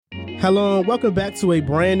Hello and welcome back to a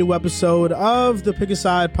brand new episode of the Pick a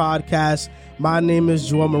Side podcast. My name is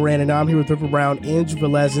Joel Moran and I'm here with River Brown, Andrew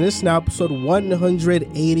Velez, and this is now episode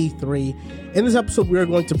 183. In this episode, we are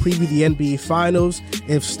going to preview the NBA Finals,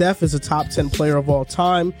 if Steph is a top 10 player of all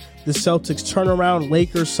time, the Celtics turnaround,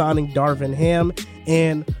 Lakers signing Darvin Ham,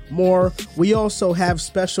 and more. We also have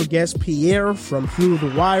special guest Pierre from Through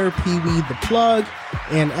the Wire, Pee-wee the Plug,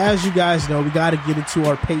 and as you guys know, we got to get into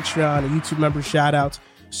our Patreon and YouTube member shout-outs.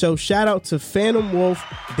 So shout out to Phantom Wolf,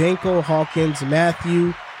 Danko Hawkins,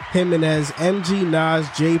 Matthew Jimenez, MG Nas,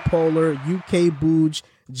 J Polar, UK Booj,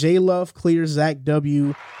 J Love Clear, Zach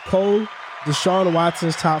W, Cole, Deshaun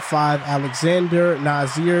Watson's top 5, Alexander,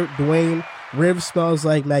 Nazir, Dwayne, Riv Smells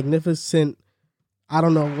Like Magnificent, I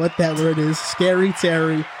don't know what that word is, Scary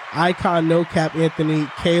Terry, Icon No Cap Anthony,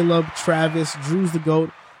 Caleb, Travis, Drew's the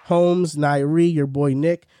Goat, Holmes, Nairi, your boy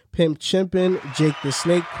Nick, Pimp Chimpin, Jake the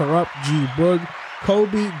Snake, Corrupt, G Boog,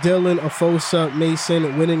 Kobe, Dylan, Afosa,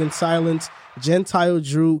 Mason, Winning in Silence, Gentile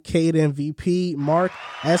Drew, Cade MVP, Mark,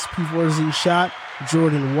 SP4Z Shot,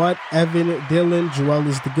 Jordan Watt, Evan, Dylan, Joel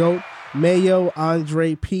is the GOAT, Mayo,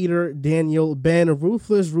 Andre, Peter, Daniel, Ben,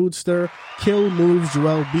 Ruthless Rootster, Kill Moves,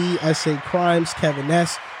 Joel B, SA Crimes, Kevin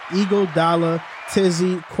S, Eagle Dollar,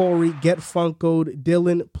 Tizzy, Corey, Get Funkoed,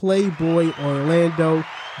 Dylan, Playboy, Orlando,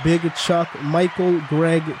 Big Chuck, Michael,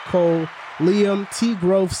 Greg, Cole, Liam, T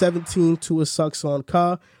Grove 17 to a Sucks on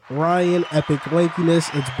Ka, Ryan, Epic Lankiness,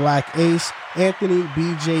 It's Black Ace, Anthony,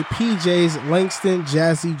 BJ, PJs, Langston,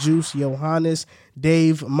 Jazzy Juice, Johannes,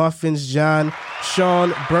 Dave, Muffins, John,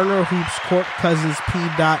 Sean, Burner Hoops, Court Cousins, P.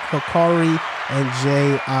 Dot, Hikari, and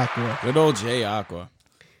Jay Aqua. Good old Jay Aqua.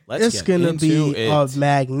 It's gonna be a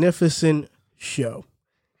magnificent show.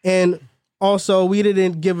 And also, we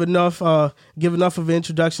didn't give enough of an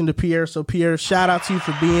introduction to Pierre. So, Pierre, shout out to you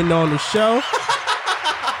for being on the show.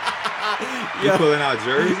 You pulling out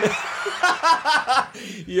jerseys?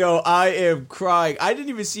 Yo, I am crying. I didn't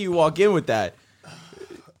even see you walk in with that.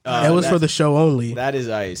 It was for the show only. That is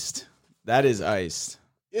iced. That is iced.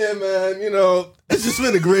 Yeah, man. You know, it's just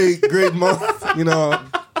been a great month. You know,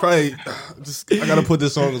 probably I gotta put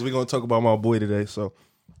this on because we're gonna talk about my boy today. So.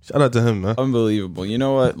 Shout out to him, man. Unbelievable. You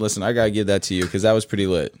know what? Listen, I got to give that to you because that was pretty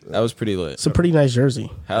lit. It's a pretty nice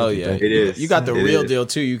jersey. Hell yeah. It is. You got the real deal,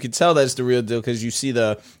 too. You can tell that's the real deal because you see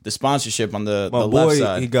the sponsorship on the left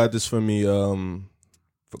side. He got this for me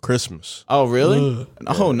for Christmas. Oh, really?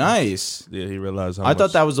 Oh, nice. Yeah, he realized how I much.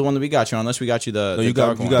 thought that was the one that we got you, unless we got you the No, you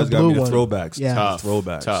guys got me the throwbacks. Yeah.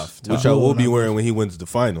 Tough. Which I will be wearing when he wins the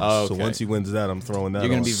finals. Oh, okay. So once he wins that, I'm throwing that You're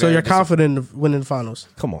gonna on. be So you're confident in winning the finals?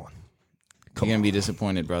 Come on. You're going to be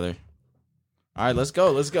disappointed, brother. All right, let's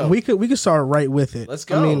go. We could start right with it. Let's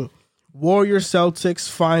go. I mean, Warriors Celtics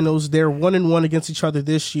finals. They're 1-1 against each other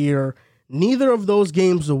this year. Neither of those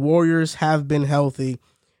games the Warriors have been healthy.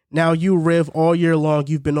 Now you, Riv, all year long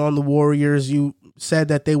you've been on the Warriors. You said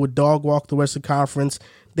that they would dog walk the Western Conference.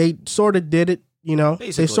 They sort of did it. You know,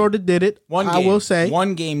 Basically. they sort of did it. I will say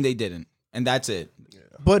one game they didn't, and that's it.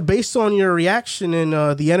 But based on your reaction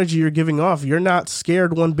and the energy you're giving off, you're not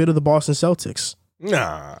scared one bit of the Boston Celtics.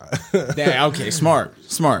 Nah. Okay, smart.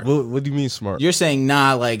 What do you mean smart? You're saying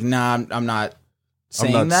nah, I'm not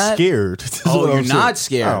saying I'm not that. scared. Oh, you're not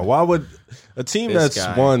scared. Nah, why would a team This that's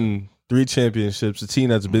guy. won 3 championships, a team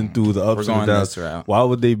that's been through the ups and downs, why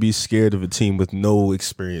would they be scared of a team with no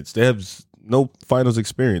experience? They have no finals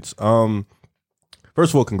experience.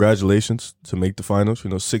 First of all, congratulations to make the finals.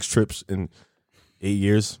 6 trips in 8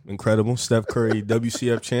 years. Incredible. Steph Curry,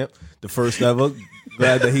 WCF champ, the first ever.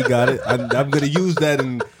 Glad that he got it. I'm going to use that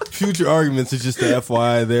in future arguments. It's just the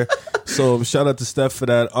FYI there. So shout out to Steph for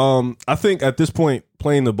that. I think at this point,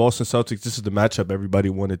 playing the Boston Celtics, this is the matchup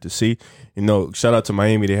everybody wanted to see. Shout out to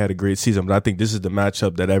Miami. They had a great season, but I think this is the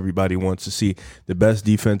matchup that everybody wants to see. The best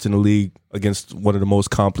defense in the league against one of the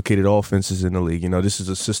most complicated offenses in the league. This is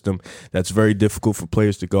a system that's very difficult for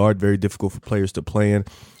players to guard, very difficult for players to play in.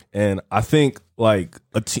 And I think like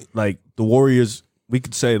the Warriors, we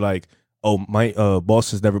could say like,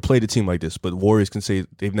 Boston's never played a team like this, but Warriors can say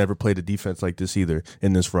they've never played a defense like this either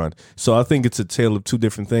in this run. So I think it's a tale of two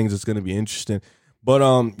different things. It's going to be interesting. But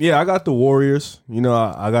I got the Warriors.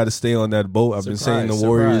 I got to stay on that boat. I've been saying the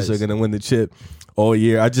Warriors are going to win the chip all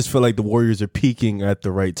year. I just feel like the Warriors are peaking at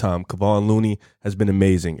the right time. Kevon Looney has been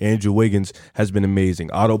amazing. Andrew Wiggins has been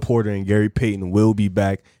amazing. Otto Porter and Gary Payton will be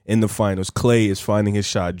back in the finals. Clay is finding his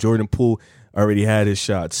shot. Jordan Poole already had his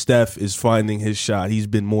shot. Steph is finding his shot. He's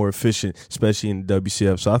been more efficient, especially in the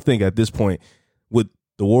WCF. So I think at this point, with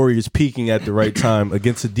the Warriors peaking at the right time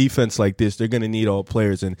against a defense like this, they're going to need all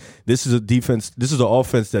players. And this is a defense, this is an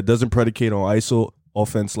offense that doesn't predicate on ISO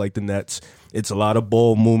offense like the Nets. It's a lot of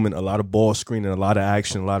ball movement, a lot of ball screening, a lot of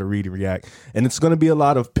action, a lot of read and react. And it's going to be a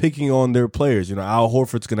lot of picking on their players. You know, Al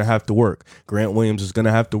Horford's going to have to work. Grant Williams is going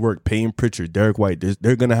to have to work. Payne Pritchard, Derek White,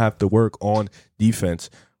 they're going to have to work on defense.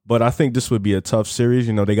 But I think this would be a tough series.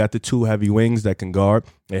 You know, they got the 2 heavy wings that can guard.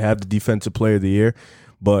 They have the defensive player of the year.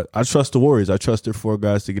 But I trust the Warriors. I trust their 4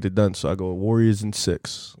 guys to get it done. So I go Warriors in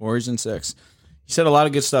 6. Warriors in 6. You said a lot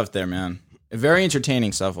of good stuff there, man. Very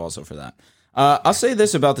entertaining stuff also for that. I'll say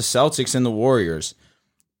this about the Celtics and the Warriors.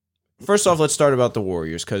 First off, let's start about the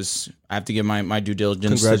Warriors because I have to give my due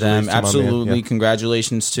diligence to them. Absolutely. Yeah.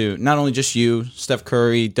 Congratulations to not only just you, Steph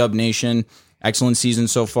Curry, Dub Nation. Excellent season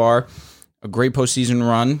so far. A great postseason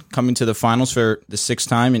run, coming to the finals for the 6th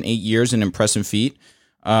time in 8 years, an impressive feat.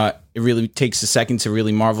 It really takes a second to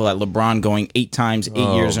really marvel at LeBron going 8 times, 8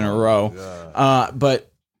 years in a row.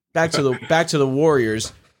 But back to the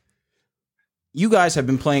Warriors. You guys have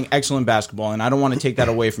been playing excellent basketball, and I don't want to take that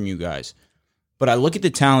away from you guys. But I look at the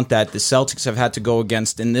talent that the Celtics have had to go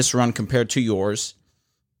against in this run compared to yours,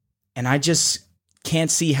 and I just can't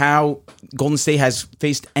see how Golden State has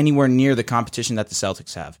faced anywhere near the competition that the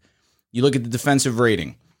Celtics have. You look at the defensive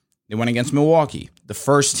rating. They went against Milwaukee, the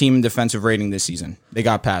first team in defensive rating this season. They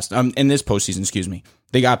got past in this postseason, excuse me.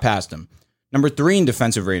 They got past them. Number 3 in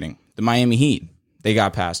defensive rating, the Miami Heat. They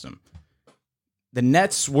got past them. The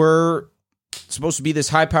Nets were supposed to be this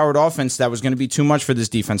high-powered offense that was going to be too much for this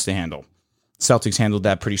defense to handle. Celtics handled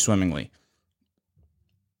that pretty swimmingly.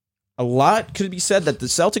 A lot could be said that the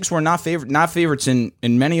Celtics were not favorites in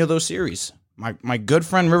many of those series. My good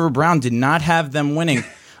friend River Brown did not have them winning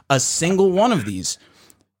a single one of these.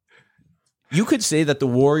 You could say that the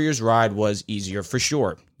Warriors' ride was easier for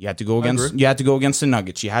sure. You had to go against the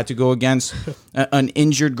Nuggets. You had to go against an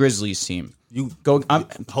injured Grizzlies team. Hold on.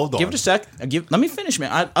 Give it a sec. Let me finish,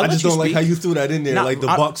 man. I just don't like how you threw that in there. Like the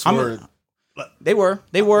Bucks were. They were.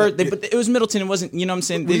 But it was Middleton. It wasn't. You know what I'm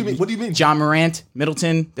saying? What do you mean? Ja Morant,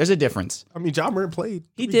 Middleton. There's a difference. I mean, Ja Morant played.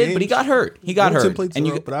 He did, games. But he got hurt. Middleton played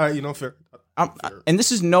fair. And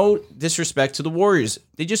this is no disrespect to the Warriors.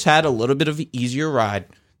 They just had a little bit of an easier ride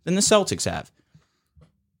than the Celtics have.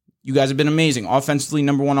 You guys have been amazing. Offensively,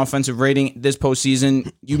 number 1 offensive rating this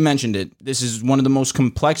postseason. You mentioned it. This is one of the most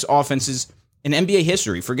complex offenses in NBA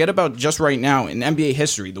history. Forget about just right now. In NBA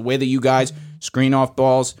history, the way that you guys screen off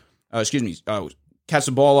balls, catch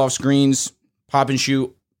the ball off screens, pop and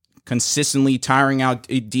shoot, consistently tiring out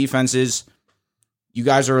defenses. You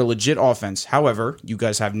guys are a legit offense. However, you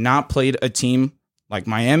guys have not played a team like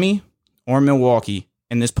Miami or Milwaukee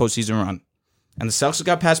in this postseason run. And the Celtics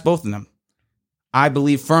got past both of them. I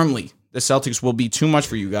believe firmly the Celtics will be too much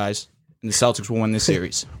for you guys, and the Celtics will win this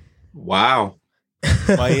series. Wow.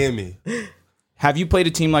 Miami. Have you played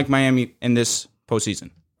a team like Miami in this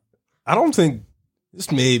postseason? I don't think, this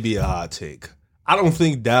may be a hot take. I don't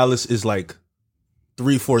think Dallas is like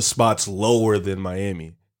 3-4 spots lower than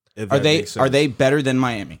Miami. Are they better than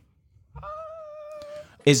Miami?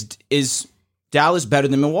 Is Dallas better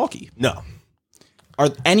than Milwaukee? No. Are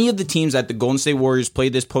any of the teams that the Golden State Warriors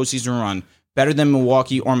played this postseason run better than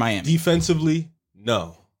Milwaukee or Miami? Defensively,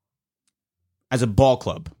 no. As a ball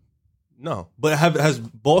club? No. But has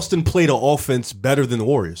Boston played an offense better than the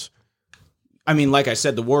Warriors? I mean, like I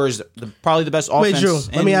said, the Warriors probably the best offense. Wait, Drew,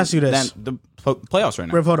 let me ask you this. The playoffs right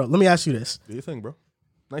now. Riv, hold up. Let me ask you this. What do you think, bro?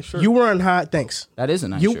 Nice shirt. You weren't high. Thanks. That is a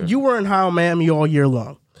nice shirt. You weren't high on Miami all year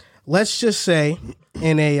long. Let's just say,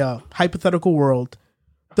 in a hypothetical world,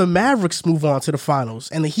 the Mavericks move on to the finals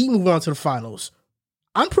and the Heat move on to the finals.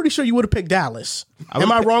 I'm pretty sure you would have picked Dallas. Am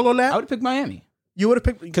I wrong on that? I would have picked Miami. You would have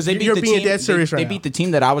picked because you're being dead serious right now. They beat the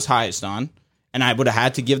team that I was highest on, and I would have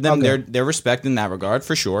had to give them their respect in that regard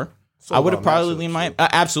for sure. So I would have probably leaned Miami.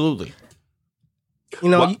 Absolutely. You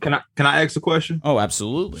know, can I ask a question? Oh,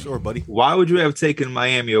 absolutely. Sure, buddy. Why would you have taken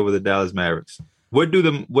Miami over the Dallas Mavericks? What do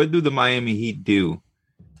the Miami Heat do?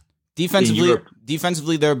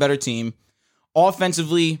 Defensively, they're a better team.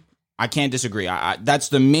 Offensively, I can't disagree. That's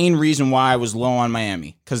the main reason why I was low on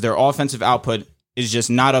Miami, because their offensive output is just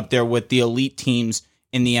not up there with the elite teams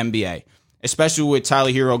in the NBA, especially with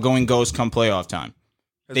Tyler Hero going ghost come playoff time.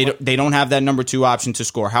 They don't have that number 2 option to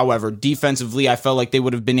score. However, defensively, I felt like they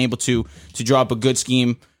would have been able to draw up a good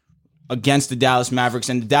scheme against the Dallas Mavericks,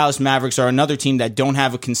 and the Dallas Mavericks are another team that don't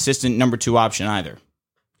have a consistent number 2 option either.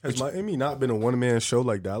 Has Miami not been a one-man show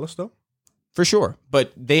like Dallas, though? For sure,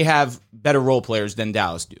 but they have better role players than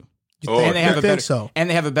Dallas do. And they have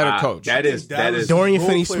a better coach. That is Dorian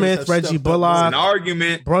Finney-Smith, Reggie Bullock, an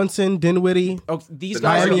argument. Brunson, Dinwiddie. Oh, these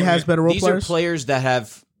guys Miami has better role these players. These are players that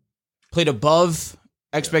have played above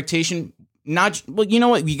expectation Well, you know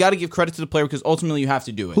what? You got to give credit to the player because ultimately you have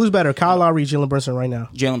to do it. Who's better, Kyle Lowry or Jalen Brunson right now?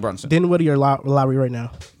 Jalen Brunson. Dinwiddie or Lowry right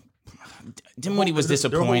now? Dinwiddie was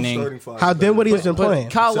disappointing. How Dinwiddie has been playing?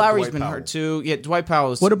 Kyle Lowry's been hurt too. Yeah, Dwight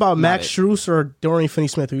Powell's. What about Max Strus or Dorian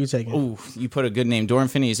Finney-Smith? Who are you taking? Ooh, you put a good name. Dorian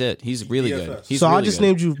Finney is it. He's really good. So I just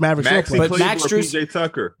named you Mavericks. But Max Strus, PJ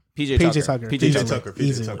Tucker. PJ Tucker.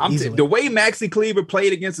 The way Maxi Kleber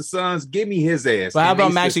played against the Suns, give me his ass. But how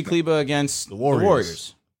about Maxi Kleber against the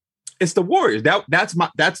Warriors? It's the Warriors. That's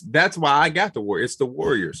why I got the Warriors. It's the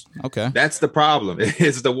Warriors. Okay, that's the problem.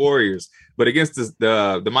 It's the Warriors. But against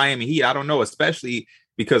the Miami Heat, I don't know, especially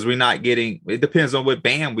because we're not getting. It depends on what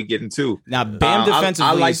Bam we get into. Now Bam defensively,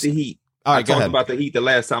 I like the Heat. All right, I talked about the Heat the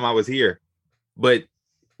last time I was here, but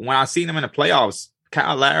when I seen them in the playoffs,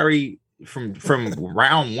 Kyle Lowry from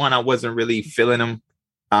round one, I wasn't really feeling him.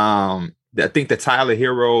 I think the Tyler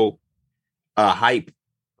Hero hype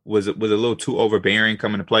was a little too overbearing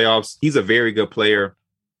coming to playoffs. He's a very good player,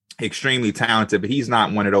 extremely talented, but he's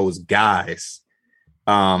not one of those guys.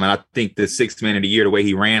 And I think the 6th man of the year, the way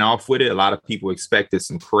he ran off with it, a lot of people expected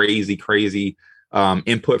some crazy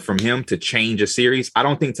input from him to change a series. I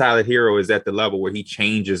don't think Tyler Hero is at the level where he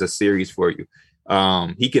changes a series for you.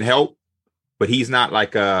 He can help, but he's not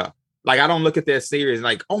like I don't look at that series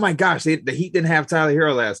like, oh my gosh, the Heat didn't have Tyler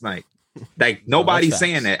Hero last night. Like nobody's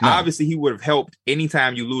saying that. No. Obviously, he would have helped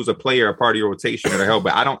anytime you lose a player, a part of your rotation, it'll help.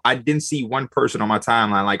 But I didn't see one person on my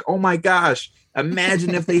timeline like, oh my gosh,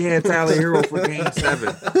 imagine if they had Tyler Hero for Game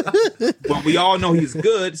 7. But we all know he's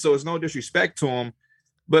good, so it's no disrespect to him.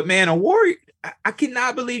 But man, a Warrior, I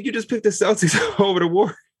cannot believe you just picked the Celtics over the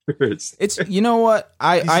Warriors. It's you know what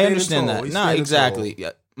I understand that. No, exactly. Yeah.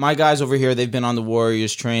 My guys over here, they've been on the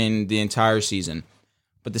Warriors train the entire season.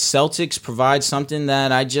 But the Celtics provide something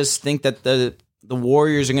that I just think that the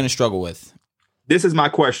Warriors are going to struggle with. This is my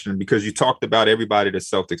question because you talked about everybody the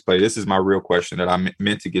Celtics play. This is my real question that I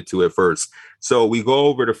meant to get to at first. So we go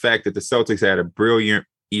over the fact that the Celtics had a brilliant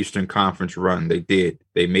Eastern Conference run. They did.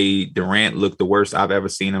 They made Durant look the worst I've ever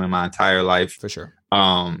seen him in my entire life. For sure.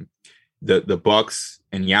 The Bucks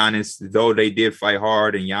and Giannis, though they did fight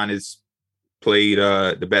hard and Giannis played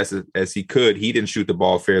the best as he could, he didn't shoot the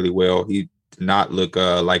ball fairly well. He did not look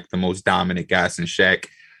like the most dominant guy since Shaq.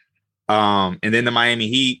 And then the Miami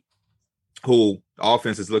Heat, who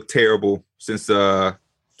offense has looked terrible since the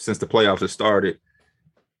playoffs have started.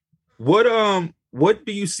 What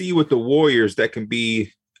do you see with the Warriors that can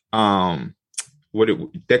be that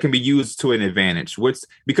can be used to an advantage?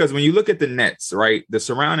 Because when you look at the Nets, right, the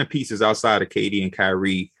surrounding pieces outside of KD and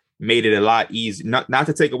Kyrie made it a lot easier, not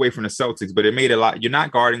to take away from the Celtics, but it made it a lot. You're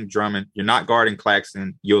not guarding Drummond. You're not guarding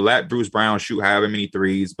Claxton. You'll let Bruce Brown shoot however many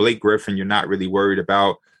threes. Blake Griffin, you're not really worried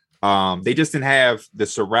about. They just didn't have the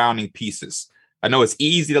surrounding pieces. I know it's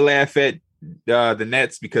easy to laugh at the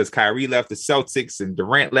Nets because Kyrie left the Celtics and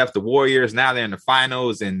Durant left the Warriors. Now they're in the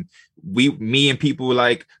finals, and me and people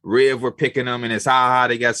like Riv were picking them, and it's how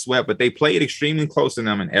they got swept. But they played extremely close to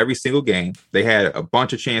them in every single game. They had a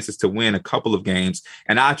bunch of chances to win a couple of games,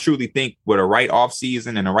 and I truly think with a right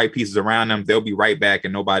offseason and the right pieces around them, they'll be right back,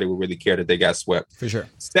 and nobody will really care that they got swept. For sure.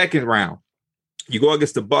 Second round, you go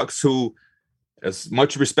against the Bucks, who, as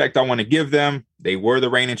much respect I want to give them, they were the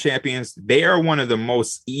reigning champions. They are one of the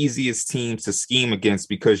most easiest teams to scheme against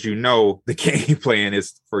because you know the game plan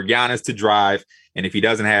is for Giannis to drive, and if he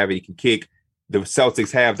doesn't have it, he can kick. The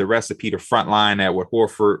Celtics have the recipe to front line that with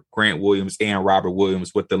Horford, Grant Williams, and Robert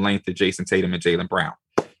Williams with the length of Jason Tatum and Jaylen Brown.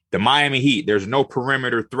 The Miami Heat, there's no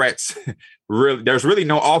perimeter threats. There's really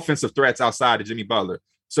no offensive threats outside of Jimmy Butler.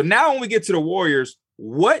 So now when we get to the Warriors,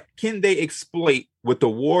 what can they exploit with the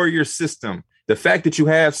Warriors system? The fact that you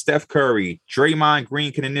have Steph Curry, Draymond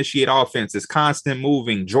Green can initiate offense, is constant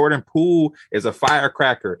moving. Jordan Poole is a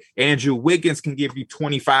firecracker. Andrew Wiggins can give you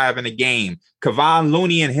 25 in a game. Kevon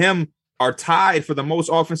Looney and him are tied for the most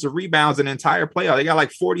offensive rebounds in the entire playoff. They got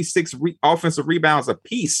like 46 offensive rebounds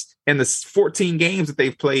apiece in the 14 games that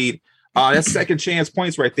they've played. That's second chance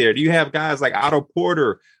points right there. Do you have guys like Otto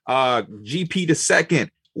Porter, GP the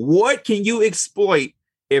second? What can you exploit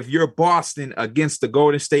if you're Boston against the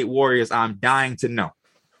Golden State Warriors? I'm dying to know.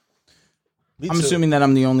 I'm assuming that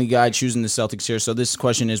I'm the only guy choosing the Celtics here, so this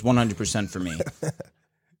question is 100% for me.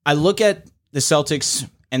 I look at the Celtics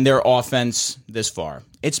and their offense this far.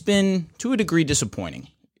 It's been, to a degree, disappointing.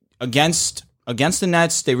 Against the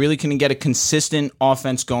Nets, they really couldn't get a consistent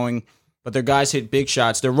offense going, but their guys hit big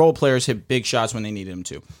shots. Their role players hit big shots when they needed them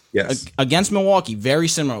to. Yes. Against Milwaukee, very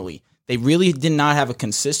similarly. They really did not have a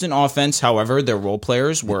consistent offense. However, their role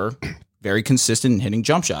players were very consistent in hitting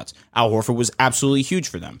jump shots. Al Horford was absolutely huge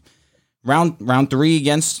for them. Round 3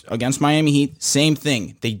 against Miami Heat, same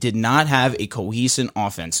thing. They did not have a cohesive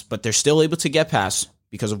offense, but they're still able to get past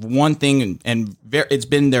because of one thing, and it's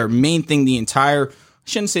been their main thing I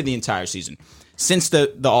shouldn't say the entire season, since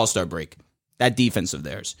the All-Star break, that defense of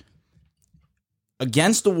theirs.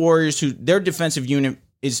 Against the Warriors, who their defensive unit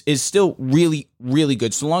is still really, really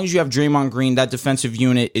good. So long as you have Draymond Green, that defensive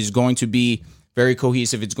unit is going to be very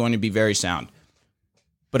cohesive. It's going to be very sound.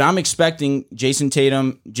 But I'm expecting Jason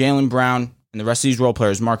Tatum, Jaylen Brown, and the rest of these role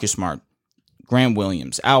players, Marcus Smart, Grant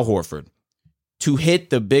Williams, Al Horford, to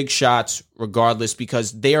hit the big shots regardless,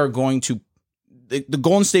 because they are going to. The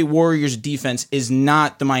Golden State Warriors defense is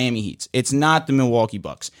not the Miami Heat. It's not the Milwaukee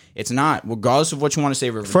Bucks. It's not, regardless of what you want to say.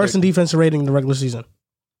 First in defensive rating in the regular season,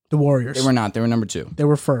 the Warriors. They were not. They were number 2. They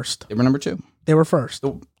were first. They were number 2. They were first.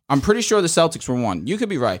 I'm pretty sure the Celtics were 1. You could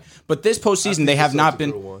be right, but this postseason they have not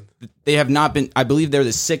been. They have not been. I believe they're the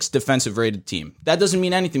 6th defensive rated team. That doesn't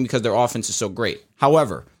mean anything because their offense is so great.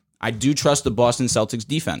 However, I do trust the Boston Celtics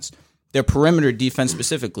defense, their perimeter defense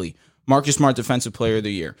specifically. Marcus Smart, Defensive Player of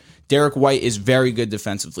the Year. Derek White is very good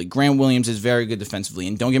defensively. Grant Williams is very good defensively,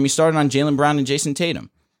 and don't get me started on Jaylen Brown and Jason Tatum.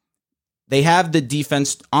 They have the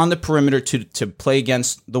defense on the perimeter to play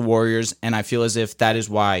against the Warriors, and I feel as if that is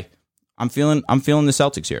why I'm feeling the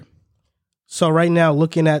Celtics here. So right now,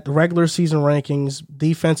 looking at the regular season rankings,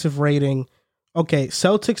 defensive rating, okay,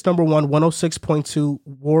 Celtics number 1, 106.2,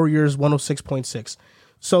 Warriors 106.6.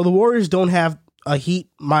 So the Warriors don't have a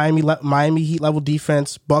Miami Heat level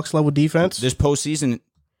defense, Bucks level defense. This postseason,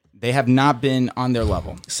 they have not been on their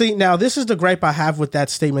level. See, now this is the gripe I have with that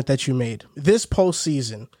statement that you made. This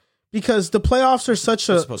postseason, because the playoffs are such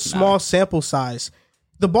a small sample size.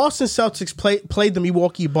 The Boston Celtics played the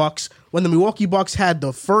Milwaukee Bucks when the Milwaukee Bucks had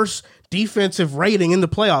the first defensive rating in the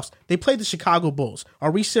playoffs. They played the Chicago Bulls.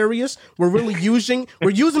 Are we serious? We're using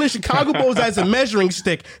the Chicago Bulls as a measuring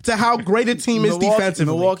stick to how great a team is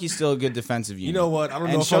defensively. Milwaukee's still a good defensive unit. You know what? I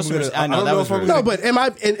don't know if I'm gonna. No, but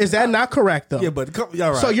is that not correct though? Yeah, but yeah,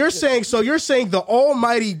 right. So you're saying the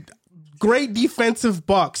almighty great defensive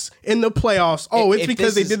Bucks in the playoffs. Oh, it's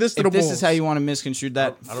because they did this to the Bulls. This is how you want to misconstrue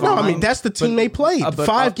that. No, I mean that's the team they played.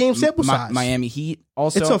 5-game sample size. Miami Heat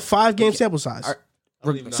also. It's a 5-game sample size.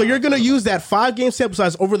 So you're going to use that 5-game sample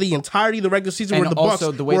size over the entirety of the regular season, where the Bucks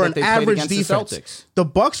were an average defense. The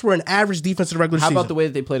Bucks were an average defense in the regular season. How about the way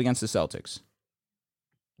that they played against the Celtics?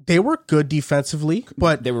 They were good defensively,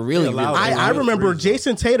 but they were really good. I remember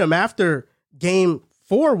Jason Tatum after Game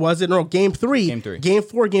 4, was it? No, Game 3. Game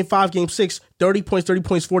 4, Game 5, Game 6, 30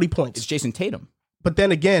 points, 40 points. It's Jason Tatum. But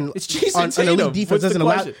then again, it's Jason Tatum. An elite defense doesn't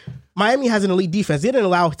allow. Miami has an elite defense. They didn't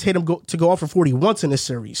allow Tatum to go off for 40 once in this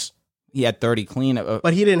series. He had 30 clean,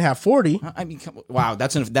 but he didn't have 40. I mean, wow,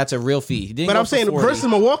 that's a real feat. But I'm saying versus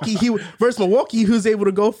Milwaukee, he was able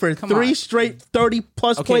to go for 3 straight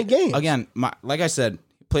 30-plus point games. Again, like I said,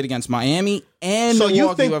 played against Miami and so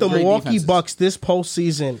Milwaukee. You think the Milwaukee Bucks this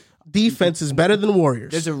postseason defense is better than the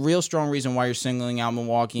Warriors? There's a real strong reason why you're singling out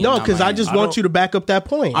Milwaukee. No, because I just want you to back up that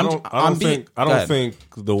point. I don't think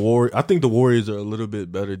the Warriors. I think the Warriors are a little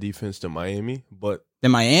bit better defense than Miami, but. Than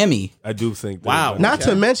Miami? I do think. Wow. Not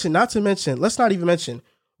to mention, let's not even mention,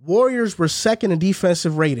 Warriors were second in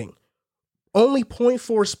defensive rating. Only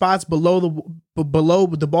 0.4 spots below the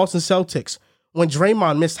Boston Celtics when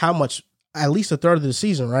Draymond missed how much? At least a third of the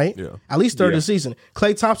season, right? Yeah. At least a third of the season.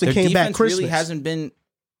 Klay Thompson came back Christmas. Really hasn't been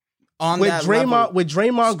on with that Draymond, level with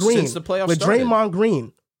Draymond Green. Since the playoffs started. Draymond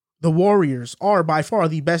Green, the Warriors are by far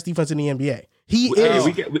the best defense in the NBA.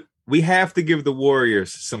 We have to give the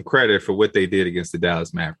Warriors some credit for what they did against the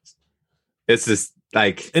Dallas Mavericks. It's just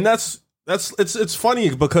like, and it's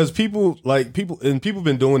funny because people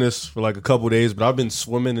been doing this for like a couple of days, but I've been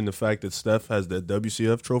swimming in the fact that Steph has that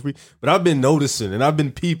WCF trophy. But I've been noticing and I've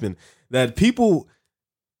been peeping that people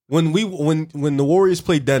when the Warriors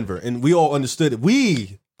played Denver, and we all understood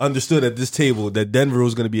at this table that Denver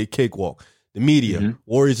was going to be a cakewalk. The media,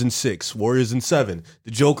 Warriors in 6, Warriors in 7,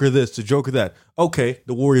 the Joker this, the Joker that. Okay,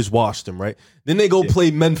 the Warriors washed them, right? Then they go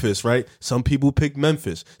play Memphis, right? Some people picked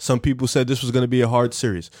Memphis. Some people said this was going to be a hard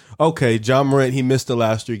series. Okay, Ja Morant, he missed the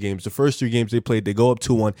last 3 games. The first 3 games they played, they go up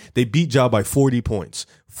 2-1. They beat Ja by 40 points.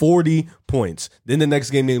 40 points. Then the next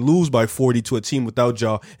game, they lose by 40 to a team without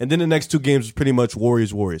Ja. And then the next 2 games was pretty much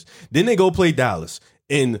Warriors. Then they go play Dallas.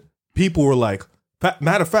 And people were like,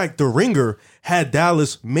 matter of fact, the Ringer had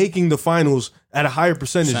Dallas making the finals at a higher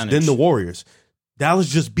percentage than the Warriors. Dallas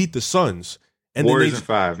just beat the Suns. And Warriors in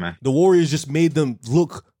 5, man. The Warriors just made them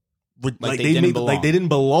look like they didn't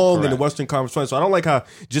belong in the Western Conference Finals. So I don't like how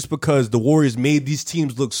just because the Warriors made these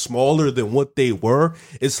teams look smaller than what they were,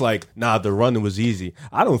 it's like, nah, the run was easy.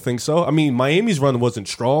 I don't think so. I mean, Miami's run wasn't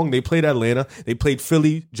strong. They played Atlanta. They played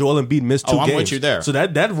Philly. Joel Embiid missed 2 games. I'm with you there. So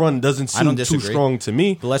that run doesn't seem too strong to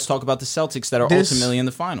me. But let's talk about the Celtics that are ultimately in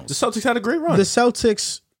the finals. The Celtics had a great run. The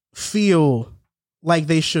Celtics feel like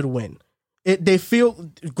they should win. They feel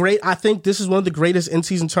great. I think this is one of the greatest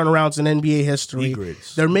in-season turnarounds in NBA history.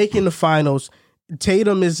 They're making the finals.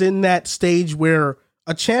 Tatum is in that stage where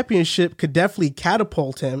a championship could definitely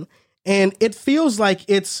catapult him. And it feels like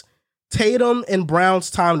it's Tatum and Brown's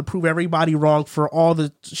time to prove everybody wrong for all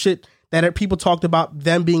the shit that people talked about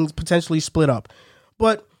them being potentially split up.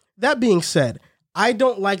 But that being said, I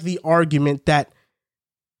don't like the argument that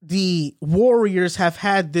the Warriors have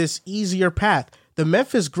had this easier path. The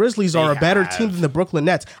Memphis Grizzlies are a better team than the Brooklyn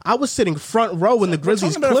Nets. I was sitting front row when the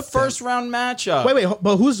Grizzlies clipped them. First round matchup. Wait,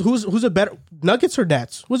 but who's a better Nuggets or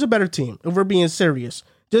Nets? Who's a better team? If we're being serious,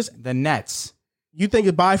 just the Nets. You think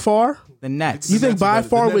it by far? The Nets. You think by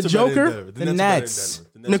far with Joker? The Nets.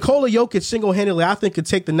 Nikola Jokic single-handedly, I think, could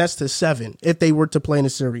take the Nets to 7 if they were to play in a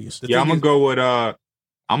series. Yeah, I'm gonna go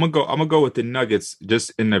with the Nuggets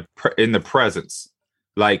just in the presence,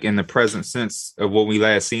 like in the present sense of when we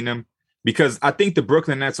last seen them. Because I think the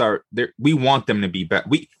Brooklyn Nets we want them to be better.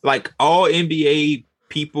 We like all NBA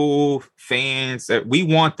people, fans, we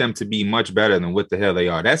want them to be much better than what the hell they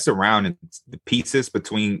are. That surrounding the pieces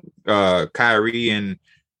between Kyrie and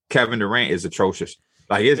Kevin Durant is atrocious.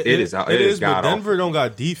 Like it is. But Denver don't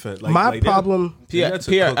got defense.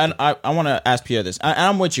 Pierre, and I want to ask Pierre this.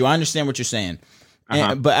 I'm with you. I understand what you're saying.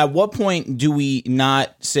 But at what point do we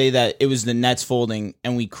not say that it was the Nets folding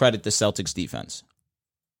and we credit the Celtics defense?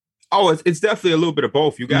 Oh, it's definitely a little bit of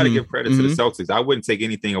both. You got to give credit to the Celtics. I wouldn't take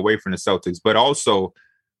anything away from the Celtics, but also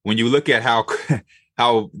when you look at how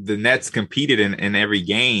the Nets competed in every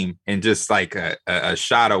game and just like a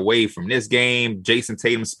shot away from this game, Jason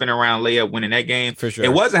Tatum spin around layup winning that game. For sure.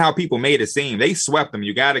 It wasn't how people made it seem. They swept them.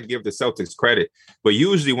 You got to give the Celtics credit. But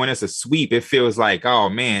usually when it's a sweep, it feels like, oh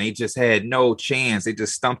man, he just had no chance. They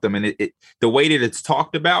just stumped them. And the way that it's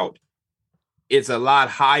talked about, it's a lot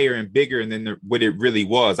higher and bigger than what it really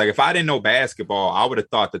was. Like if I didn't know basketball, I would have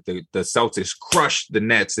thought that the Celtics crushed the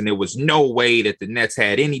Nets and there was no way that the Nets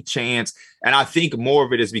had any chance. And I think more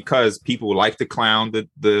of it is because people like to clown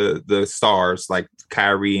the stars like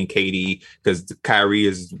Kyrie and KD, because Kyrie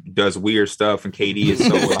does weird stuff and KD is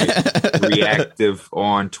so like reactive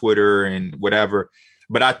on Twitter and whatever.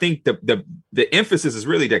 But I think the emphasis is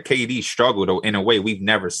really that KD struggled in a way we've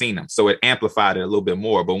never seen him. So it amplified it a little bit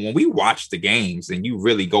more. But when we watch the games and you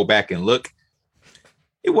really go back and look,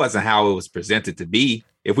 it wasn't how it was presented to be,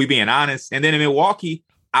 if we're being honest. And then in Milwaukee,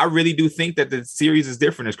 I really do think that the series is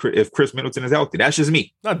different if Chris Middleton is healthy. That's just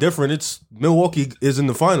me. Not different. It's Milwaukee is in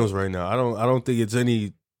the finals right now. I don't think it's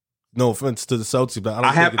any. No offense to the Celtics, but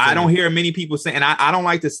I don't hear many people saying, and I don't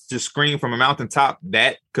like to just scream from a mountaintop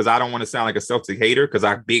that because I don't want to sound like a Celtic hater because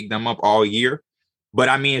I bigged them up all year. But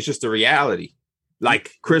I mean, it's just a reality.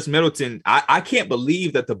 Like Chris Middleton, I can't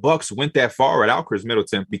believe that the Bucks went that far without Chris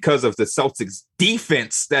Middleton because of the Celtics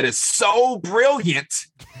defense that is so brilliant.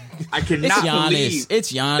 I cannot believe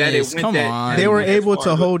it's Giannis. That it went Come on. They were able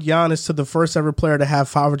to hold Giannis to the first ever player to have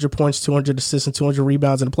 500 points, 200 assists, and 200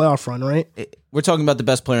 rebounds in a playoff run, right? We're talking about the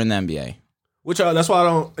best player in the NBA. That's why I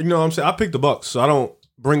don't, you know what I'm saying? I picked the Bucks, so I don't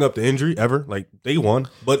bring up the injury ever. Like, they won,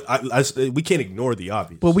 but we can't ignore the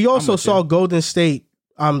obvious. But we also saw Golden State.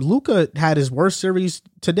 Luka had his worst series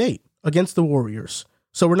to date against the Warriors.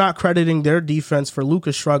 So we're not crediting their defense for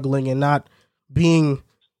Luka struggling and not being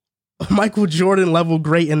Michael Jordan level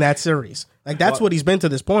great in that series. Like, that's what he's been to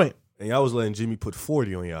this point. And y'all was letting Jimmy put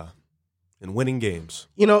 40 on y'all and winning games.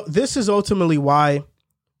 You know, this is ultimately why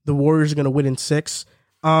the Warriors are going to win in 6.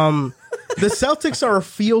 The Celtics are a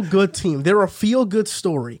feel-good team. They're a feel-good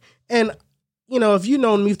story. And, you know, if you've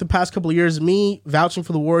known me for the past couple of years, me vouching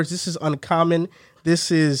for the Warriors, this is uncommon.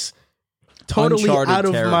 This is totally Uncharted out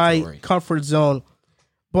of territory. My comfort zone.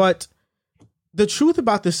 But the truth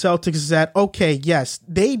about the Celtics is that, okay, yes,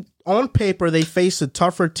 on paper, they face the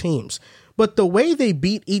tougher teams. But the way they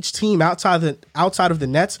beat each team outside of the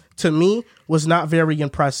Nets, to me, was not very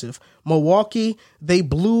impressive. Milwaukee, they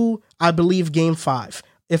blew, I believe, Game 5,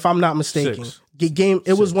 if I'm not mistaken.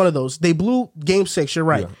 It was one of those. They blew Game 6, you're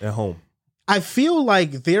right. Yeah, at home. I feel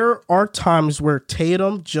like there are times where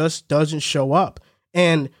Tatum just doesn't show up.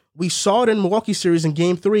 And we saw it in Milwaukee series in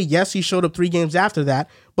Game 3. Yes, he showed up 3 games after that.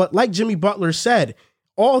 But like Jimmy Butler said,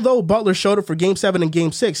 although Butler showed up for Game 7 and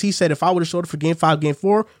Game 6, he said if I would have showed up for Game 5, Game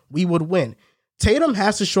 4, we would win. Tatum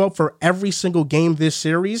has to show up for every single game this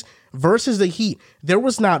series. versus the Heat, there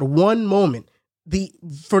was not one moment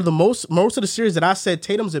for the most of the series that I said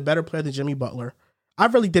Tatum's a better player than Jimmy Butler. I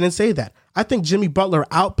really didn't say that. I think Jimmy Butler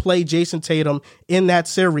outplayed Jason Tatum in that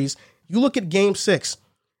series. You look at Game 6,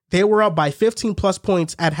 they were up by 15 plus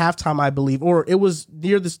points at halftime, I believe, or it was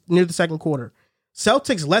near the second quarter.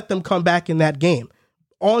 Celtics let them come back in that game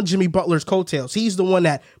on Jimmy Butler's coattails. He's the one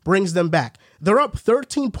that brings them back. They're up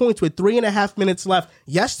 13 points with 3.5 minutes left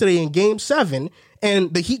yesterday in Game 7,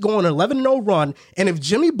 and the Heat go on an 11-0 run. And if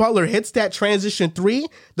Jimmy Butler hits that transition 3,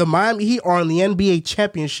 the Miami Heat are in the NBA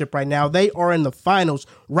championship right now. They are in the finals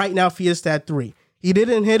right now if he hits that 3. He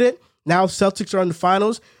didn't hit it. Now Celtics are in the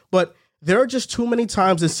finals, but there are just too many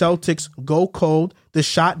times the Celtics go cold. The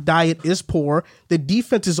shot diet is poor. The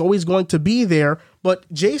defense is always going to be there, but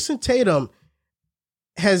Jason Tatum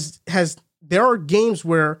there are games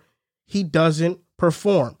where he doesn't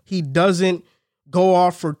perform. He doesn't go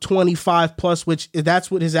off for 25 plus, which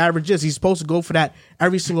that's what his average is. He's supposed to go for that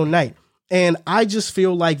every single night. And I just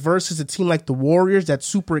feel like versus a team like the Warriors that's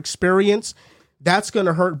super experienced, that's going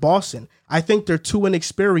to hurt Boston. I think they're too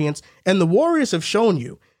inexperienced, and the Warriors have shown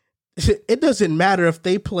you it doesn't matter if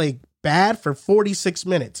they play bad for 46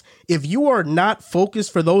 minutes. If you are not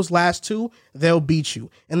focused for those last 2, they'll beat you.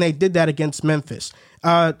 And they did that against Memphis.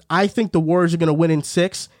 I think the Warriors are going to win in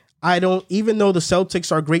 6. Even though the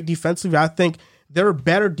Celtics are great defensively, I think they're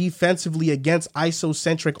better defensively against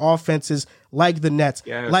isocentric offenses like the Nets,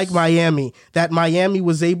 like Miami, that Miami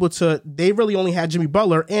was able to, they really only had Jimmy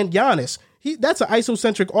Butler and Giannis. That's an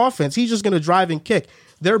isocentric offense. He's just going to drive and kick.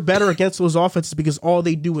 They're better against those offenses because all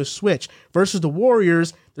they do is switch. Versus the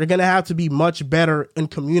Warriors, they're going to have to be much better in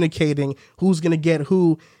communicating who's going to get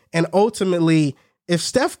who. And ultimately, if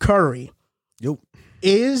Steph Curry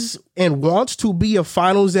is and wants to be a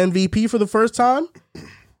finals MVP for the first time,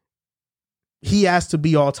 he has to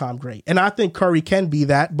be all-time great. And I think Curry can be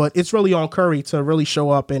that, but it's really on Curry to really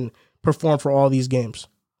show up and perform for all these games.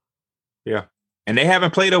 Yeah. And they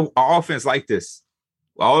haven't played an offense like this.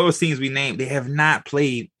 All those teams we named, they have not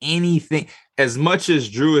played anything. As much as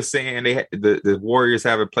Drew is saying the Warriors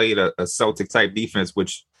haven't played a Celtic-type defense,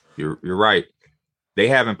 which you're right. They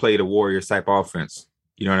haven't played a Warriors-type offense.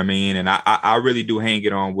 You know what I mean? And I really do hang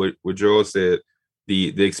it on what Joel said.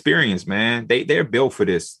 The experience, man. They're built for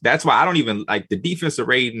this. That's why I don't even like the defensive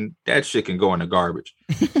rating. That shit can go in the garbage.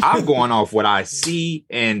 I'm going off what I see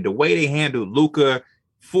and the way they handle Luka.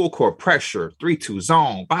 Full court pressure, 3-2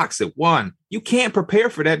 zone, box at 1. You can't prepare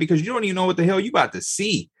for that because you don't even know what the hell you about to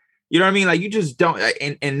see. You know what I mean? Like you just don't.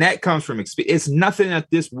 And that comes from experience. It's nothing that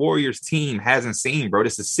this Warriors team hasn't seen, bro.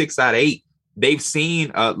 This is 6 out of 8. They've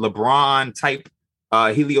seen a LeBron type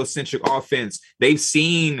heliocentric offense. They've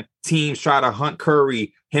seen teams try to hunt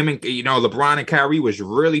Curry. Him and LeBron and Kyrie was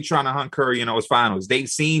really trying to hunt Curry in those finals. They've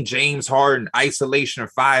seen James Harden isolation or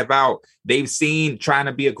 5 out. They've seen trying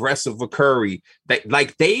to be aggressive with Curry.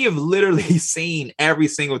 They have literally seen every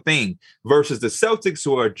single thing versus the Celtics,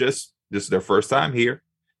 who are this is their first time here,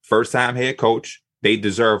 first time head coach. They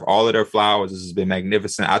deserve all of their flowers. This has been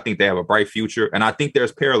magnificent. I think they have a bright future, and I think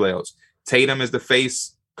there's parallels. Tatum is the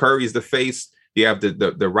face. Curry is the face. You have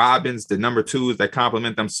the Robins, the number 2s that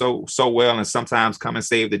complement them so well and sometimes come and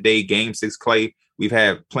save the day. Game 6 Clay. We've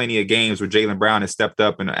had plenty of games where Jaylen Brown has stepped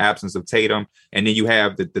up in the absence of Tatum. And then you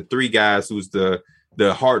have the 3 guys who's the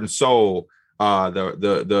heart and soul,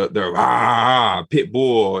 the pit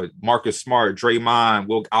bull, Marcus Smart,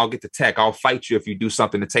 Draymond. I'll get the tech. I'll fight you if you do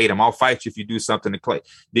something to Tatum. I'll fight you if you do something to Clay.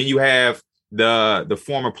 Then you have the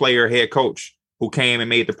former player head coach who came and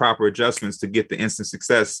made the proper adjustments to get the instant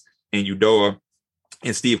success in Udoka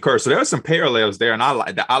and Steve Kerr. So there are some parallels there, and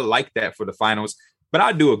I like that for the finals. But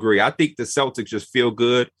I do agree. I think the Celtics just feel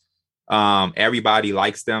good. Everybody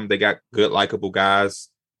likes them. They got good, likable guys.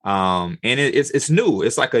 And it's new.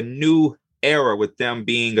 It's like a new era with them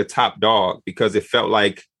being a top dog because it felt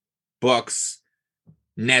like Bucks,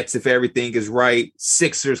 Nets, if everything is right,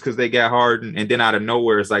 Sixers because they got Harden, and then out of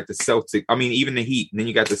nowhere it's like the Celtics. I mean, even the Heat. And then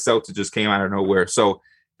you got the Celtics just came out of nowhere. So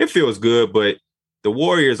it feels good, but the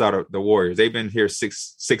Warriors are the Warriors. They've been here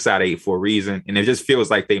 6 out of 8 for a reason. And it just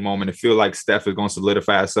feels like their moment. It feels like Steph is going to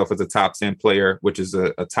solidify himself as a top 10 player, which is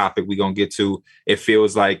a topic we're going to get to. It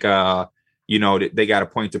feels like, they got a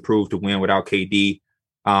point to prove to win without KD.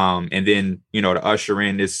 And then, to usher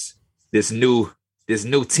in this new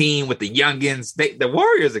team with the youngins. The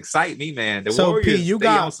Warriors excite me, man. The Warriors, P, you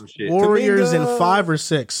got some shit. Warriors in 5 or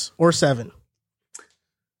 6 or 7.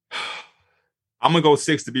 I'm going to go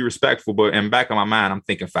 6 to be respectful, but in the back of my mind, I'm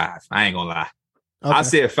thinking 5. I ain't going to lie. Okay. I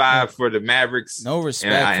said 5 for the Mavericks. No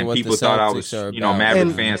respect for what people the thought I Celtics was, are about.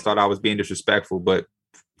 Maverick fans thought I was being disrespectful, but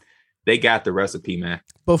they got the recipe, man.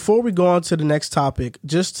 Before we go on to the next topic,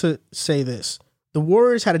 just to say this. The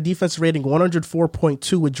Warriors had a defense rating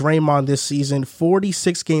 104.2 with Draymond this season,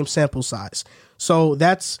 46 game sample size. So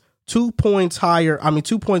that's 2 points higher.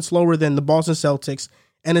 2 points lower than the Boston Celtics.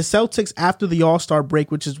 And the Celtics, after the All-Star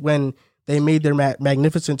break, which is when they made their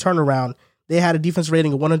magnificent turnaround, they had a defense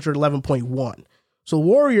rating of 111.1. So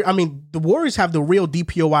the Warriors have the real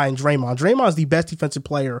DPOI in Draymond. Draymond is the best defensive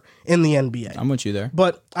player in the NBA. I'm with you there.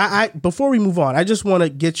 But before we move on, I just want to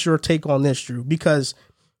get your take on this, Drew, because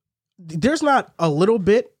there's not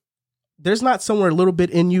somewhere a little bit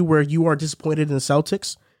in you where you are disappointed in the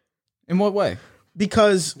Celtics. In what way?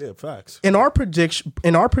 Because facts. In our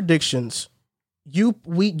predictions, you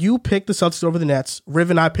picked the Celtics over the Nets.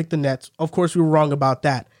 Riv and I picked the Nets. Of course, we were wrong about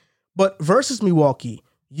that. But versus Milwaukee,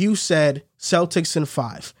 you said Celtics in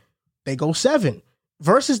 5. They go 7.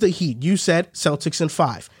 Versus the Heat, you said Celtics in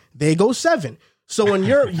 5. They go 7. So in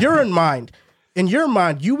your mind,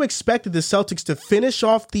 you expected the Celtics to finish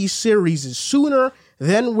off these series sooner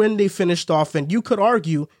than when they finished off, and you could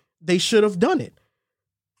argue they should have done it.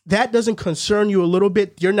 That doesn't concern you a little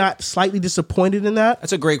bit? You're not slightly disappointed in that?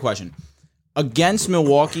 That's a great question. Against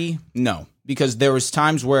Milwaukee, no, because there was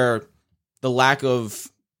times where the lack of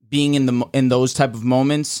being in those type of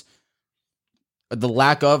moments,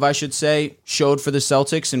 I should say, showed for the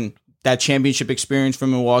Celtics, and that championship experience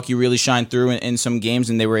from Milwaukee really shined through in some games,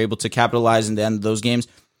 and they were able to capitalize in the end of those games.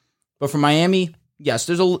 But for Miami, yes,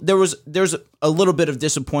 there's a little bit of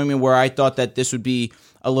disappointment where I thought that this would be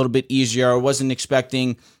a little bit easier. I wasn't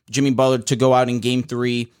expecting Jimmy Butler to go out in Game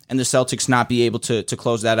 3 and the Celtics not be able to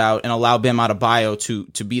close that out and allow Bam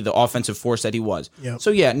Adebayo to be the offensive force that he was. Yep.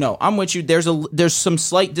 So yeah, no, I'm with you. There's some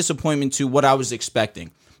slight disappointment to what I was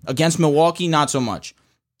expecting. Against Milwaukee, not so much.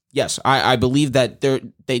 Yes, I believe that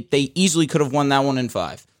they easily could have won that one in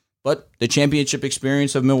 5. But the championship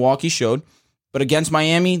experience of Milwaukee showed. But against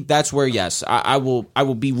Miami, that's where, yes, I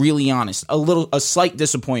will be really honest. A slight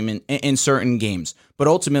disappointment in certain games. But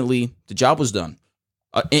ultimately, the job was done.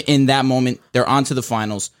 In that moment, they're on to the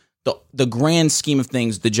finals. The grand scheme of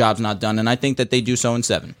things, the job's not done. And I think that they do so in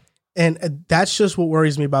 7. And that's just what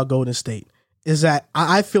worries me about Golden State, is that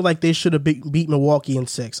I feel like they should have beat Milwaukee in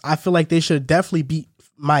 6. I feel like they should have definitely beat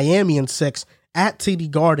Miami in 6 at TD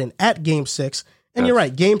Garden at Game 6. And you're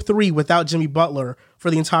right, Game 3 without Jimmy Butler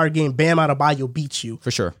for the entire game, Bam Adebayo beats you.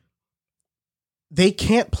 For sure. They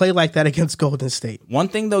can't play like that against Golden State. One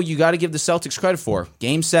thing, though, you got to give the Celtics credit for,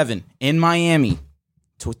 Game 7 in Miami,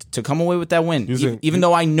 to come away with that win. Even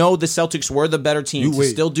though I know the Celtics were the better team, to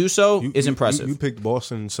still do so is impressive. You picked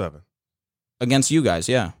Boston in 7. Against you guys,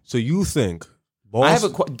 yeah. So you think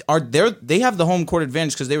Boston... they have the home court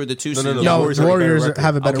advantage because they were the 2 seed. No, the Warriors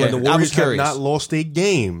have a better record. The Warriors have not lost a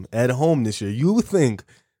game at home this year. You think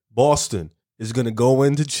Boston is going to go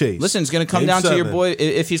into Chase? Listen, it's going to come down to your boy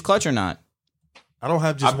if he's clutch or not. I don't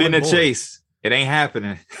have just I've been to Chase. It ain't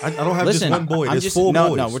happening. I don't have just one boy. There's 4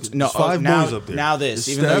 boys. There's 5 boys up there. Now this,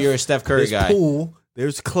 even though you're a Steph Curry guy. There's Poole,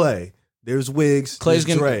 there's Clay, there's Wiggs, there's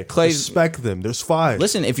Dre. Respect them. There's 5.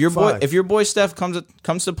 Listen, if your boy Steph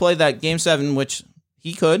comes to play that Game 7, which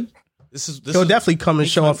he could, he'll definitely come and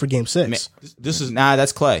show up for Game 6.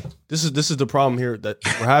 That's Clay. This is the problem here that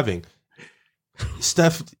we're having.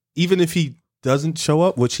 Steph, even if he doesn't show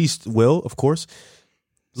up, which he will, of course.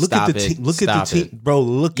 Look at the team. Look at the team,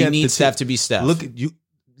 bro. You need Steph to be Steph. Look at you.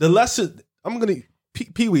 The lesson. I'm gonna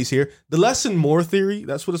Pee-wee's here. The less and more theory.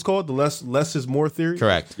 That's what it's called. The less is more theory.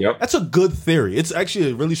 Correct. Yep. That's a good theory. It's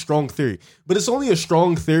actually a really strong theory, but it's only a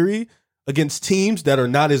strong theory against teams that are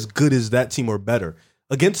not as good as that team or better.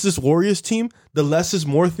 Against this Warriors team, the less is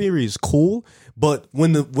more theory is cool, but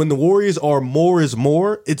when the Warriors are more is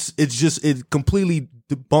more, it completely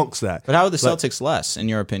debunks that. But how are the Celtics less, in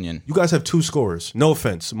your opinion? You guys have 2 scorers. No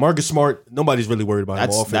offense. Marcus Smart, nobody's really worried about him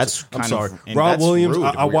offense. I'm sorry. Rob Williams,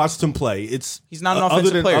 I watched him play. He's not an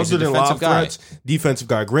offensive player. He's a defensive guy. Threats, defensive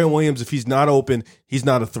guy. Grant Williams, if he's not open, he's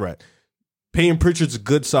not a threat. Payton Pritchard's a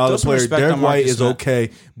good, solid player. Derek White is okay.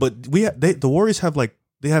 But the Warriors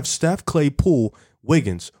have Steph, Clay, Poole,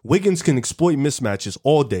 Wiggins. Wiggins can exploit mismatches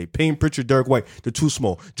all day. Payton Pritchard, Derek White, they're too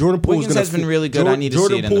small. Jordan Poole's Wiggins has been really good. I need to see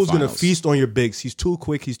it in the finals. Jordan Poole's going to feast on your bigs. He's too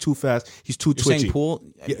quick. He's too fast. He's too twitchy. You're saying Poole?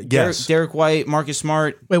 Yes. Derek White, Marcus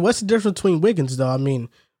Smart. Wait, what's the difference between Wiggins, though? I mean,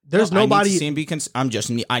 there's nobody. I need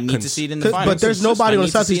to see it in the finals. But there's nobody on the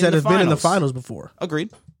Celtics that has been in the finals before.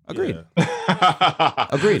 Agreed. Yeah.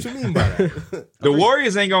 Agreed. What you mean by that? The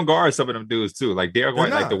Warriors ain't gonna guard some of them dudes too. Like Derek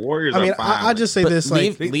White, like the Warriors. I mean, are fine. I just say this: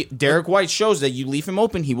 Derek White shows that you leave him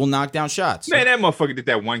open, he will knock down shots. Man, that motherfucker did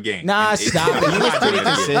that one game. Nah, stop. He was pretty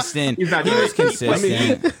consistent. He was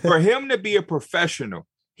consistent. For him to be a professional,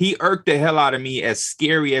 he irked the hell out of me as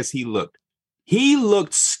scary as he looked. He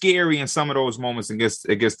looked scary in some of those moments against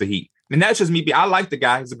the Heat. And that's just me. I like the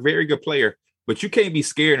guy. He's a very good player. But you can't be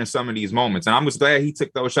scared in some of these moments. And I'm just glad he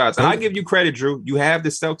took those shots. And I give you credit, Drew. You have the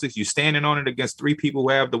Celtics. You standing on it against 3 people who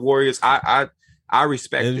have the Warriors. I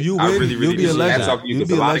respect it. You I win, really, you'll be a legend. You'll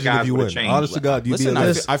be a legend if you win. Honest to God, you'll be a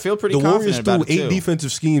legend. I feel pretty confident. The Warriors threw 8 too.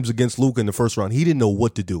 defensive schemes against Luka in the first round. He didn't know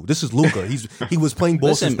what to do. This is Luka. He was playing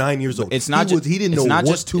ball since 9 years old. It's not he didn't know what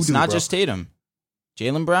to do. It's not just Tatum.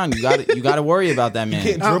 Jaylen Brown, you got to worry about that man.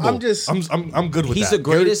 He can't dribble. I'm good with that. He's the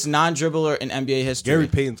greatest non-dribbler in NBA history. Gary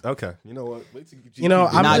Payton's okay. You know what?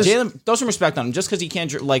 Jaylen. Throw some respect on him. Just because he can't,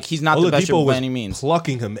 he's not the best shooter by any means.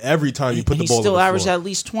 Plucking him every time you put the ball. He still averages at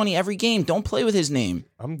least 20 every game. Don't play with his name.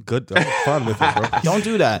 I'm good. I'm fine with it, bro. Don't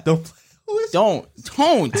do that. Don't.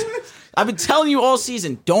 I've been telling you all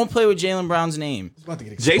season. Don't play with Jaylen Brown's name.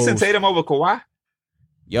 Jason Tatum over Kawhi.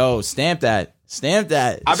 Yo, stamp that. I'm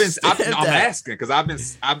asking because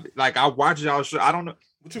I watch y'all show. I don't know.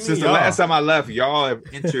 Since the last time I left, y'all have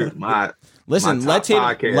entered my. Listen, my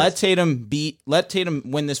let Tatum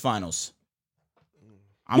win this finals.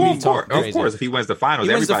 Of course, if he wins the finals,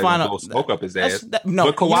 everybody will smoke up his ass. But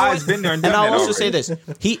Kawhi's been there and done that I'll also already. say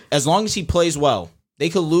this: as long as he plays well, they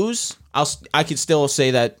could lose. I could still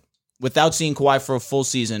say that. Without seeing Kawhi for a full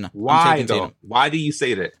season, why though? Tatum. Why do you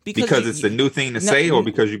say that? Because it's the new thing to say, or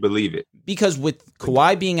because you believe it? Because with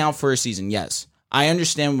Kawhi being out for a season, yes, I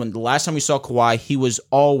understand. When the last time we saw Kawhi, he was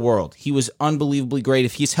all world. He was unbelievably great.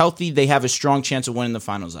 If he's healthy, they have a strong chance of winning the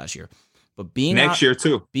finals last year. But being next year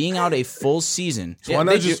too, being out a full season, so why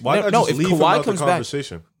not just leave him out the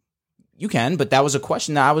conversation? You can, but that was a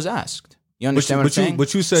question that I was asked. You understand what I'm saying?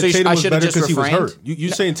 But you said Tatum was better because he was hurt. You're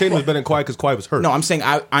saying Tatum was better than Kawhi because Kawhi was hurt. No, I'm saying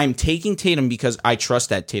I'm taking Tatum because I trust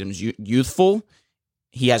that Tatum's youthful.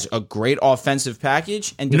 He has a great offensive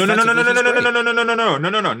package. And no. Not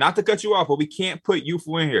to cut you off, but we can't put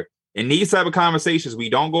youthful in here. In these type of conversations, we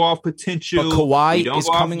don't go off potential. But Kawhi is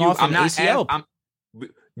coming off an ACL.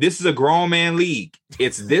 This is a grown man league.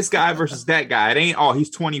 It's this guy versus that guy. It ain't, he's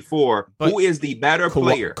 24. Who is the better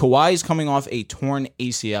player? Kawhi is coming off a torn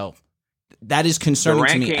ACL. That is concerning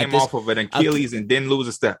to me. Durant came off of an Achilles and didn't lose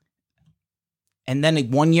a step. And then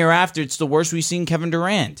 1 year after, it's the worst we've seen Kevin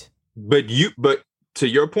Durant. But to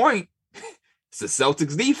your point, it's the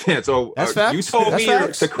Celtics defense. That's facts. You told me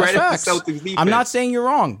to credit the Celtics defense. I'm not saying you're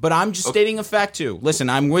wrong, but I'm just stating a fact too. Listen,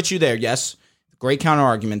 I'm with you there. Yes, great counter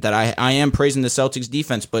argument that I am praising the Celtics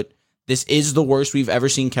defense, but this is the worst we've ever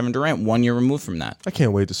seen Kevin Durant 1 year removed from that. I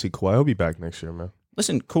can't wait to see Kawhi. He'll be back next year, man.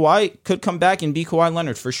 Listen, Kawhi could come back and be Kawhi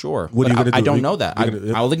Leonard for sure. What are you gonna do? I don't know that.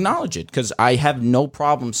 I'll acknowledge it because I have no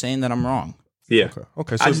problem saying that I'm wrong. Yeah.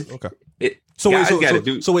 Okay. So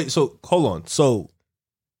hold on. So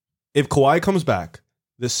if Kawhi comes back,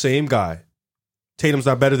 the same guy, Tatum's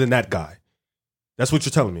not better than that guy. That's what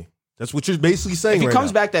you're telling me. That's what you're basically saying. If he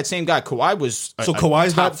comes back that same guy, Kawhi was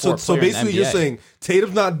Kawhi's not. So basically, you're saying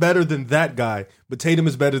Tatum's not better than that guy, but Tatum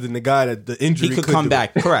is better than the guy that the injury could come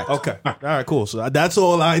back. Correct. Okay. All right. Cool. So that's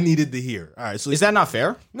all I needed to hear. All right. So is that not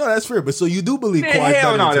fair? No, that's fair. But so you do believe Kawhi's better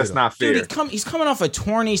hell than no, Tatum? That's not fair. Dude, he's coming off a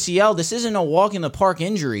torn ACL. This isn't a walk in the park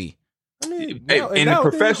injury. I mean, in the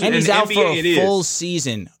professional, and he's in the out NBA, for a full is.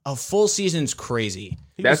 season. A full season's crazy.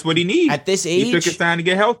 That's what he needs. At this age, he took his time to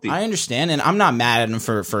get healthy. I understand, and I'm not mad at him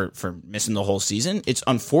for missing the whole season. It's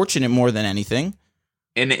unfortunate more than anything.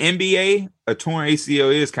 In the NBA, a torn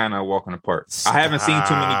ACL is kind of a walk in the park. I haven't seen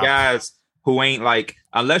too many guys who ain't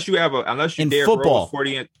unless you dare football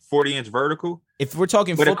 40-inch vertical. If we're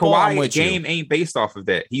talking but football, a Kawhi game ain't based off of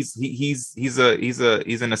that. He's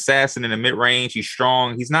an assassin in the mid range. He's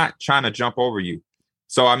strong. He's not trying to jump over you.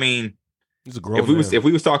 So I mean, he's a grown if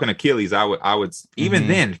we was talking Achilles, I would even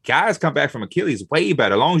then guys come back from Achilles way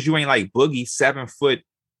better. As long as you ain't like Boogie 7 foot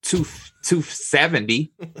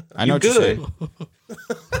 270. I know what you're saying.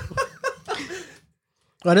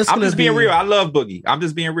 I'm just being real. I love Boogie. I'm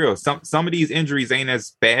just being real. Some of these injuries ain't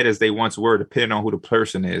as bad as they once were, depending on who the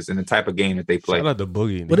person is and the type of game that they play. Shout out to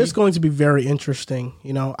Boogie. But it's going to be very interesting.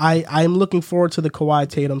 You know, I'm looking forward to the Kawhi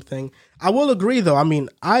Tatum thing. I will agree, though. I mean,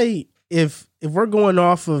 if we're going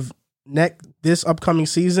off of this upcoming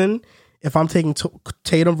season, if I'm taking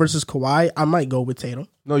Tatum versus Kawhi, I might go with Tatum.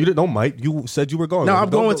 No, you didn't. No, Mike. You said you were going. No,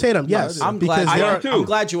 I'm going with Tatum. Yes, I'm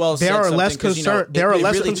glad Joel said something. There are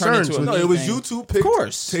less concerns. No, it was you two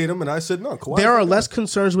picked Tatum, and I said no. Kawhi. There are less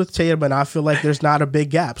concerns with Tatum, and I feel like there's not a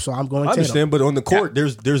big gap, so I'm going. I understand, Tatum. but on the court,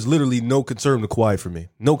 there's literally no concern with Kawhi for me.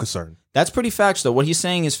 No concern. That's pretty facts, though. What he's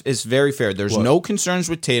saying is very fair. There's no concerns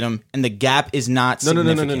with Tatum, and the gap is not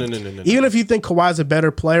significant. No. Even if you think Kawhi's a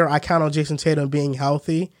better player, I count on Jason Tatum being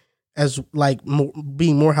healthy as like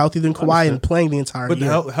being more healthy than Kawhi and playing the entire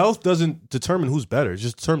year. But health doesn't determine who's better. It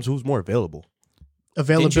just determines who's more available.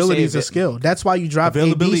 Availability is a skill. That's why you drop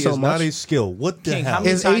availability AD so is much. Not a skill. What the hell?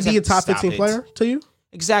 Is AD a top 15 player to you?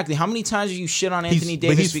 Exactly. How many times do you shit on Anthony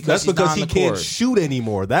Davis because he's not on the court? He can't shoot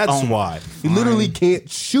anymore. That's why. He literally can't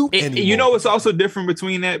shoot anymore. You know what's also different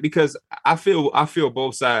between that? Because I feel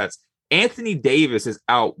both sides. Anthony Davis is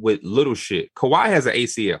out with little shit. Kawhi has an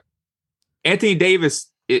ACL. Anthony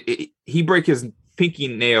Davis, he break his pinky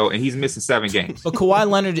nail and he's missing 7 games. But Kawhi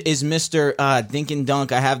Leonard is Mr. Dink and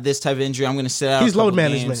dunk. I have this type of injury. I'm going to sit out. He's load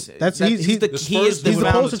management. He's the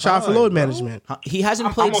poster child for load management. He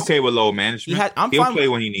hasn't played. I'm okay with load management. He'll play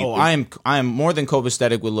when he needs. I am more than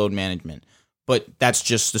copacetic with load management. But that's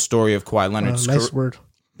just the story of Kawhi Leonard's nice word.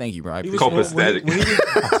 Thank you, bro. Copacetic.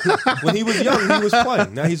 When he was young, he was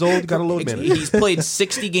playing. Now he's old, got a load management. He's played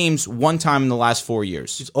 60 games one time in the last 4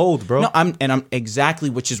 years. He's old, bro. No, I'm exactly,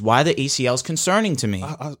 which is why the ACL is concerning to me.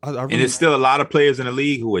 And there's still a lot of players in the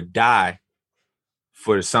league who would die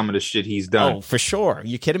for some of the shit he's done. Oh, for sure.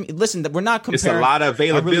 You kidding me? Listen, we're not comparing. It's a lot of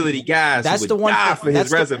availability guys who would die for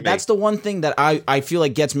his resume. That's the one thing that I feel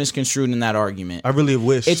like gets misconstrued in that argument. I really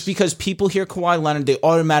wish. It's because people hear Kawhi Leonard, they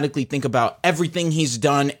automatically think about everything he's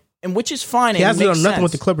done, and which is fine. He hasn't done nothing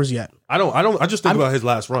with the Clippers yet. I just think about his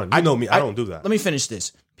last run. You know me. I don't do that. Let me finish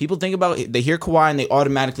this. People think about it. They hear Kawhi and they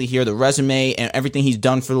automatically hear the resume and everything he's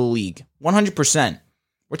done for the league. 100%.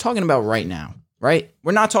 We're talking about right now. Right?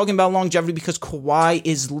 We're not talking about longevity because Kawhi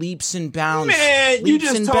is leaps and bounds. Man, you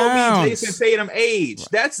just told me Jason Tatum age.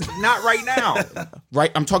 That's not right now.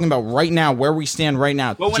 Right? I'm talking about right now, where we stand right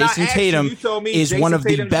now. But Jason Tatum is one of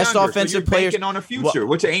the best offensive players. On the future,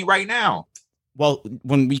 which ain't right now. Well,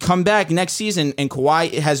 when we come back next season and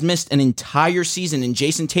Kawhi has missed an entire season and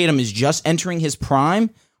Jason Tatum is just entering his prime,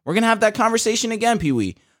 we're going to have that conversation again,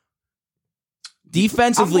 Pee-wee.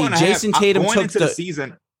 Defensively, Jason Tatum took the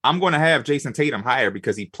season. I'm going to have Jason Tatum higher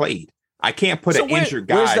because he played. I can't put an injured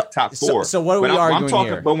guy top 4. So what are we arguing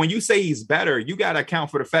here? But when you say he's better, you got to account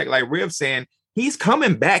for the fact, like Riv saying, he's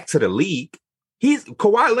coming back to the league.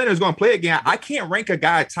 Kawhi Leonard's going to play again. I can't rank a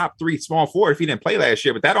guy top 3 small forward if he didn't play last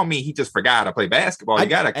year, but that don't mean he just forgot to play basketball. You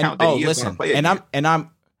got to count that he is going to play again.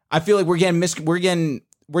 I feel like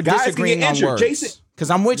we're disagreeing on words. Because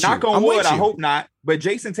I'm with you. Knock on wood, I hope not. But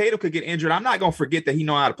Jason Tatum could get injured. I'm not going to forget that he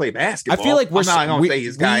know how to play basketball. I feel like I'm not going to say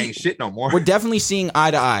his guy ain't shit no more. We're definitely seeing eye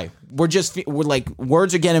to eye. We're like,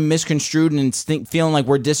 words are getting misconstrued and feeling like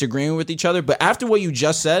we're disagreeing with each other. But after what you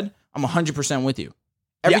just said, I'm 100% with you.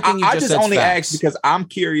 Everything you just said. I just only asked because I'm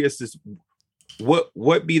curious as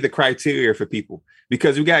what be the criteria for people.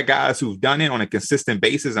 Because we got guys who've done it on a consistent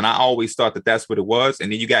basis, and I always thought that that's what it was. And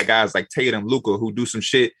then you got guys like Tatum, Luka, who do some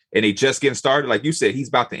shit, and they just getting started. Like you said, he's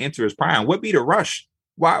about to enter his prime. What be the rush?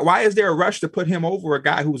 Why is there a rush to put him over a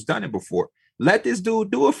guy who's done it before? Let this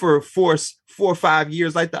dude do it for 4 or 5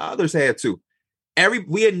 years like the others had to.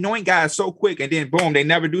 We anoint guys so quick, and then boom, they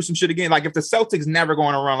never do some shit again. Like if the Celtics never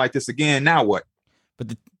going to run like this again, now what?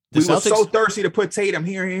 But we were so thirsty to put Tatum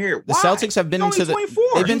here and here. The Celtics have been into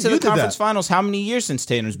they've been to the conference finals how many years since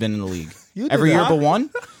Tatum's been in the league? Every year but one?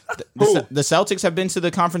 The Celtics have been to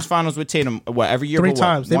the conference finals with Tatum, every year 3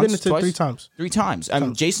 times. They've been to 3 times. 3 times. I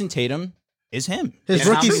mean, Jason Tatum is him. His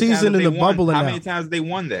rookie season in the bubble. How many times they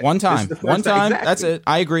won that? One time. One time. Exactly. That's it.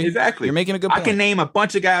 I agree. Exactly. You're making a good point. I can name a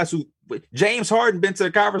bunch of guys who James Harden been to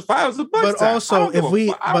the conference finals a bunch of times.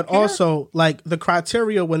 But also, like the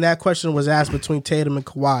criteria when that question was asked between Tatum and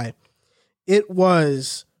Kawhi, it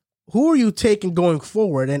was who are you taking going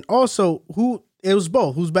forward, and also it was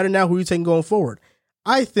both. Who's better now? Who are you taking going forward?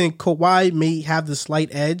 I think Kawhi may have the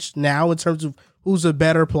slight edge now in terms of who's a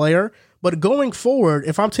better player. But going forward,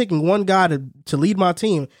 if I'm taking one guy to lead my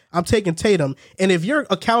team, I'm taking Tatum. And if you're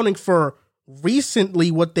accounting for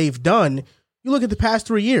recently what they've done, you look at the past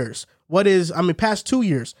 3 years. Past 2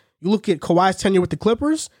 years. You look at Kawhi's tenure with the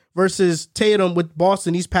Clippers versus Tatum with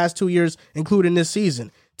Boston these past 2 years, including this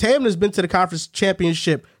season. Tatum has been to the conference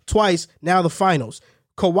championship twice, now the finals.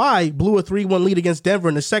 Kawhi blew a 3-1 lead against Denver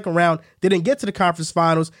in the second round, didn't get to the conference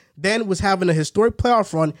finals, then was having a historic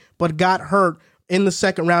playoff run, but got hurt in the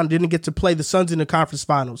second round, didn't get to play the Suns in the conference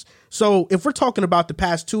finals. So if we're talking about the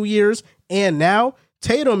past 2 years and now,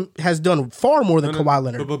 Tatum has done far more than Kawhi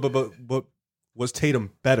Leonard. But was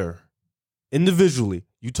Tatum better individually?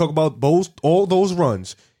 You talk about all those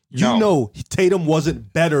runs. You know Tatum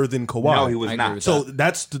wasn't better than Kawhi. No, he was not. So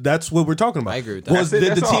that's what we're talking about. I agree with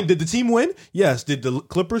that. Did the team win? Yes. Did the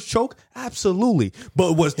Clippers choke? Absolutely.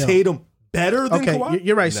 But was Tatum better than Kawhi?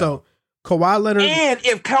 You're right. No. So Kawhi Leonard, and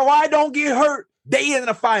if Kawhi don't get hurt, they in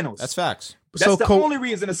the finals. That's facts. That's the only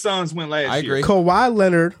reason the Suns went last year. I agree. Kawhi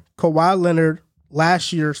Leonard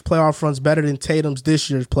last year's playoff run's better than Tatum's this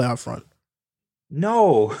year's playoff run?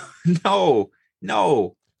 No.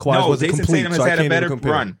 Kawhi's Jason complete, Tatum has had a better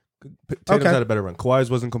run. Tatum's had a better run.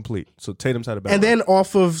 Kawhi's wasn't complete, so Tatum's had a better run. And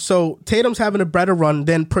then so Tatum's having a better run,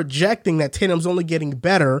 then projecting that Tatum's only getting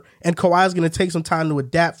better, and Kawhi's going to take some time to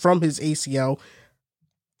adapt from his ACL.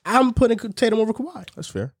 I'm putting Tatum over Kawhi. That's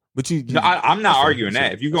fair. But I'm not arguing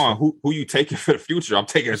that. If you're going who you taking for the future, I'm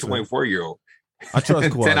taking a 24-year-old. I trust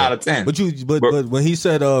Kawhi. 10 out of 10. But when he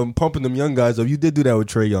said pumping them young guys up, you did do that with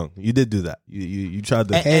Trae Young. You did do that. You tried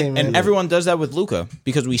to. And everyone does that with Luka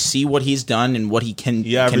because we see what he's done and what he can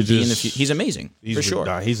be in the future. He's amazing for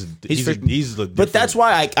sure. He's but that's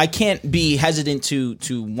why I can't be hesitant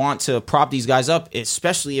to want to prop these guys up,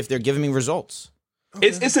 especially if they're giving me results. Okay.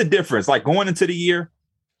 It's a difference. Like going into the year,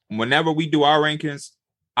 whenever we do our rankings,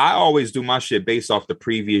 I always do my shit based off the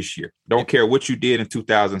previous year. Don't care what you did in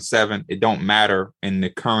 2007. It don't matter in the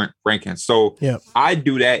current rankings. So I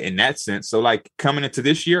do that in that sense. So like coming into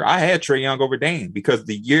this year, I had Trae Young over Dame because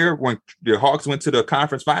the year when the Hawks went to the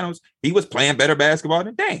conference finals, he was playing better basketball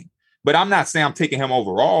than Dame. But I'm not saying I'm taking him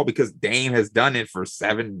overall because Dame has done it for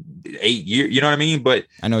 7-8 years. You know what I mean? But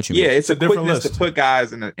I know what you mean. Yeah, it's a quickness to put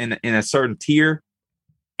guys in a certain tier.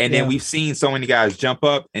 And then we've seen so many guys jump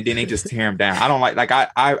up and then they just tear him down. I don't like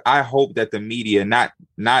I hope that the media, not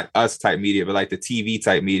us type media, but like the TV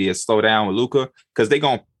type media slow down with Luka because they're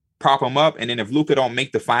going to prop him up. And then if Luka don't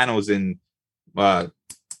make the finals in 3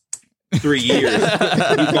 years,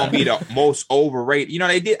 he's going to be the most overrated. You know,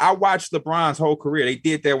 I watched LeBron's whole career. They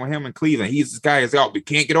did that with him in Cleveland. He's this guy is out, but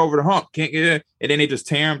can't get over the hump. Can't get it. And then they just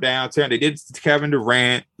tear him down. They did Kevin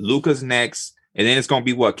Durant. Luka's next. And then it's going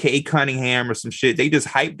to be Cade Cunningham or some shit. They just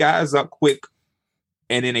hype guys up quick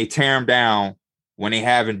and then they tear them down when they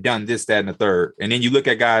haven't done this, that, and the third. And then you look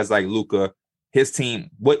at guys like Luka, his team,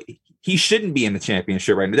 he shouldn't be in the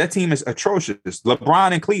championship right now. That team is atrocious.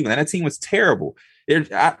 LeBron in Cleveland, that team was terrible.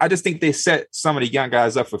 I just think they set some of the young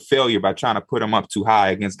guys up for failure by trying to put them up too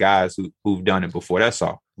high against guys who've done it before. That's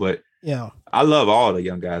all. But I love all the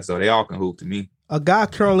young guys, though. They all can hoop to me. A guy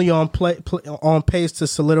currently on pace to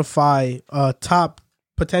solidify top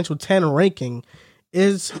potential 10 ranking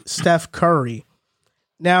is Steph Curry.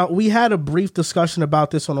 Now, we had a brief discussion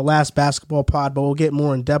about this on the last basketball pod, but we'll get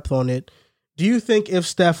more in depth on it. Do you think if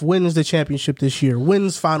Steph wins the championship this year,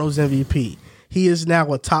 wins Finals MVP, he is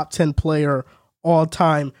now a top 10 player all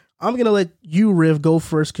time? I'm going to let you, Riv, go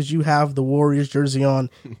first because you have the Warriors jersey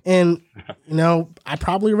on. And, I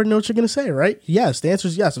probably already know what you're going to say, right? Yes. The answer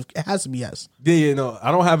is yes. It has to be yes. Yeah, no,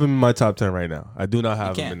 I don't have him in my top 10 right now. I do not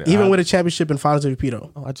have him in there. Even with a championship and Finals MVP,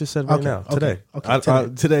 though? Oh, I just said now, today. Okay,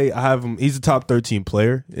 today, I have him. He's a top 13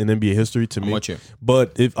 player in NBA history to me. I'm with you.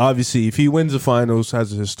 But if he wins the Finals,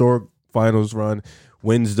 has a historic Finals run,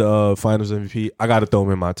 wins the Finals MVP, I got to throw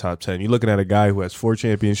him in my top 10. You're looking at a guy who has 4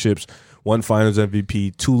 championships, 1 Finals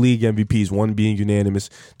MVP, 2 league MVPs, 1 being unanimous,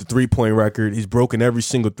 the 3-point record. He's broken every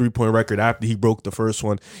single 3-point record after he broke the first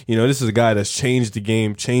one. This is a guy that's changed the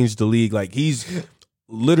game, changed the league. Like, he's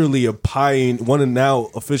literally a pioneer, now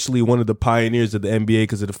officially one of the pioneers of the NBA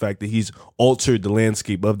because of the fact that he's altered the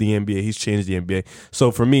landscape of the NBA. He's changed the NBA.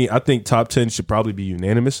 So for me, I think top 10 should probably be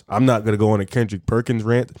unanimous. I'm not going to go on a Kendrick Perkins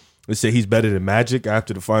rant. Let's say he's better than Magic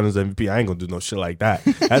after the Finals MVP. I ain't gonna do no shit like that.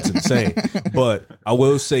 That's insane. But I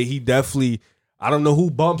will say he definitely, I don't know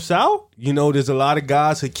who bumps out. There's a lot of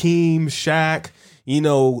guys, Hakeem, Shaq.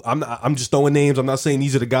 I'm just throwing names. I'm not saying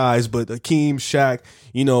these are the guys, but Hakeem, Shaq.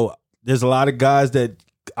 There's a lot of guys that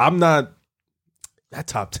that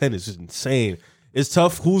top 10 is just insane. It's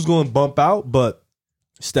tough who's going to bump out, but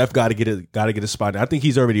Steph got to get a spot. I think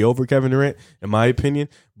he's already over Kevin Durant, in my opinion.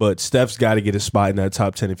 But Steph's got to get a spot in that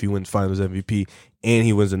top 10 if he wins Finals MVP and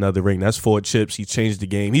he wins another ring. That's 4 chips. He changed the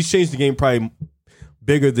game. He's changed the game probably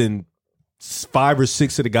bigger than 5 or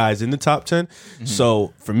 6 of the guys in the top 10. Mm-hmm.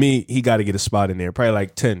 So for me, he got to get a spot in there. Probably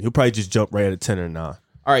like 10. He'll probably just jump right at a 10 or 9. All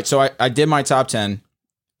right, so I did my top 10.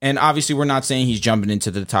 And obviously we're not saying he's jumping into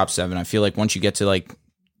the top 7. I feel like once you get to like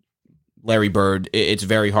Larry Bird, it's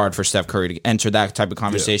very hard for Steph Curry to enter that type of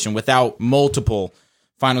conversation without multiple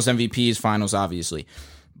Finals MVPs, Finals obviously.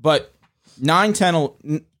 But 9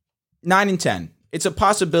 and 10. It's a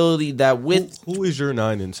possibility that with who is your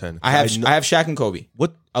 9 and 10? I have Shaq and Kobe.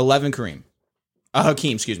 What? 11 Kareem.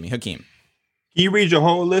 Hakeem. Can you read your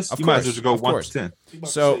whole list? You might as well just go 1 to 10.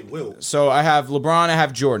 So I have LeBron, I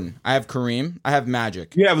have Jordan, I have Kareem, I have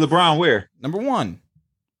Magic. You have LeBron where? Number 1.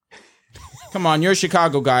 Come on, you're a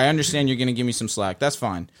Chicago guy. I understand you're going to give me some slack. That's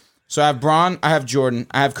fine. So I have Bron, I have Jordan,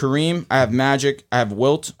 I have Kareem, I have Magic, I have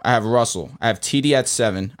Wilt, I have Russell, I have TD at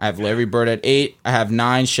 7, I have Larry Bird at 8, I have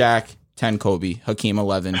 9 Shaq, 10 Kobe, Hakeem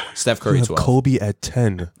 11, Steph Curry 12. Kobe at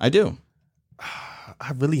 10. I do.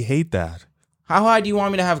 I really hate that. How high do you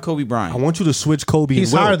want me to have Kobe Bryant? I want you to switch Kobe.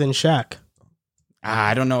 He's and Wilt. higher than Shaq.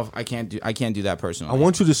 I don't know if I can't do that personally. I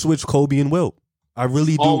want you to switch Kobe and Wilt. I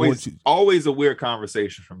really do want you. Always a weird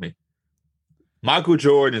conversation for me. Michael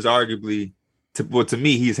Jordan is arguably, to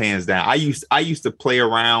me, he's hands down. I used to play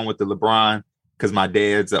around with the LeBron because my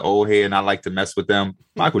dad's an old head and I like to mess with them.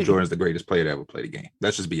 Michael Jordan's the greatest player to ever play the game.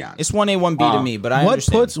 Let's just be honest. It's 1A, 1B to me, but I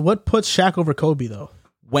understand. What puts Shaq over Kobe though?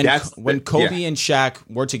 When Kobe and Shaq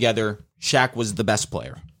were together, Shaq was the best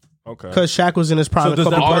player. Okay. Because Shaq was in his prime.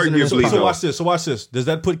 So watch this. So watch this. Does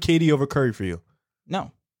that put KD over Curry for you?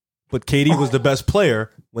 No. But KD was the best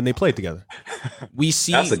player when they played together.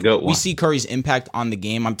 That's a good one. We see Curry's impact on the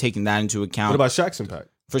game. I'm taking that into account. What about Shaq's impact?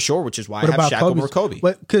 For sure, which is why I have Shaq over Kobe.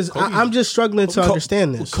 Because I'm just struggling to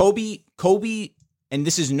understand this. Kobe, and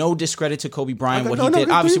this is no discredit to Kobe Bryant, what he did.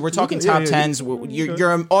 Obviously, we're talking top tens.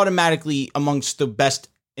 You're automatically amongst the best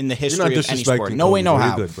in the history of any sport. No way, no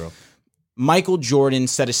how. Good, bro. Michael Jordan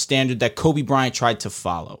set a standard that Kobe Bryant tried to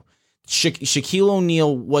follow. Shaquille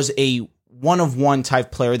O'Neal was a one-of-one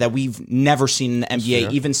type player that we've never seen in the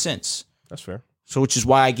NBA even since. That's fair. So, which is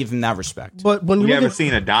why I give him that respect. But when you ever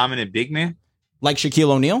seen a dominant big man like Shaquille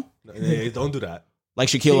O'Neal? Hey, don't do that. Like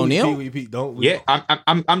Shaquille O'Neal? Don't. Yeah,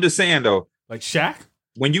 I'm just saying though. Like Shaq?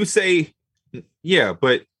 When you say, yeah,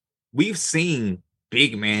 but we've seen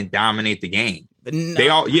big man dominate the game. No. They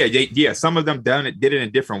all, some of them did it in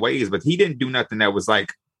different ways, but he didn't do nothing that was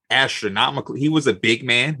like astronomical. He was a big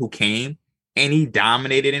man who came and he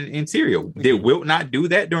dominated in interior. Did Wilt not do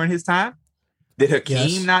that during his time? Did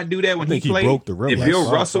Hakeem not do that when he played? Broke the rim. Did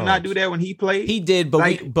Bill Russell not do that when he played? He did,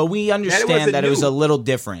 but we understand that it was a little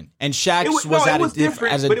different. And Shaq was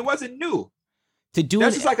different, but it wasn't new. To do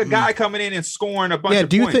that's just like a guy coming in and scoring a bunch of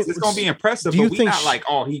points. It's going to be impressive, but we're not like,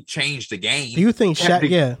 oh, he changed the game. Do you think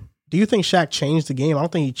Shaq? Do you think Shaq changed the game? I don't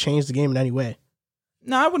think he changed the game in any way.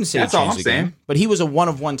 No, I wouldn't say that's he changed the game. But he was a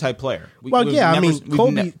one-of-one type player.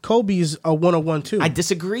 Kobe's a one-of-one too. I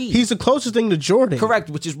disagree. He's the closest thing to Jordan. Correct,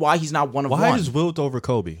 which is why he's not one-of-one. Why is Wilt over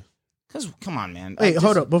Kobe? Because, come on, man. Hey,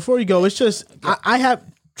 hold up. Before you go, it's just, I have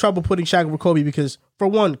trouble putting Shaq over Kobe because, for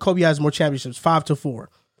one, Kobe has more championships, 5-4.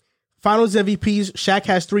 Finals MVPs, Shaq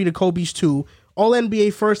has 3 to Kobe's 2. All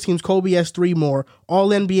NBA first teams, Kobe has 3 more. All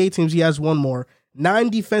NBA teams, he has 1 more. 9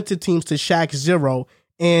 defensive teams to Shaq 0,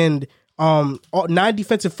 and 9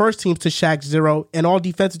 defensive first teams to Shaq 0, and all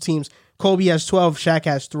defensive teams, Kobe has 12, Shaq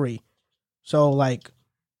has 3. So like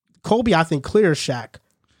Kobe, I think clears Shaq.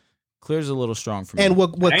 Clears a little strong for me. And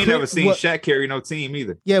I ain't never seen Shaq carry no team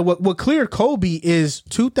either. Yeah, what cleared Kobe is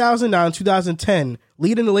 2009, 2010,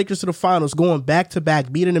 leading the Lakers to the finals, going back to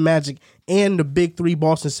back, beating the Magic and the big 3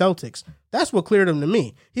 Boston Celtics. That's what cleared him to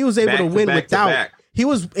me. He was able to win without. He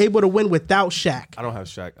was able to win without Shaq. I don't have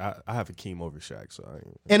Shaq. I have Hakeem over Shaq. So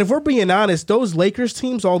and if we're being honest, those Lakers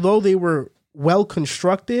teams, although they were well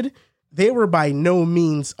constructed, they were by no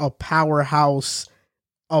means a powerhouse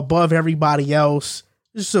above everybody else.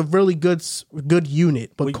 Just a really good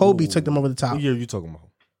unit. But Kobe took them over the top. What year are you talking about?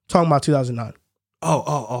 Talking about 2009.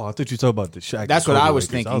 Oh! I thought you were talking about the Shaq. That's what I was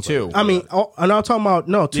thinking too. I mean, and I'm talking about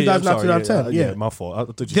 2009, 2010. Yeah, my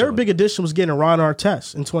fault. Their big addition was getting Ron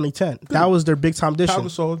Artest in 2010. Good. That was their big time addition.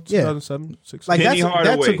 2007, 6. Like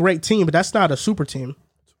that's a great team, but that's not a super team.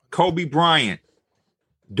 Kobe Bryant,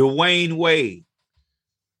 Dwayne Wade,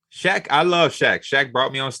 Shaq. I love Shaq. Shaq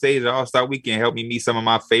brought me on stage at All-Star Weekend, helped me meet some of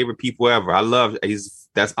my favorite people ever. I love.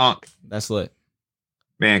 That's Unc. That's lit.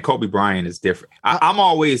 Man, Kobe Bryant is different. I'm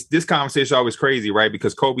always, this conversation is always crazy, right?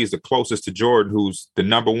 Because Kobe is the closest to Jordan, who's the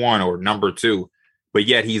number 1 or number 2, but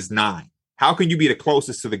yet he's 9. How can you be the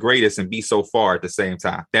closest to the greatest and be so far at the same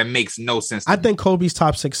time? That makes no sense. I think Kobe's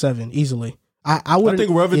top 6, 7 easily. I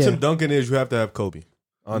think wherever Tim Duncan is, you have to have Kobe.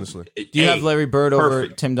 Honestly, do you have Larry Bird over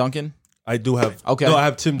Tim Duncan? I do have. Okay, no, I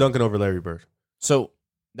have Tim Duncan over Larry Bird. So.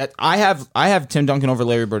 That I have Tim Duncan over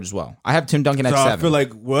Larry Bird as well. I have Tim Duncan at 7. I feel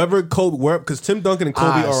like because Tim Duncan and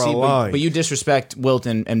Kobe are aligned. But you disrespect Wilt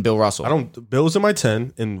and Bill Russell. I don't. Bill's in my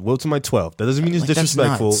 10 and Wilt's in my 12. That doesn't mean he's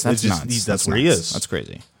disrespectful. That's where he is. That's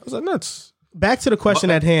crazy. I was like, nuts. Back to the question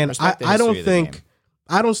at hand.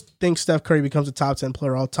 I don't think Steph Curry becomes a top 10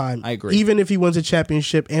 player all time. I agree. Even if he wins a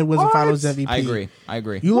championship and wins a Finals MVP. I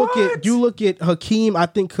agree. You look at Hakeem. I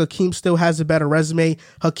think Hakeem still has a better resume.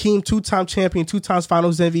 Hakeem, 2-time champion, 2 times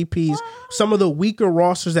Finals MVPs. Some of the weaker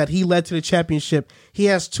rosters that he led to the championship. He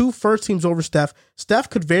has 2 first teams over Steph. Steph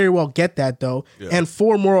could very well get that though, and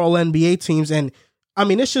 4 more All NBA teams. And I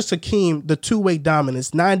mean, it's just Hakeem, the 2-way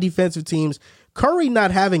dominance, 9 defensive teams. Curry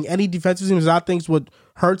not having any defensive teams, I think, would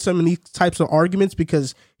hurt some of these types of arguments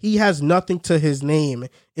because he has nothing to his name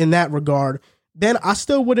in that regard. Then I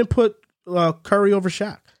still wouldn't put Curry over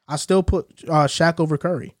Shaq. I still put Shaq over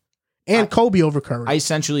Curry and Kobe over Curry. I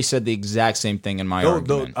essentially said the exact same thing in my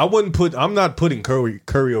argument. I'm not putting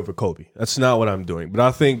Curry over Kobe. That's not what I'm doing. But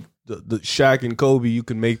I think the Shaq and Kobe, you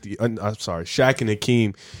can make Shaq and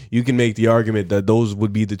Hakeem, you can make the argument that those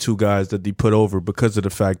would be the two guys that they put over because of the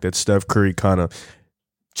fact that Steph Curry kind of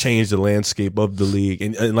changed the landscape of the league.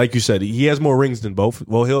 And like you said, he has more rings than both.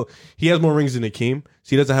 Well, he has more rings than Hakeem.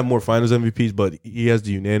 So he doesn't have more finals MVPs, but he has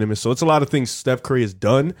the unanimous. So it's a lot of things Steph Curry has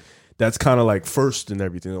done that's kind of like first and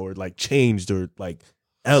everything, or like changed or like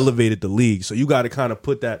elevated the league. So you got to kind of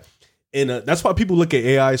put that that's why people look at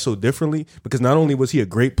AI so differently, because not only was he a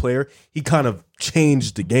great player, he kind of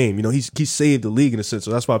changed the game. You know, he saved the league in a sense.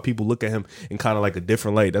 So that's why people look at him in kind of like a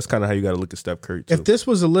different light. That's kind of how you got to look at Steph Curry too. If this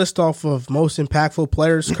was a list off of most impactful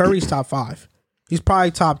players, Curry's top 5. He's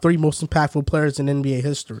probably top 3 most impactful players in NBA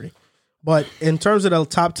history. But in terms of the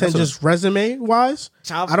top 10, just resume wise,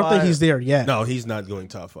 I don't think he's there yet. No, he's not going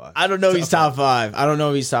top 5. I don't know. He's top 5. I don't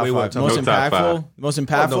know if he's top 5. Most impactful. Most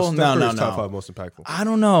impactful. No. Top 5 most impactful. I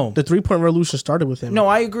don't know. The 3-point revolution started with him. No,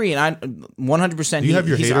 I agree, and I 100%. You have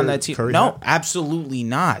your he's on that team. Curry no, hat? Absolutely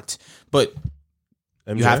not. But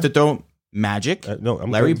MJ? you have to throw Magic,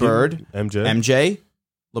 Larry Bird, MJ,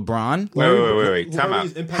 LeBron. Wait. Time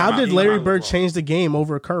out. How did Larry Bird change the game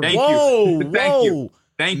over Curry? Thank you.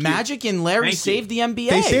 Magic and Larry saved the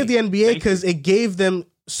NBA. They saved the NBA because it gave them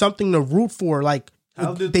something to root for. Like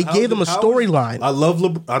they gave them a storyline.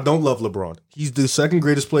 I don't love LeBron. He's the second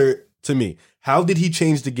greatest player to me. How did he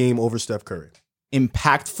change the game over Steph Curry?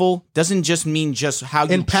 Impactful doesn't just mean just how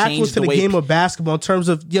you impactful to the game of basketball in terms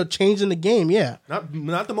of changing the game. Yeah,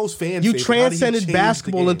 not the most fan. You transcended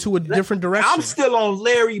basketball into a different direction. I'm still on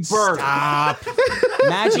Larry Bird. Stop.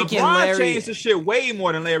 Magic and Larry changed the shit way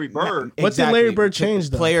more than Larry Bird. What did Larry Bird change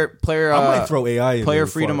though? Player. I might throw AI in player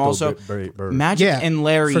freedom also. Magic and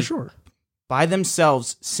Larry for sure. By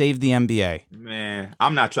themselves saved the NBA. Man,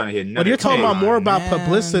 I'm not trying to hit nothing. But you're talking about more about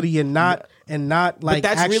publicity and not like. But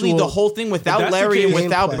that's really the whole thing. Without Larry and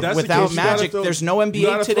without Magic, there's no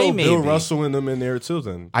NBA today. Maybe Bill Russell and them in there too.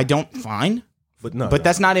 Then I don't fine. But no, but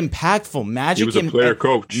that's not impactful. Magic. He was a player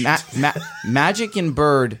coach. Magic and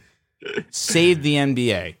Bird saved the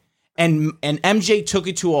NBA. And MJ took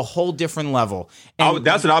it to a whole different level. And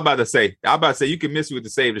that's what I'm about to say. I'm about to say you can miss me with the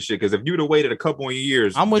save the shit, because if you'd have waited a couple of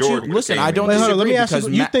years, I'm with Jordan you. Listen, I don't disagree. disagree. Let me ask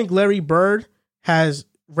you: you think Larry Bird has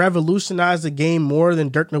revolutionized the game more than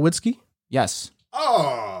Dirk Nowitzki? Yes.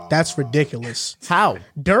 Oh, that's ridiculous. How?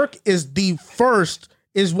 Dirk is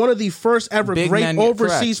one of the first ever Big great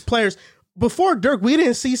overseas players. Before Dirk, we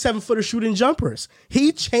didn't see 7-footer shooting jumpers.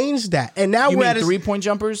 He changed that, and now we're at 3-point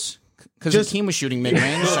jumpers. Because Hakeem was shooting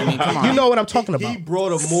mid-range. I mean, come on. You know what I'm talking about. He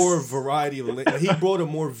brought a more variety of. He brought a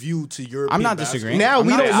more view to European. I'm not disagreeing. Now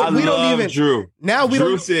we don't even. Drew. Now we Drew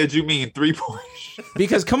don't. said you mean 3-point.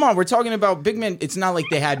 Because come on, we're talking about big men. It's not like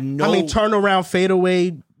they had no. I mean, turnaround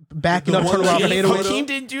fadeaway. Backing up, turnaround fadeaway. Hakeem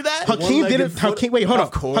didn't do that. Hakeem did it. Wait, hold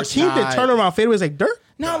on. Hakeem did turnaround fadeaways like Dirk.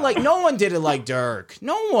 No, like no one did it like Dirk.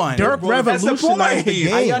 No one. Dirk revolutionized the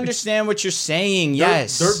game. I understand what you're saying.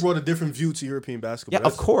 Yes, Dirk brought a different view to European basketball. Yeah,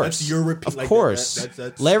 of course. That's European. Of course.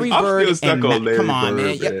 Larry Bird and come on,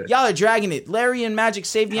 man. Y'all are dragging it. Larry and Magic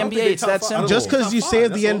saved the NBA. It's that simple. Just because you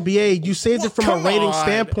saved the NBA, you saved it from a rating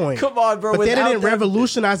standpoint. Come on, bro. But they didn't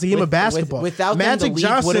revolutionize the game of basketball. Without Magic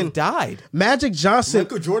Johnson would have died. Magic Johnson.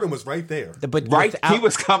 Michael Jordan was right there. But he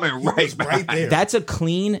was coming right there. That's a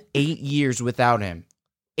clean 8 years without him.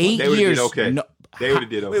 8 years. Okay. No, they would have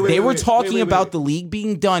did okay. They were talking about the league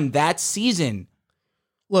being done that season.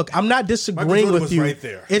 Look, I'm not disagreeing with you. Right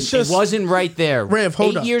there. It's just it wasn't right there. Rev,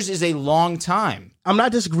 hold 8 years is a long time. I'm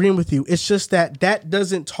not disagreeing with you. It's just that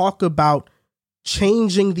doesn't talk about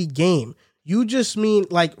changing the game. You just mean,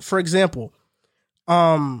 like, for example,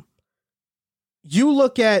 you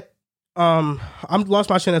look at I'm lost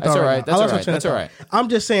my train of thought. That's all right. I'm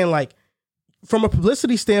just saying, like, from a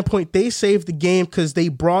publicity standpoint, they saved the game because they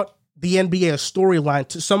brought the NBA a storyline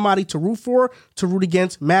to somebody to root for, to root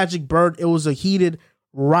against. Magic, Bird, it was a heated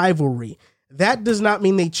rivalry. That does not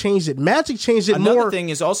mean they changed it. Magic changed it more. Another thing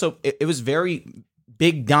is also, it was very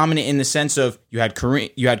big dominant in the sense of you had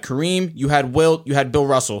Kareem, you had Wilt, you had Bill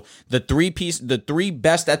Russell. The three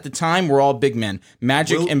best at the time were all big men.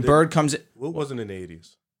 Magic and Bird comes in. Wilt wasn't in the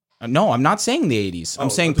 80s. No, I'm not saying the 80s.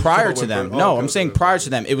 I'm saying prior to them. No, I'm saying prior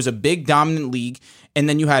to them. It was a big dominant league, and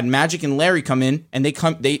then you had Magic and Larry come in, and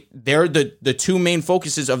they're the two main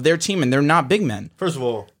focuses of their team, and they're not big men. First of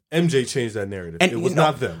all, MJ changed that narrative. And it was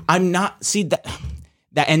not them. I'm not. See that.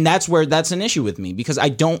 That's an issue with me because I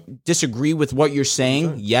don't disagree with what you're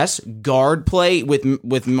saying. Yes, guard play with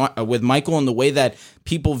Michael and the way that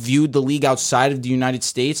people viewed the league outside of the United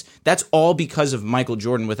States, that's all because of Michael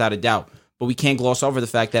Jordan without a doubt. But we can't gloss over the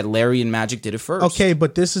fact that Larry and Magic did it first. Okay,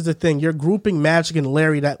 but this is the thing. You're grouping Magic and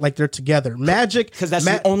Larry that like they're together. Magic, because that's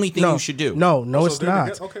the only thing you should do. No, it's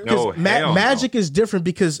not. Okay. No, Magic is different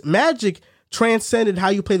because Magic transcended how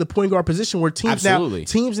you play the point guard position, where teams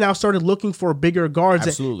now started looking for bigger guards.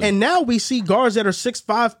 Absolutely. And now we see guards that are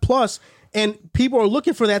 6'5" plus. And people are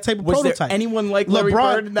looking for that type of prototype. Was there anyone like Larry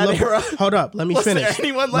Bird in that era? Hold up. Let me finish. There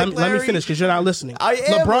anyone like Larry? Let me finish because you're not listening. I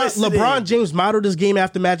am listening. LeBron James modeled his game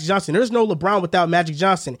after Magic Johnson. There's no LeBron without Magic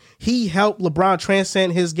Johnson. He helped LeBron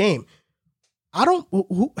transcend his game. How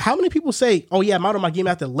many people say, oh yeah, I modeled my game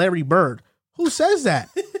after Larry Bird? Who says that?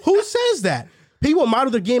 Who says that? People model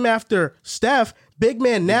their game after Steph. Big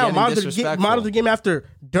man now model the game after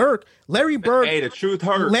Dirk. Larry Bird. Hey, the truth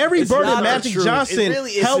hurts. Larry Bird and Magic Johnson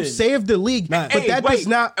helped save the league. But that does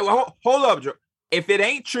not. Hold up, Joe. If it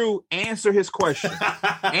ain't true, answer his question.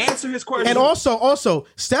 Answer his question. And also,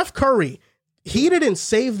 Steph Curry, he didn't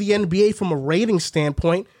save the NBA from a rating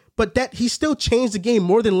standpoint, but that he still changed the game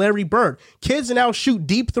more than Larry Bird. Kids now shoot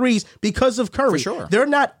deep threes because of Curry. For sure. They're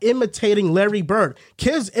not imitating Larry Bird.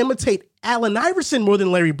 Kids imitate Allen Iverson more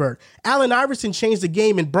than Larry Bird. Allen Iverson changed the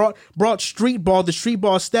game and brought the street ball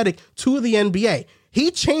aesthetic to the NBA.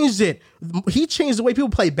 He changed it. He changed the way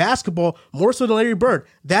people play basketball more so than Larry Bird.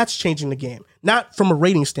 That's changing the game, not from a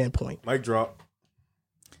rating standpoint. Mic drop.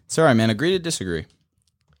 It's all right, man. Agree to disagree.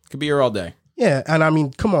 Could be here all day. Yeah, and I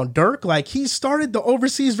mean, come on, Dirk. Like, he started the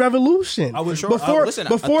overseas revolution. Before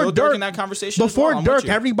Dirk in that conversation. Before Dirk,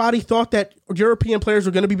 everybody thought that European players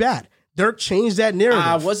were going to be bad. Dirk changed that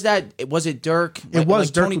narrative. Was it Dirk? It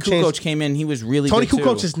was Dirk. Tony Kukoc came in. He was really Tony good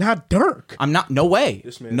Kukoc too. is not Dirk. I'm not. No way.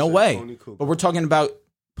 No way. But we're talking about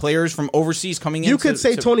players from overseas coming in. You could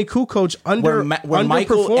say Tony Kukoc where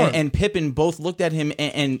Michael and Pippen both looked at him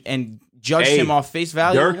and judged him off face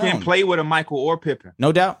value. Dirk can play with a Michael or Pippen.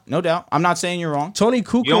 No doubt. I'm not saying you're wrong. Tony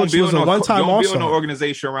Kukoc was a one-time All-Star. You don't also. build an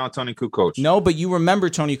organization around Tony Kukoc. No, but you remember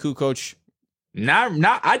Tony Kukoc.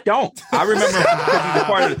 I don't. I remember because he was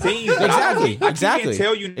part of the team. Exactly. I can't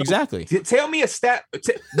tell you. Exactly. Tell me a stat.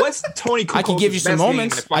 What's Tony Kukoc? I can give you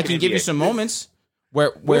some moments.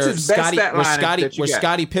 Where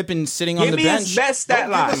Scottie Pippen's sitting on the bench. Give me his best stat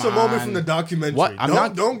line. Give us a moment from the documentary. What?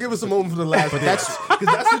 Don't give us a moment from the last dance. Because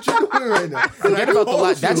that's what you're doing right now. Forget about the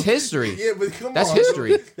last. That's history. Yeah, but come on. That's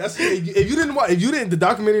history. If the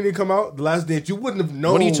documentary didn't come out, the last dance, you wouldn't have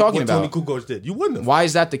known what are you talking about? Tony Kukoc did. You wouldn't have. Why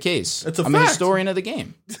is that the case? It's a I'm a historian of the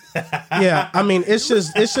game. Yeah, I mean, it's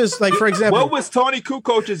just like, for example, what was Tony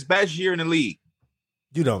Kukoc's best year in the league?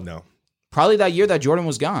 You don't know. Probably that year that Jordan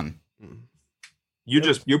was gone.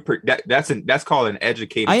 That's called an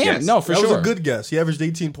educated guess. Guess. No, for sure. That was a good guess. He averaged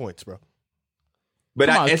 18 points, bro. But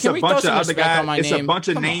it's a bunch of other guys. It's a bunch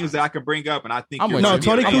of names that I can bring up, and I think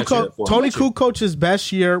Tony Kukoc's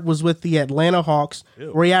best year was with the Atlanta Hawks,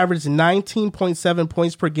 where he averaged 19.7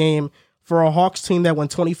 points per game for a Hawks team that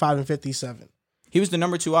went 25-57. He was the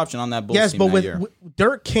number 2 option on that Bulls team but that year.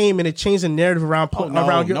 Dirk came and it changed the narrative around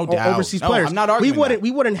overseas players. I'm not arguing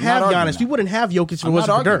we wouldn't have Giannis. We wouldn't have Jokic if it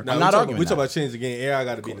wasn't for Dirk. I'm not arguing. We talk about changing the game. AI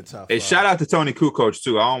got to be in the top. Hey, shout out to Tony Kukoc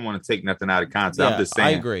too. I don't want to take nothing out of context. Yeah, I'm just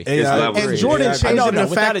saying. I agree. And Jordan changed it in the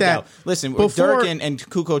fact that listen, Dirk and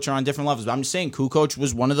Kukoc are on different levels. But I'm just saying Kukoc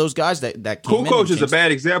was one of those guys that came in. Kukoc is a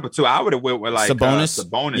bad example too. I would have went with like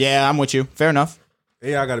Sabonis. Yeah, I'm with you. Fair enough.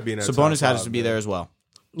 AI got to be in that. Sabonis has to be there as well.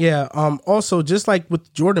 Yeah. Also, just like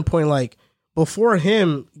with Jordan point, like before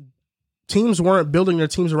him, teams weren't building their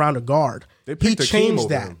teams around a guard. He changed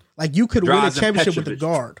that. Like you could win a championship with a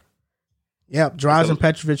guard. Yeah, Drazen and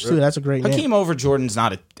Petrovic too. That's a great name. Hakeem over Jordan's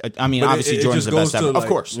not I mean, obviously Jordan's the best ever. Of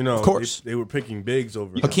course. Of course. They were picking bigs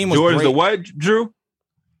over. Hakeem was Jordan's great. the what, Drew?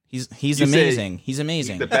 He's amazing. He's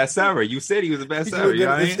amazing. He's the best ever. You said he was the best ever.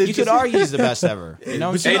 You could argue he's the best ever. You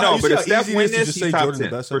know? But if Steph wins this, he's top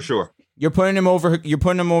 10 for sure. You're putting him over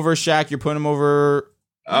Shaq. You're putting him over.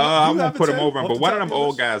 I'm gonna put him over him, but one of them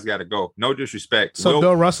old guys got to go. No disrespect. So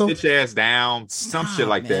Bill Russell, sit your ass down, some shit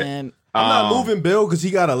like that. I'm not moving Bill because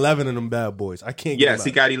he got 11 of them bad boys. I can't. Yes,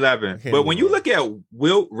 he got 11. But when you look at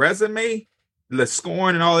Wilt resume, the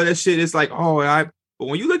scoring and all of that shit, it's like, But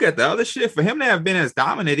when you look at the other shit, for him to have been as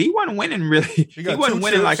dominant, he wasn't winning really. He wasn't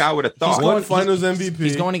winning like I would have thought. He's going Finals MVP.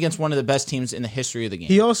 He's going against one of the best teams in the history of the game.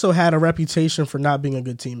 He also had a reputation for not being a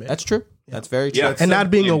good teammate. That's true. Yeah. That's very true. Yeah, and not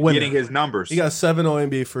being a winner. Getting his numbers. He got 7 All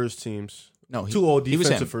NBA first teams. No, 2 All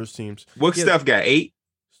Defensive first teams. What Steph got? 8?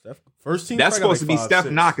 First team. That's supposed to be Steph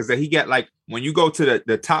knockers that he got. Like when you go to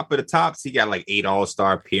the top of the tops, he got like 8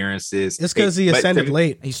 All-Star appearances. It's because he ascended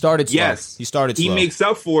late. He started slow. Yes, he started slow. He makes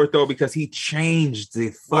up for it though because he changed the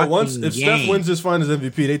fucking if game. Steph wins his Finals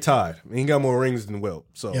MVP, they tied. I mean, he got more rings than Will.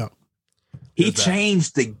 So yeah. He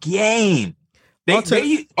changed the game.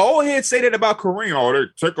 They all heads say that about Kareem. Oh, they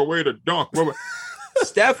took away the dunk.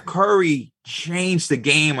 Steph Curry changed the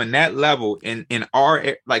game on that level. In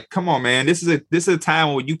our like, come on, man. This is a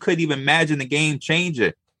time where you couldn't even imagine the game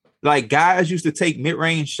changing. Like guys used to take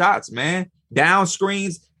mid-range shots, man. Down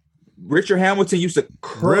screens. Richard Hamilton used to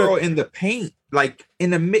curl in the paint, like in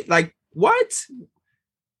the mid. Like what?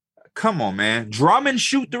 Come on, man. Drummond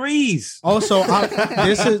shoot threes. Also,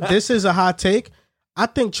 this is a hot take. I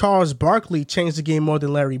think Charles Barkley changed the game more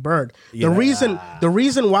than Larry Bird. Yeah. The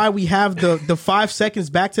reason why we have the 5 seconds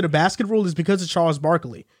back to the basket rule is because of Charles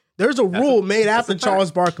Barkley. There's a rule made after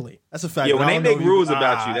Charles Barkley. That's a fact. Yeah, when they make rules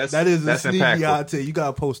about you, that's sneaky hot take. You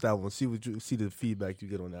gotta post that one. See the feedback you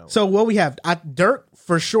get on that one. So what we have, Dirk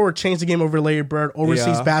for sure changed the game over Larry Bird,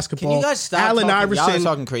 overseas basketball. Can you guys stop Allen Iverson, y'all are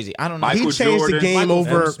talking crazy. I don't know. He changed the game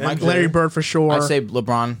over Larry Bird for sure. I'd say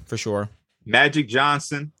LeBron for sure. Magic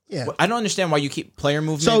Johnson. Yeah, I don't understand why you keep player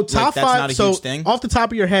movement. So top that's five. Not a huge thing. Off the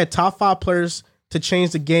top of your head, top 5 players to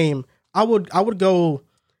change the game. I would go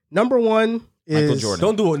number 1 is Michael Jordan.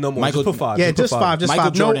 Don't do it no more. Just put 5. Yeah, just 5. Just Michael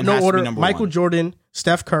 5. Jordan no has order. to be number Michael 1. Jordan,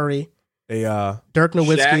 Steph Curry, Dirk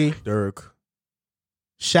Nowitzki, Dirk.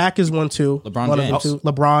 Shaq is 1, 2. LeBron James. 2.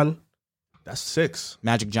 LeBron. That's 6.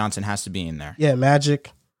 Magic Johnson has to be in there. Yeah,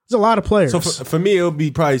 Magic. There's a lot of players. So for me, it would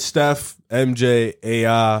be probably Steph, MJ,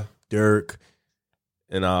 AI, Dirk.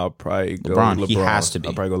 And I'll probably go LeBron. He has to be.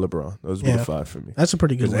 I'll probably go LeBron. Those would be the 5 for me. That's a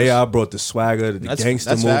pretty good one. Because AI brought the swagger, the gangster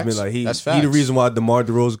movement. Facts. Like he the reason why DeMar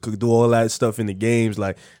DeRozan could do all that stuff in the games.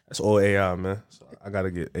 Like that's all AI, man. So I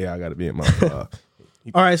gotta get AI. I gotta be in my.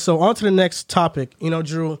 All right, so on to the next topic. You know,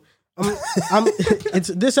 Drew,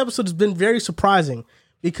 this episode has been very surprising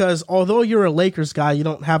because although you're a Lakers guy, you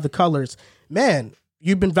don't have the colors. Man,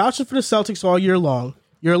 you've been vouching for the Celtics all year long.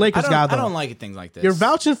 You're a Lakers guy, though. I don't like things like this. You're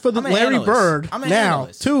vouching for the Larry Bird now,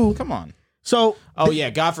 too. Come on. So,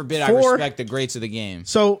 God forbid I respect the greats of the game.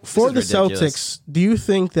 So, for the Celtics, do you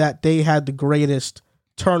think that they had the greatest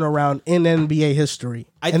turnaround in NBA history?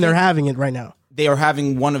 And they're having it right now. They are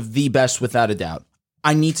having one of the best, without a doubt.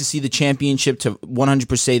 I need to see the championship to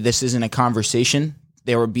 100% say this isn't a conversation.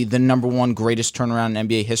 They would be the number 1 greatest turnaround in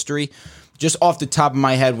NBA history. Just off the top of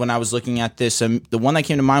my head, when I was looking at this, the one that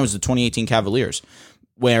came to mind was the 2018 Cavaliers,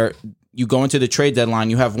 where you go into the trade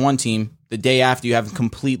deadline, you have one team. The day after, you have a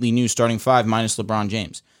completely new starting 5 minus LeBron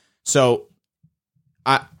James. So,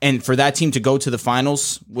 and for that team to go to the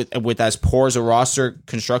finals with as poor as a roster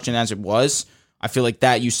construction as it was, I feel like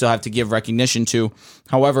that you still have to give recognition to.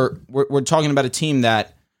 However, we're talking about a team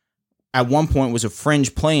that at one point was a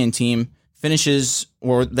fringe play-in team, finishes,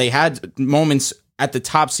 or they had moments at the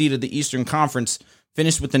top seed of the Eastern Conference,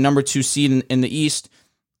 finished with the number 2 seed in the East,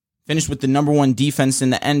 finished with the number 1 defense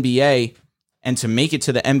in the NBA, and to make it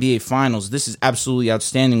to the NBA Finals, this is absolutely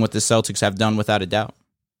outstanding what the Celtics have done, without a doubt.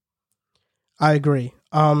 I agree.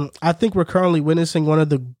 I think we're currently witnessing one of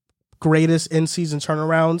the greatest in-season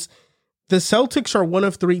turnarounds. The Celtics are one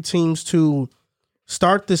of 3 teams to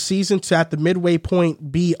start the season to, at the midway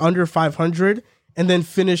point, be under 500 and then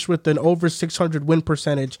finish with an over 600 win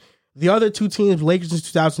percentage. The other 2 teams, Lakers in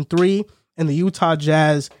 2003 and the Utah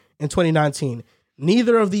Jazz in 2019.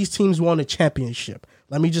 Neither of these teams won a championship.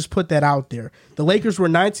 Let me just put that out there. The Lakers were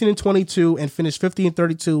 19-22 and finished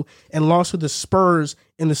 50-32 and lost to the Spurs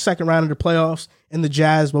in the second round of the playoffs. And the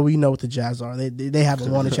Jazz, well, we know what the Jazz are. They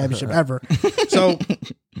haven't won a championship ever. So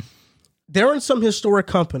they're in some historic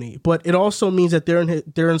company, but it also means that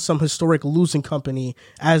they're in some historic losing company,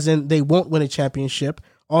 as in they won't win a championship,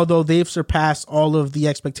 although they've surpassed all of the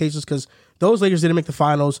expectations because those Lakers didn't make the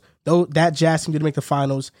finals, though that Jazz team didn't make the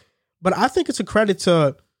finals. But I think it's a credit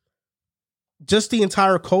to just the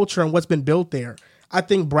entire culture and what's been built there. I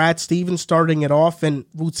think Brad Stevens starting it off and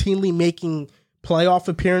routinely making playoff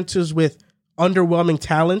appearances with underwhelming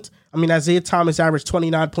talent. I mean, Isaiah Thomas averaged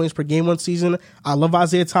 29 points per game one season. I love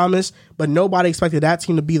Isaiah Thomas, but nobody expected that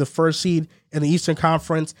team to be the first seed in the Eastern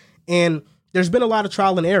Conference. And there's been a lot of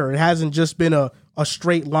trial and error. It hasn't just been a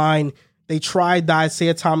straight line. They tried the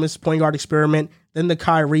Isaiah Thomas point guard experiment, then the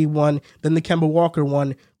Kyrie one, then the Kemba Walker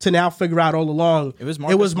one, to now figure out all along it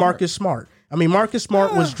was Marcus Smart. I mean, Marcus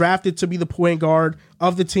Smart was drafted to be the point guard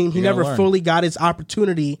of the team. He never fully got his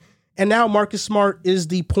opportunity. And now Marcus Smart is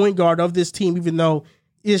the point guard of this team, even though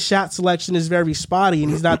his shot selection is very spotty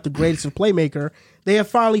and he's not the greatest of playmaker. They have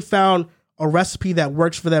finally found a recipe that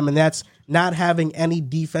works for them, and that's not having any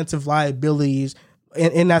defensive liabilities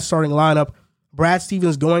in that starting lineup. Brad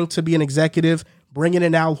Stevens going to be an executive, bringing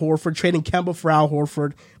in Al Horford, trading Kemba for Al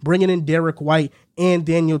Horford, bringing in Derek White and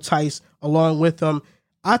Daniel Tice along with them.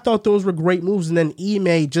 I thought those were great moves. And then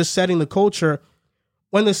Ime just setting the culture.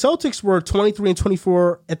 When the Celtics were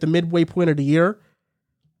 23-24 at the midway point of the year,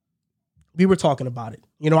 we were talking about it.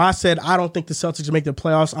 You know, I said, I don't think the Celtics will make the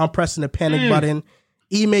playoffs. I'm pressing the panic button.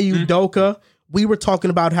 Ime Udoka, we were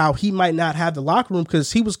talking about how he might not have the locker room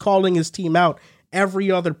because he was calling his team out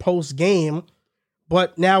every other post game.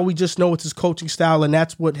 But now we just know it's his coaching style, and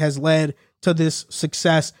that's what has led to this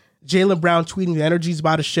success. Jaylen Brown tweeting the energy's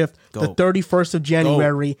about to shift the 31st of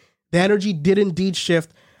January. The energy did indeed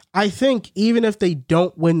shift. I think even if they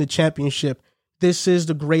don't win the championship, this is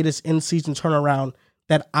the greatest in-season turnaround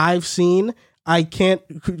that I've seen. I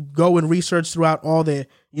can't go and research throughout all the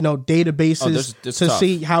databases to tough.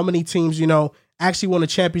 see how many teams actually won a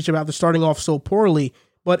championship after starting off so poorly.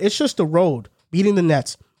 But it's just the road, beating the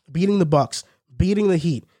Nets, beating the Bucks, beating the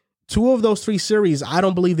Heat. 2 of those 3 series, I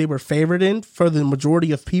don't believe they were favored in for the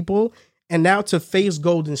majority of people. And now to face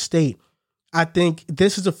Golden State, I think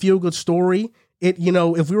this is a feel-good story. If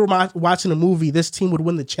we were watching a movie, this team would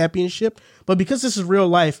win the championship. But because this is real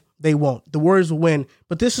life, they won't. The Warriors will win.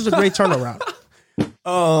 But this is a great turnaround.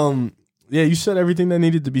 Yeah, you said everything that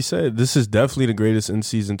needed to be said. This is definitely the greatest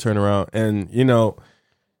in-season turnaround. And,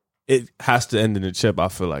 it has to end in a chip, I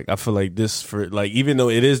feel like. I feel like this, even though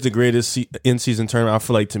it is the greatest in-season tournament, I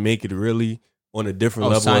feel like to make it really on a different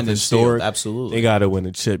level of historic, absolutely, they got to win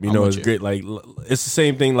a chip. It's great. Like, it's the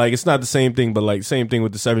same thing. Like, it's not the same thing, but like same thing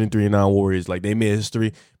with the 73-9 Warriors. Like, they made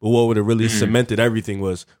history, but what would have really cemented everything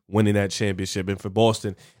was winning that championship. And for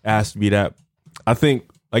Boston, it has to be that. I think,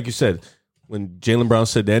 like you said, when Jaylen Brown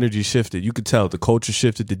said the energy shifted, you could tell the culture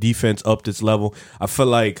shifted, the defense upped its level. I feel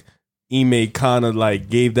like Ime kind of like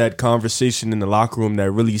gave that conversation in the locker room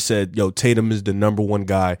that really said, yo, Tatum is the number 1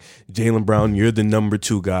 guy. Jaylen Brown, you're the number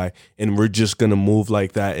 2 guy. And we're just going to move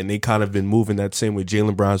like that. And they kind of been moving that same way.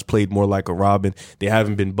 Jaylen Brown's played more like a Robin. They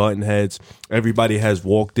haven't been button heads. Everybody has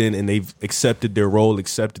walked in and they've accepted their role,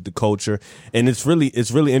 accepted the culture. And it's really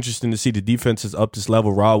interesting to see the defense is up this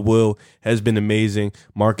level. Rob Will has been amazing.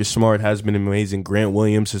 Marcus Smart has been amazing. Grant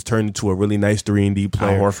Williams has turned into a really nice 3-and-D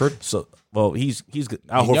player. Al Horford? So, well, he's good.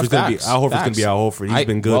 Al Horford's gonna be Al Horford. He's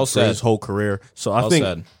been good for his whole career. So I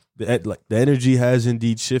think the energy has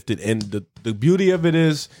indeed shifted, and the beauty of it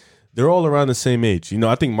is they're all around the same age.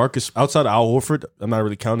 I think Marcus, outside of Al Horford, I'm not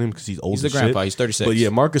really counting him because he's old. He's the grandpa. He's 36. But yeah,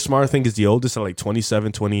 Marcus Smart I think is the oldest at like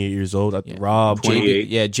 27, 28 years old. Yeah. Rob,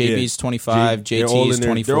 28. JB's 25. JT's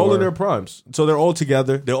 24. They're all in their primes, so they're all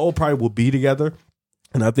together. They all probably will be together.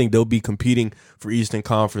 And I think they'll be competing for Eastern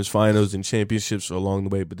Conference Finals and championships along the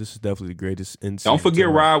way. But this is definitely the greatest. Don't forget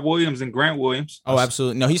Rob Williams and Grant Williams. Oh,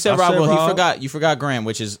 absolutely. No, he said Rob. Well, you forgot Grant,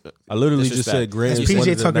 which is I literally just said Grant. It's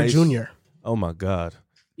PJ Tucker Jr. Oh my God.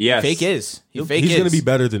 Yes. Fake is. He's going to be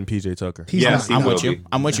better than PJ Tucker. I'm with you.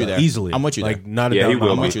 I'm with you there. Easily. I'm with you there. Like, not a doubt.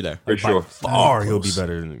 I'm with you there. For sure. Far he'll be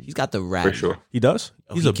better than He's got the rat. For sure. He does?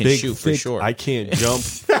 He's a can big, shoot, for thick, sure. I can't jump.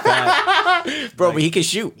 Bro, but he can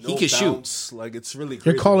shoot. He can shoot. Like, it's really crazy.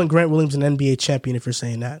 You're calling Grant Williams an NBA champion if you're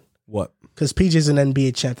saying that. What? Because PJ's an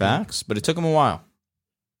NBA champion. Facts, but it took him a while.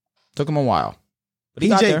 But he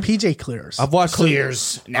got there. PJ clears. I've watched now.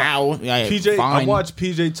 PJ. Fine. I watched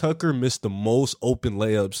PJ Tucker miss the most open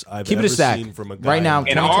layups I've Keep it ever a stack. seen from a guy. Right now, And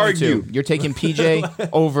 2022, argue. you're taking PJ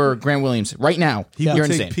over Grant Williams. Right now, He you're would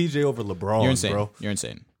insane. take PJ over LeBron, You're insane. bro. You're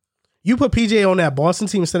insane. You put PJ on that Boston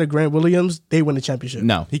team instead of Grant Williams, they win the championship.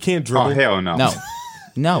 No. He can't dribble. Oh, hell no.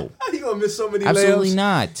 No. How you gonna miss so many Absolutely layups?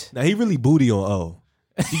 not. Now he really booty on O.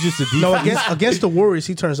 He's just a defense. No, against the Warriors,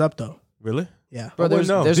 he turns up though. Really? Yeah, Bro, there's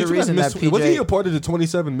a Did you guys reason miss- that PJ... Was he a part of the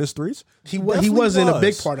 27 missed threes? he Definitely wasn't a was.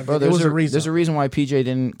 big part of Bro, it. It was a reason. There's a reason why PJ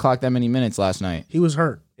didn't clock that many minutes last night. He was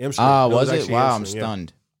hurt. Hamstring. Ah, That was it? actually Wow, I'm hamstring, yeah.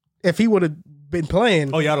 stunned. If he would have been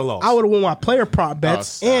playing, Oh, you had a loss. I would have won my player prop bets,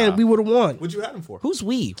 stop. and we would have won. What'd you have him for? Who's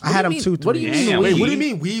we? I had him 2-3. What do you mean Damn. we? Wait, what do you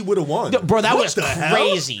mean we would have won? Bro, that What was the hell?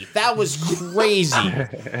 crazy. That was crazy.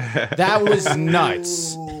 That was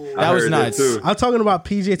nuts. That was heard that nuts. too. I'm talking about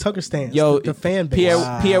PJ Tucker stands. Yo, the fan base.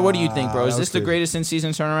 Pierre, what do you think, bro? Is that this was the crazy. greatest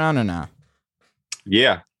in-season turnaround or not?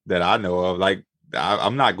 Yeah, that I know of. Like,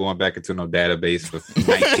 I'm not going back into no database for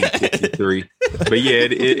 1963. But yeah,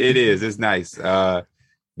 it is. It's nice. The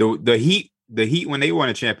Heat when they won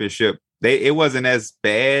a championship, it wasn't as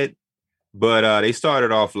bad, but they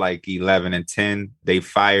started off like 11-10. They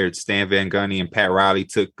fired Stan Van Gundy and Pat Riley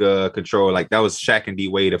took control. Like that was Shaq and D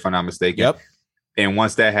Wade, if I'm not mistaken. Yep. And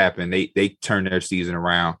once that happened, they turned their season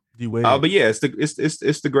around. But yeah, it's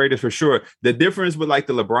the greatest for sure. The difference with like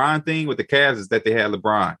the LeBron thing with the Cavs is that they had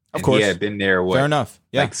LeBron. Of course, he had been there. Fair enough.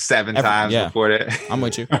 Yeah. Like 7 times before that. I'm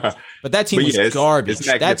with you. But that team was garbage.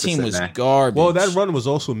 That team was garbage. Well, that run was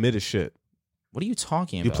also mid as shit. What are you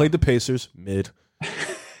talking about? You played the Pacers mid.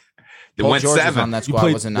 They went George 7 on that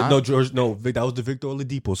squad, was it not? No, George. No, that was the Victor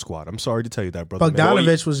Oladipo squad. I'm sorry to tell you that, brother.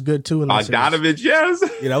 Bogdanovich was good too. In that Bogdanovich, yes.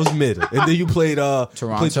 Yeah, that was mid. And then you played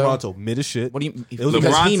Toronto. Mid as shit. What do you?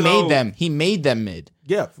 Because he made them. He made them mid.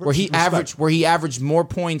 Yeah, where he averaged more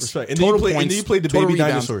points. And then you played the baby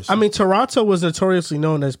dinosaurs. I mean, Toronto was notoriously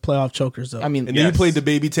known as playoff chokers, though. I mean, and then you played the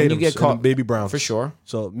baby Tatum, you get caught baby Brown for sure.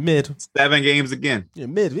 So mid 7 games again. Yeah,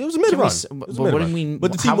 mid. It was a mid run. But what do you mean?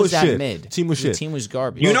 But the team how was that shit. mid? The team was shit. The team was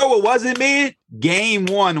garbage. You know what wasn't mid? Game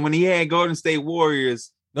 1 when he had Golden State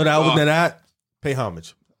Warriors. No, that wasn't that. Pay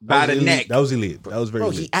homage. By the neck. That was elite. That was very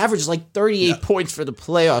elite. He averaged like 38 points for the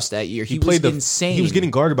playoffs that year. He was insane. He was getting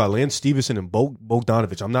guarded by Lance Stevenson and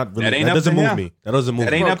Bogdanovich. I'm not really. That doesn't move me. That doesn't move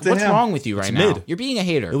me. Up to what's him. wrong with you right now? Mid. You're being a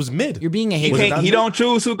hater. It was mid. You're being a hater. He don't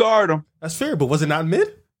choose who guard him. That's fair, but was it not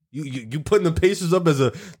mid? You putting the Pacers up as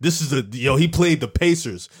he played the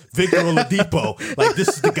Pacers. Victor Oladipo. Like, this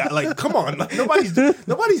is the guy. Like, come on. Like,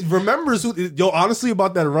 nobody remembers who. Honestly,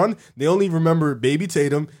 about that run, they only remember Baby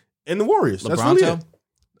Tatum and the Warriors. That's really it.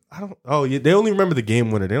 I don't. Oh, yeah. They only remember the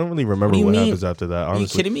game winner. They don't really remember what happens after that. Honestly, are you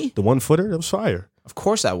kidding me? The 1-footer, that was fire. Of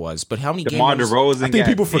course that was. But how many DeMar games? DeRozan. I think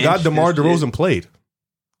people forgot DeMar DeRozan played.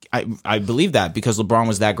 I believe that because LeBron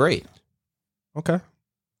was that great. Okay.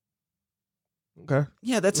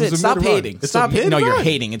 Yeah, that's it. Stop hating. Stop hating. No, you're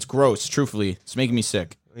hating. It's gross. Truthfully, it's making me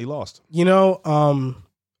sick. He lost. You know,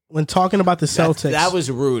 when talking about the Celtics, that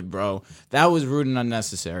was rude, bro. That was rude and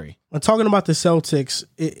unnecessary. When talking about the Celtics,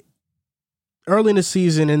 early in the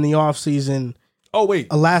season, in the off season. Oh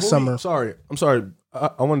wait, last summer. I'm sorry.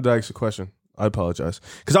 I wanted to ask a question. I apologize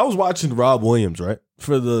because I was watching Rob Williams right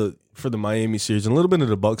for the Miami series and a little bit of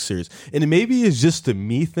the Bucks series, and maybe it's just a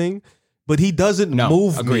me thing, but he doesn't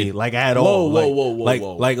move me like at all. Whoa.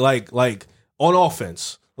 Like on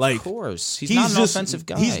offense. Like, of course, he's not an offensive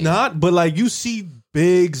guy. He's not, but like you see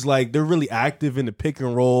bigs, like they're really active in the pick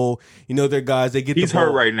and roll. You know, they're guys. They get. He's the ball.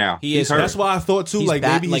 hurt right now. He's hurt. That's why I thought too. Like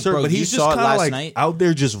maybe he's hurt, bro, but he's just kind of like out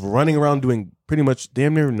there just running around doing pretty much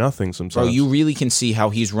damn near nothing sometimes. Bro, you really can see how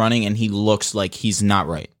he's running, and he looks like he's not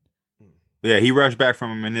right. Yeah, he rushed back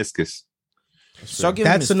from a meniscus.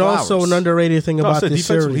 That's also an underrated thing about this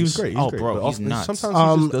series. He was great. Oh, bro, he's nuts.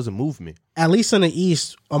 Sometimes he just doesn't move me. At least in the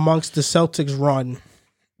East, amongst the Celtics run,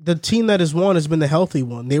 the team that has won has been the healthy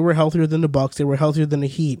one. They were healthier than the Bucks. They were healthier than the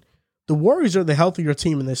Heat. The Warriors are the healthier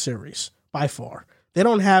team in this series, by far. They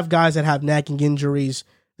don't have guys that have nagging injuries.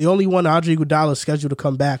 The only one, Andre Iguodala, is scheduled to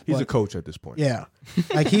come back. He's a coach at this point. Yeah.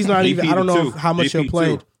 Like, he's not even, I don't know how much he'll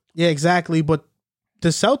play. Yeah, exactly. But the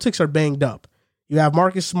Celtics are banged up. You have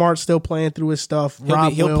Marcus Smart still playing through his stuff.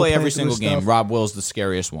 He'll play every single game. Rob Will's the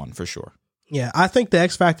scariest one, for sure. Yeah, I think the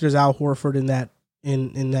X factor is Al Horford in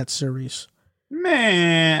that series.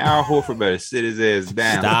 Man, Al Horford better sit his ass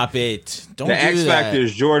down. Stop it. Don't the do X that. factor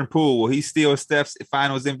is Jordan Poole. Will he steal Steph's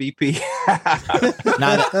finals MVP?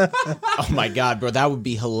 Oh my God, bro. That would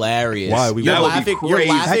be hilarious. Why? You're laughing,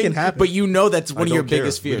 That can happen. but you know that's one of your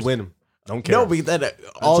biggest fears. We'd win him. Don't care. No, but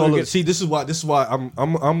that see, this is why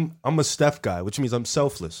I'm a Steph guy, which means I'm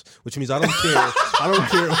selfless, which means I don't care. I don't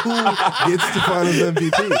care who gets the Finals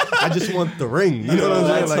MVP. I just want the ring. You know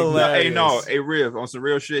what I'm saying? Like, hey, Riv, on some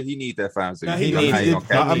real shit, he need that Finals MVP. He needs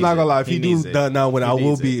it. I'm not gonna lie. If he do that now, when I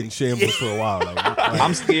will be in shambles for a while. Like,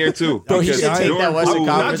 I'm scared too. Bro, he should take that Western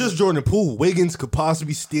Not Conference. just Jordan Poole. Wiggins could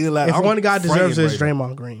possibly steal that. If one guy deserves it, it's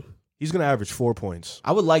Draymond Green. He's gonna average 4 points.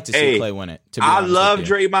 I would like to see Clay win it. To be I honest love with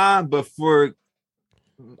you. Draymond, but for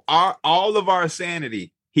all of our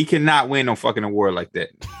sanity, he cannot win no fucking award like that.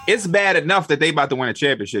 It's bad enough that they about to win a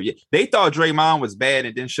championship. They thought Draymond was bad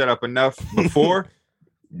and didn't shut up enough before.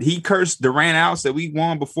 He cursed Durant out, said we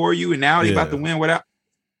won before you, and now they about to win without.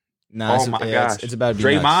 Nah, oh my gosh, it's about to be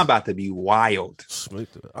Draymond nuts. about to be wild.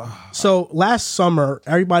 So last summer,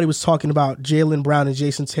 everybody was talking about Jaylen Brown and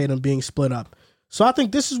Jason Tatum being split up. So I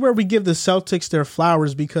think this is where we give the Celtics their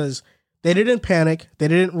flowers because they didn't panic. They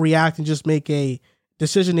didn't react and just make a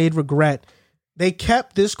decision they'd regret. They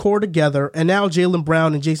kept this core together, and now Jaylen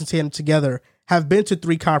Brown and Jason Tatum together have been to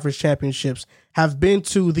 3 conference championships, have been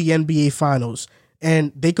to the NBA Finals,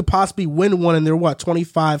 and they could possibly win one, and they're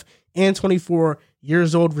 25 and 24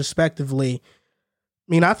 years old, respectively.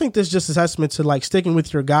 I mean, I think this is just a testament to like sticking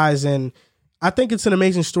with your guys, and I think it's an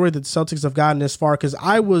amazing story that the Celtics have gotten this far because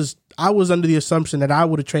I was under the assumption that I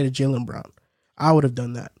would have traded Jaylen Brown. I would have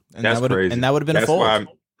done that. And That's that crazy. And that would have been a fold.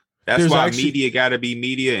 That's why media got to be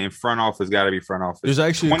media and front office got to be front office. There's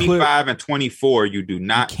actually 25 and 24. You do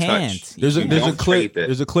not touch. There's a clip.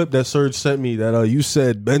 There's a clip that Serge sent me that you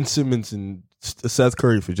said Ben Simmons and Seth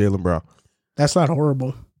Curry for Jaylen Brown. That's not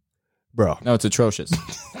horrible, bro. No, it's atrocious.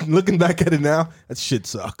 Looking back at it now, that shit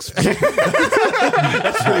sucks.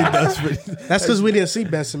 That's because we didn't see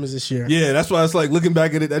Ben Simmons this year. Yeah, that's why it's like looking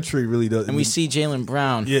back at it, that trade really does. And we see Jaylen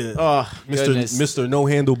Brown. Yeah. Oh, Mr. No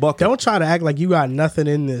Handle Bucket. Don't try to act like you got nothing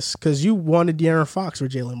in this because you wanted De'Aaron Fox for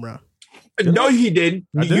Jaylen Brown. No, he didn't.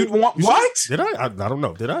 You want what? Did I? I don't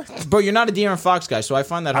know. Did I? Bro, you're not a De'Aaron Fox guy, so I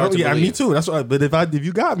find that hard to believe. Me too. That's why. But if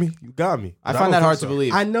you got me, you got me. I find that hard to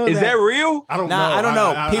believe. I know. Is that real? I don't know. I don't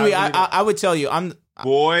know. Pee-wee, I would tell you. I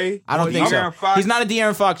don't think so. Fox, he's not a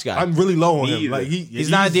De'Aaron Fox guy. I'm really low on him. Like he's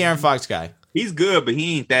not a De'Aaron Fox guy. He's good, but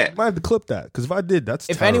he ain't that. I might have to clip that because if I did, that's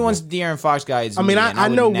if terrible. anyone's De'Aaron Fox guy, it's me, I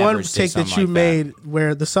know one take that you like made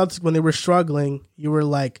where the Celtics, when they were struggling, you were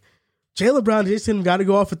like, Jaylen Brown, Jason got to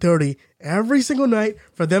go off for 30 every single night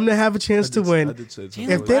for them to have a chance to win. I did say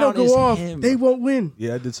if they don't go off, they won't win.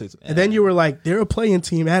 Yeah, I did say something. And then you were like, they're a playing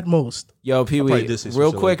team at most. Yo, Pee-wee,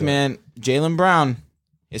 real quick, man. Jaylen Brown,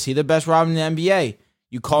 is he the best Robin in the NBA?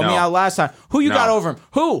 You called me out last time. Who you got over him?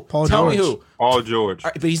 Who? Tell me who. Paul George.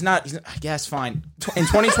 Right, but he's not. I guess fine. In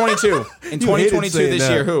 2022, this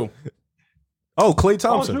year, who? Oh, Klay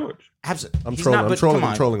Thompson. Paul George. Absolutely. I'm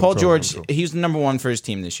trolling. Paul George, he's the number one for his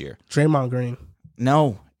team this year. Draymond Green.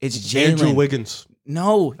 No, it's Jaylen. Andrew Wiggins.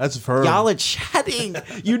 No, that's firm. Y'all are chatting.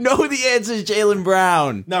 You know the answer is Jaylen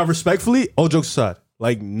Brown. Now, respectfully, all jokes aside,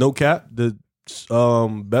 like no cap, the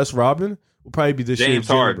best Robin will probably be this James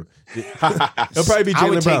Harden. It'll probably be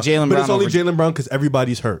Jaylen Brown. But it's only Jaylen Brown because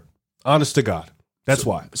everybody's hurt. Honest to God. That's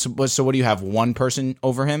why. So what do you have? One person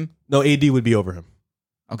over him? No, AD would be over him.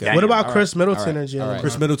 Okay. Damn. What about Chris Middleton and Jaylen?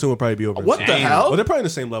 Chris Middleton would probably be over him. What the hell? Well, they're probably in the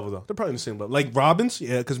same level, though. They're probably in the same level. Like Robbins,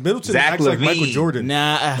 yeah, because Middleton Zach acts LaVine. like Michael Jordan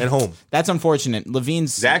at home. That's unfortunate.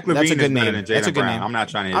 Levine's Zach LaVine that's a good is better name. than Jaylen Brown. I'm not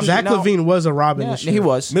trying to. Zach LaVine was a Robin this year. He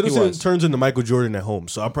was. Middleton turns into Michael Jordan at home,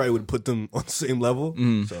 so I probably would put them on the same level.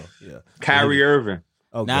 So yeah, Kyrie Irving.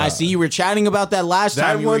 Oh, I see you were chatting about that last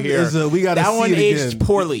time you were here. We got that one aged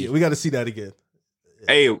poorly. We got to see that again.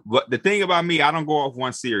 Hey, but the thing about me, I don't go off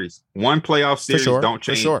one series. One playoff series don't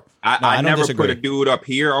change. For sure. I never put a dude up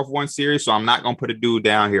here off one series, so I'm not going to put a dude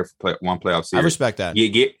down here for one playoff series. I respect that. You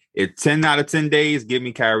get it 10 out of 10 days, give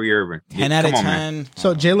me Kyrie Irving. 10 out of 10.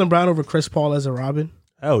 So Jaylen Brown over Chris Paul as a Robin?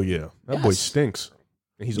 Hell yeah. That boy stinks.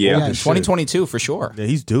 He's old as 2022 for sure. Yeah,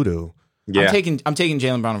 he's doo-doo. Yeah. I'm taking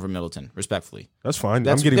Jaylen Brown over Middleton, respectfully. That's fine.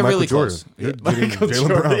 I'm getting Michael really Jordan. Jaylen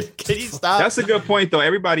Brown. Can you stop? That's a good point, though.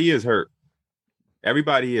 Everybody is hurt.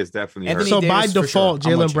 Everybody is definitely hurt. So by default,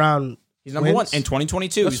 Jaylen Brown, he's number one in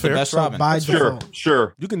 2022. He's the best Robin. By default,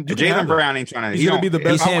 sure. You can Jaylen Brown ain't trying to. He's gonna be the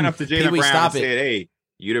best. If I went up to Jaylen Brown and said, "Hey,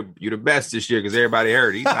 you the best this year," because everybody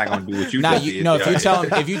hurt, he's not gonna do what you did. No,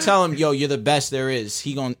 if you tell him, yo, you're the best there is,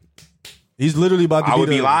 he's literally about to. I would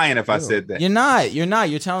be lying if I said that. You're not.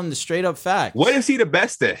 You're telling the straight up fact. What is he the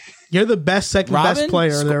best at? You're the best, second best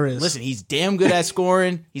player there is. Listen, he's damn good at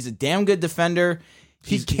scoring. He's a damn good defender.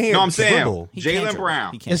 He can't. No, I'm saying Jaylen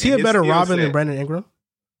Brown. Is he a better Robin than Brandon Ingram?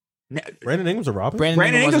 Brandon Ingram's a Robin.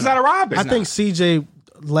 Brandon Ingram's not a Robin. I think CJ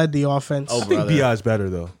led the offense. I think BI is better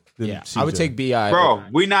though. Yeah, I would take BI. Bro,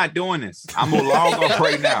 we're not doing this. I'm gonna log off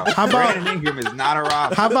right now. How about Brandon Ingram is not a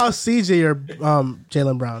Robin? How about CJ or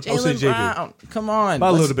Jaylen Brown? Jaylen Brown. Come on. By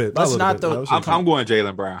a little bit. Let's not I'm going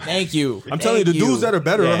Jaylen Brown. Thank you. I'm telling you, the dudes that are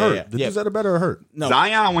better are hurt. The dudes that are better are hurt. No.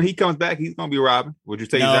 Zion, when he comes back, he's gonna be Robin. Would you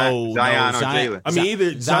take Zion or Jaylen? I mean,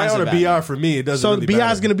 either Zion or BI for me. It doesn't. So really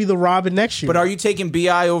BI is gonna be the Robin next year. But are you taking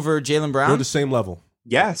BI over Jaylen Brown? They're the same level.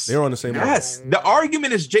 Yes. They're on the same level. Yes. The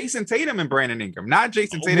argument is Jason Tatum and Brandon Ingram, not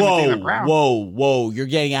Jason Tatum and Jaylen Brown. Whoa. You're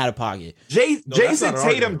getting out of pocket. Jason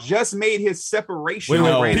Tatum just made his separation.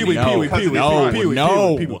 Pee-wee.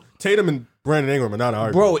 Tatum and Brandon Ingram are not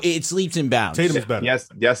arguing. Bro, it's leaps and bounds. Tatum is better.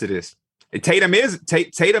 Yes, it is. Tatum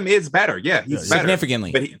is better. Yeah, he's better.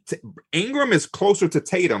 Significantly. But Ingram is closer to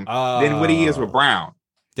Tatum than what he is with Brown.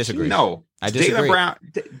 Disagree. No. I disagree. Jaylen Brown...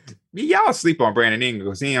 Y'all sleep on Brandon Ingram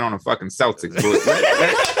because he ain't on the fucking Celtics.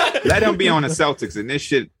 Let him be on the Celtics. And this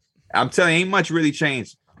shit, I'm telling you, ain't much really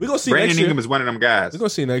changed. We're gonna see Brandon Ingram is one of them guys. We're gonna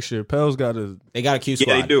see next year. Pell's got They got a Q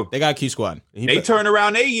squad. Yeah, they do. They got a Q squad. They turned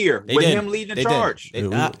around their year with him leading the charge.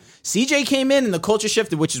 CJ came in and the culture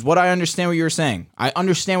shifted, which is what I understand what you were saying. I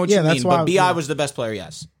understand what you mean, but BI was the best player,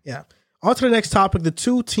 yes. Yeah. On to the next topic. The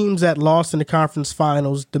two teams that lost in the conference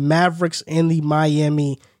finals, the Mavericks and the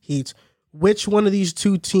Miami Heat. Which one of these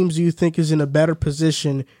two teams do you think is in a better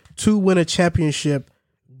position to win a championship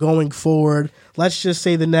going forward? Let's just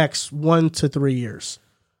say the next 1 to 3 years.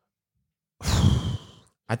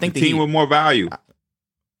 I think the team with more value.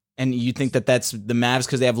 And you think that that's the Mavs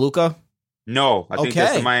because they have Luka? No, I think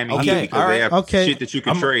that's the Miami Heat because they have shit that you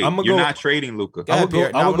can trade. You're not trading Luka. I'm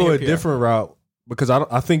gonna go a different route because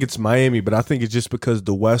I think it's Miami, but I think it's just because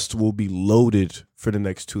the West will be loaded for the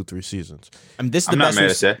next 2-3 seasons. I mean, this is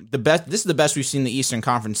the best. This is the best we've seen the Eastern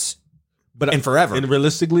Conference, in forever. And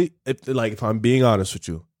realistically, if I'm being honest with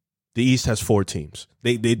you, the East has 4 teams.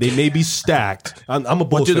 They may be stacked. I'm a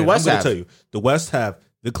Bulls fan. I'm going to tell you, the West have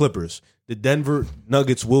the Clippers. The Denver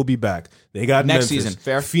Nuggets will be back. They got next Memphis. season.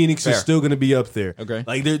 Fair. Phoenix is still going to be up there. Okay.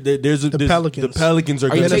 Like there's the Pelicans. The Pelicans are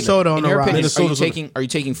going to Minnesota on the rise. Are you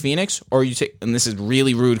taking Phoenix or are you and this is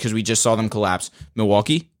really rude because we just saw them collapse.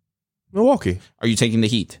 Milwaukee? Are you taking the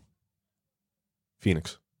Heat?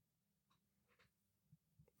 Phoenix.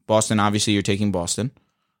 Boston, obviously you're taking Boston.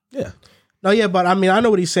 Yeah. No, yeah, but I mean I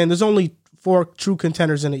know what he's saying. There's only 4 true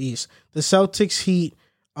contenders in the East. The Celtics, Heat,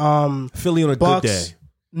 Philly on a Bucks, good day.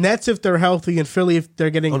 Nets if they're healthy, and Philly if they're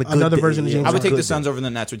getting another version of James. I would take Harden. the Suns over the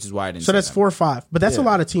Nets, which is why I didn't. So that's 4 or 5, but that's a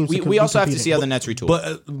lot of teams. We also have to see how the Nets retool.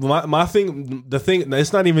 But my thing,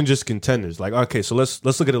 it's not even just contenders. Like, okay, so let's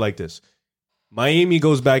look at it like this: Miami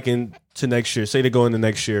goes back into next year. Say they go into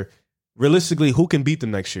next year. Realistically, who can beat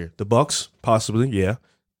them next year? The Bucks, possibly, yeah.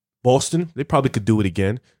 Boston, they probably could do it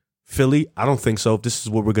again. Philly, I don't think so. If this is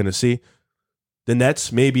what we're gonna see, the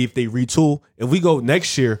Nets, maybe if they retool. If we go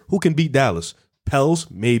next year, who can beat Dallas? Pels,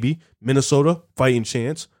 maybe. Minnesota, fighting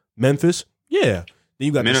chance. Memphis, yeah. Then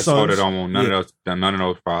you got Minnesota. The Suns. Don't want none of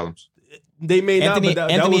those problems. They may Anthony, not.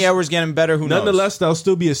 But Anthony Edwards getting better. Who knows? Nonetheless, that'll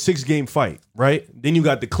still be a 6-game fight, right? Then you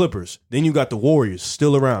got the Clippers. Then you got the Warriors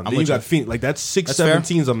still around. Then you got Phoenix. Like that's 6-7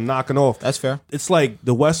 teams I'm knocking off. That's fair. It's like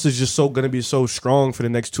the West is just going to be so strong for the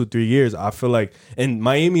next 2-3 years. I feel like, and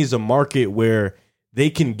Miami is a market where they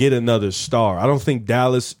can get another star. I don't think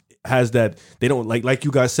Dallas has that. They don't like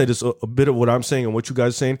you guys said. It's a bit of what I'm saying and what you guys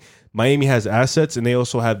are saying. Miami has assets and they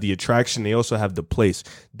also have the attraction. They also have the place.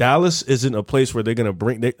 Dallas isn't a place where they're going to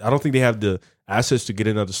bring. I don't think they have the assets to get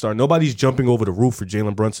another star. Nobody's jumping over the roof for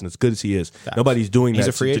Jalen Brunson as good as he is. Facts. Nobody's doing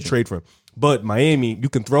that to trade for him. But Miami, you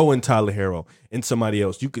can throw in Tyler Herro and somebody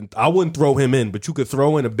else. I wouldn't throw him in, but you could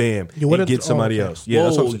throw in a Bam and get somebody else. Yeah,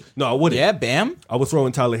 that's what I'm saying. No, I wouldn't. Yeah, Bam. I would throw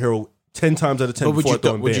in Tyler Herro 10 times out of 10 before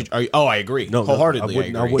throwing Bam. I agree. No,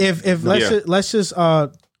 wholeheartedly. I agree. If let's just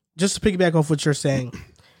to piggyback off what you're saying,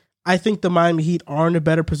 I think the Miami Heat are in a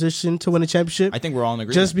better position to win a championship. I think we're all in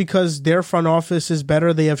agreement. Just because their front office is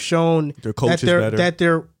better, they have shown their coach is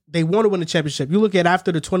better. They want to win a championship. You look at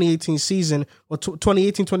after the 2018 season or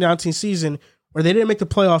 2018-2019 season where they didn't make the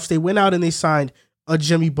playoffs, they went out and they signed a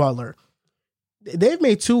Jimmy Butler. They've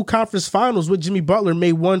made 2 conference finals with Jimmy Butler,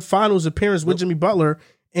 made 1 finals appearance with Jimmy Butler,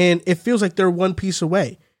 and it feels like they're 1 piece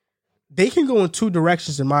away. They can go in 2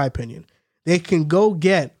 directions, in my opinion. They can go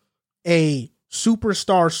get a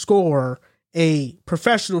superstar scorer, a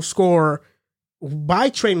professional scorer by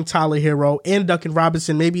trading Tyler Herro and Duncan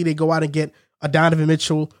Robinson. Maybe they go out and get a Donovan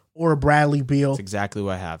Mitchell or a Bradley Beal. That's exactly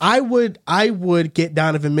what I have. I would get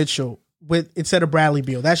Donovan Mitchell instead of Bradley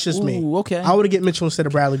Beal. That's just me. Okay. I would get Mitchell instead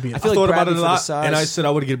of Bradley Beal. I thought about it a lot, and I said I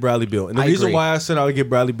would get Bradley Beal. And the reason why I said I would get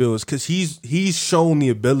Bradley Beal is because he's shown the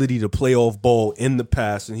ability to play off ball in the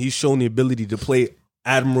past, and he's shown the ability to play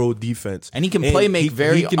admiral defense. And he can make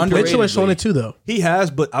very underrated. Mitchell has shown it too, though. He has,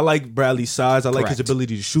 but I like Bradley's size. I like his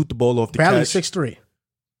ability to shoot the ball off the Bradley's catch. 6'3".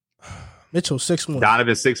 Mitchell's 6'1".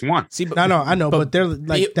 Donovan's 6'1". See, I know, but they're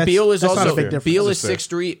like Beal is also not a big difference. Beal is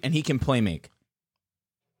 6'3", and he can play make.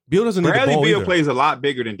 Beal doesn't need the ball Bradley Beal either. plays a lot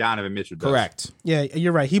bigger than Donovan Mitchell does. Correct. Yeah,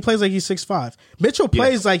 you're right. He plays like he's 6'5". Mitchell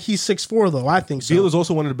plays like he's 6'4", though. I think so. Beal is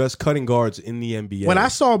also one of the best cutting guards in the NBA. When I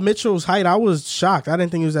saw Mitchell's height, I was shocked. I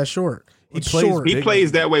didn't think he was that short. He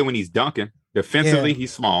plays that way when he's dunking. Defensively,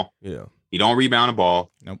 he's small. Yeah. He don't rebound the ball.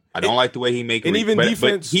 Nope. I don't like the way he makes it. And even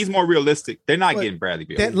defense, but he's more realistic. They're not getting Bradley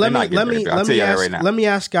Beal. Let me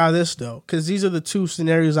ask y'all this though, because these are the 2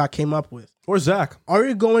 scenarios I came up with. Or Zach. Are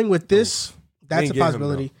you going with this? That's a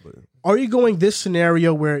possibility. Are you going this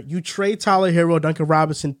scenario where you trade Tyler Herro, Duncan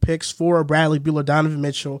Robinson picks for Bradley Beal or Donovan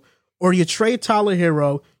Mitchell, or you trade Tyler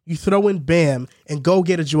Herro, you throw in Bam and go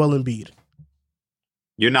get a Joel Embiid?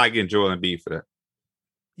 You're not getting Joel Embiid for that.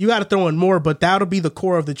 You got to throw in more, but that'll be the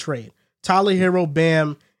core of the trade. Tyler Herro,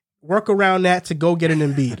 Bam, work around that to go get an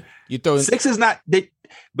Embiid. You throw in Sixers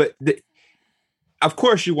of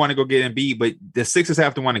course you want to go get Embiid, but the Sixers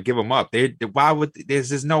have to want to give him up. There's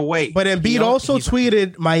just no way. But Embiid also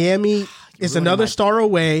tweeted Miami is another star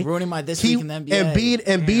away. Ruining my this week in the NBA.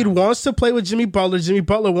 Embiid wants to play with Jimmy Butler. Jimmy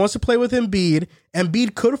Butler wants to play with Embiid.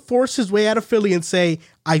 Embiid could force his way out of Philly and say,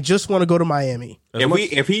 I just want to go to Miami.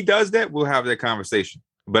 If he does that, we'll have that conversation.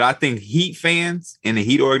 But I think Heat fans and the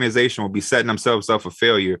Heat organization will be setting themselves up for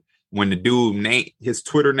failure when the dude his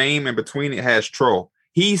Twitter name in between it has troll.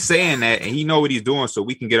 He's saying that and he know what he's doing, so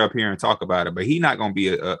we can get up here and talk about it. But he's not going to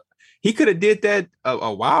be he could have did that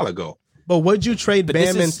a while ago. But would you trade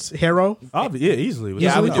Bam and Hero? Yeah, easily.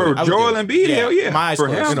 Yeah, I would for Joel Embiid. Hell yeah, my eyes for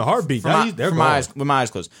closed. him in a heartbeat. With my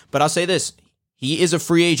eyes closed. But I'll say this: he is a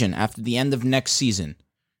free agent after the end of next season.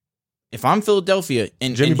 If I'm Philadelphia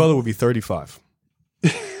and Jimmy Butler would be 35,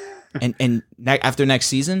 after next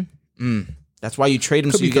season, that's why you trade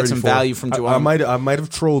him so you get some value from Joel. I might have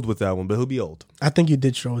trolled with that one, but he'll be old. I think you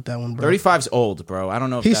did troll with that one, bro. 35's old, bro. I don't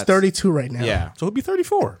know if he's 32 right now. Yeah, so he'll be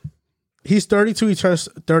 34. He's 32. He turns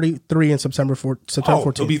 33 in September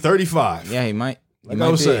 14th. He'll be 35. Yeah, he might. Like I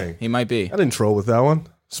was saying, he might be. I didn't troll with that one.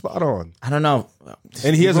 Spot on. I don't know.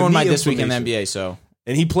 And he has ruined my this week in the NBA. So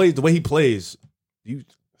and he plays the way he plays.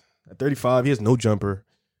 At 35, he has no jumper.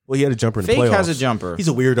 Well, he had a jumper in the playoffs. Fake has a jumper. He's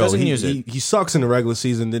a weirdo. Doesn't use it. He sucks in the regular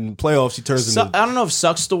season. Then in playoffs, he turns into. I don't know if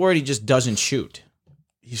 "sucks" the word. He just doesn't shoot.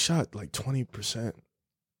 He shot like 20%.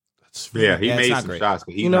 He made some great shots,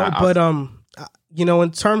 but he's not. But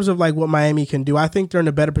in terms of like what Miami can do, I think they're in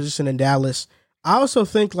a better position than Dallas. I also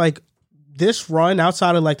think like this run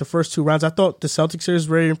outside of like the first two rounds, I thought the Celtics series was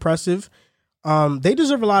very impressive. They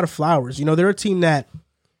deserve a lot of flowers. They're a team that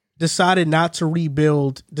decided not to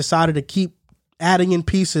rebuild, decided to keep adding in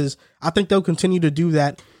pieces. I think they'll continue to do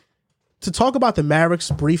that. To talk about the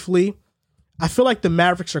Mavericks briefly, I feel like the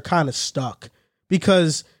Mavericks are kind of stuck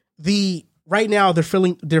because right now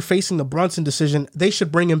they're facing the Brunson decision. They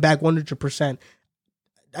should bring him back 100%.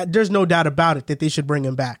 There's no doubt about it that they should bring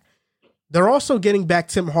him back. They're also getting back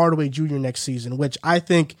Tim Hardaway Jr. next season, which I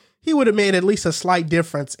think he would have made at least a slight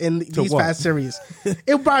difference in these past series.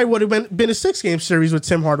 It probably would have been a 6-game series with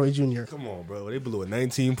Tim Hardaway Jr. Come on, bro. They blew a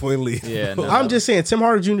 19-point lead. Yeah, no. I'm just saying, Tim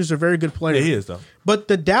Hardaway Jr. is a very good player. Yeah, he is, though. But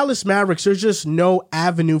the Dallas Mavericks, there's just no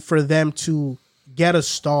avenue for them to get a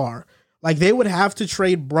star. Like, they would have to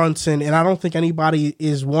trade Brunson, and I don't think anybody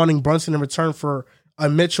is wanting Brunson in return for a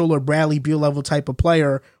Mitchell or Bradley Beal level type of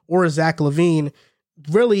player or a Zach LaVine.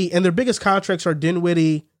 Really, and their biggest contracts are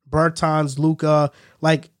Dinwiddie, Bertans, Luka.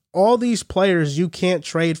 Like, all these players you can't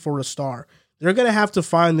trade for a star. They're going to have to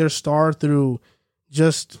find their star through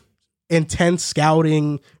just intense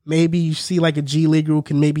scouting. Maybe you see like a G Leaguer who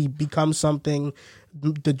can maybe become something,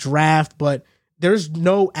 the draft, but there's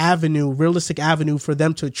no realistic avenue for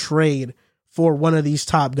them to trade for one of these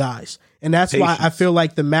top guys. And that's why I feel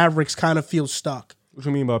like the Mavericks kind of feel stuck. What do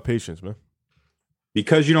you mean by patience, man?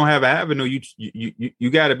 Because you don't have an avenue, you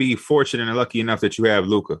got to be fortunate and lucky enough that you have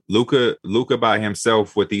Luka. Luka by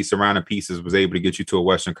himself with these surrounding pieces was able to get you to a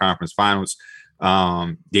Western Conference Finals.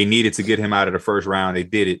 They needed to get him out of the first round. They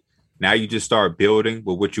did it. Now you just start building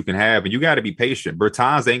with what you can have, and you got to be patient.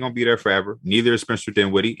 Bertans ain't gonna be there forever. Neither is Spencer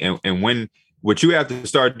Dinwiddie. And when what you have to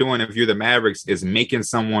start doing if you're the Mavericks is making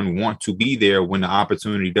someone want to be there when the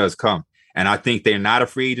opportunity does come. And I think they're not a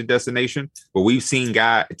free agent destination, but we've seen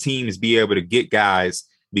teams be able to get guys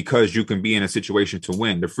because you can be in a situation to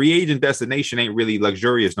win. The free agent destination ain't really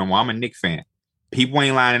luxurious no more. I'm a Knicks fan. People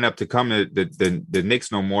ain't lining up to come to the Knicks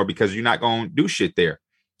no more because you're not going to do shit there.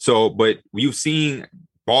 So, but you've seen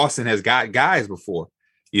Boston has got guys before.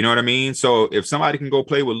 You know what I mean? So if somebody can go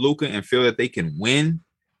play with Luka and feel that they can win,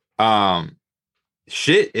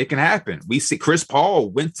 it can happen. We see Chris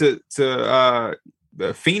Paul went to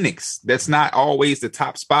the Phoenix. That's not always the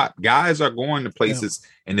top spot. Guys are going to places,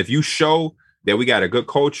 and if you show that we got a good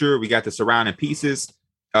culture, we got the surrounding pieces,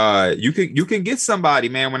 you can get somebody,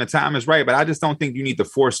 man, when the time is right. But I just don't think you need to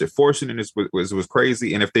force it. Forcing it was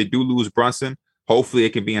crazy. And if they do lose Brunson, hopefully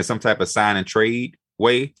it can be in some type of sign and trade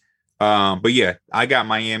way. But yeah, I got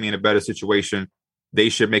Miami in a better situation. They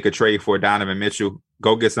should make a trade for Donovan Mitchell.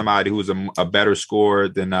 Go get somebody who's a better scorer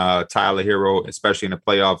than Tyler Hero, especially in a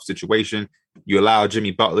playoff situation. You allow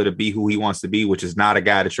Jimmy Butler to be who he wants to be, which is not a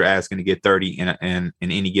guy that you're asking to get 30 in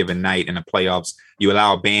any given night in the playoffs. You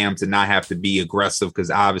allow Bam to not have to be aggressive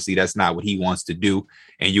because obviously that's not what he wants to do.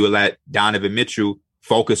 And you let Donovan Mitchell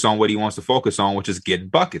focus on what he wants to focus on, which is getting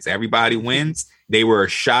buckets. Everybody wins. They were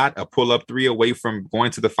a pull-up three away from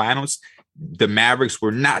going to the finals. The Mavericks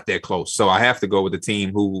were not that close. So I have to go with the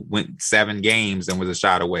team who went 7 games and was a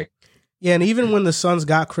shot away. Yeah, and even when the Suns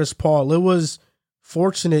got Chris Paul, it was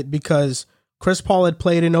fortunate because Chris Paul had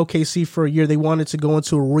played in OKC for a year. They wanted to go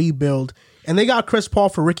into a rebuild, and they got Chris Paul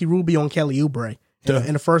for Ricky Rubio and Kelly Oubre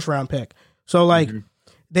in a first-round pick. So,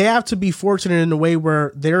 they have to be fortunate in a way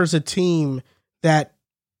where there's a team that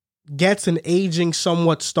gets an aging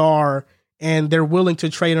somewhat star, and they're willing to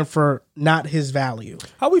trade him for not his value.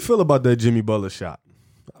 How we feel about that Jimmy Butler shot?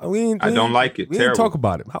 I don't like it. We didn't talk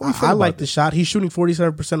about it. I like the shot. He's shooting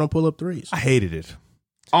 47% on pull-up threes. I hated it.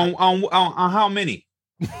 On how many?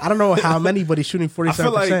 I don't know how many, but he's shooting 47%. I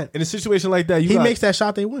feel like in a situation like that, he makes that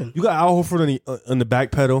shot, they win. You got Al Horford on the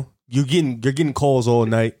back pedal. You're getting calls all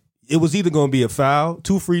night. It was either going to be a foul,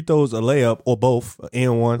 2 free throws, a layup, or both,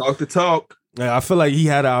 and one. Talk the talk. I feel like he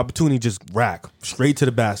had an opportunity to just rack straight to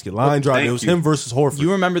the basket. Line drive. It was him versus Horford.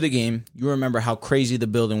 You remember the game. You remember how crazy the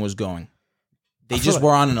building was going. They just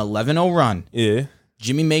were on an 11-0 run. Yeah.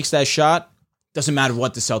 Jimmy makes that shot. Doesn't matter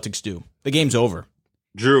what the Celtics do. The game's over.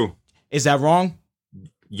 Drew. Is that wrong?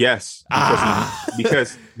 Yes.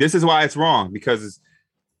 Because this is why it's wrong. Because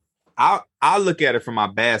I look at it from my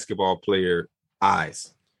basketball player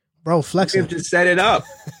eyes. Bro, flexing. You have to set it up.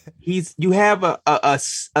 You have a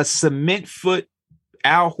cement foot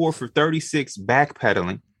Al Horford 36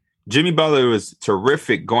 backpedaling. Jimmy Butler was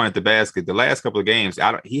terrific going at the basket. The last couple of games,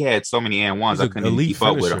 he had so many and ones I couldn't even keep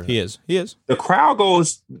up with him. He is. The crowd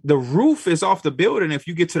goes, the roof is off the building. If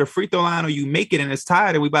you get to the free throw line or you make it and it's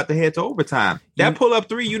tied and we about to head to overtime. That pull-up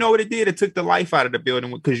three, you know what it did? It took the life out of the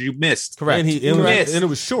building because you missed. Correct. And it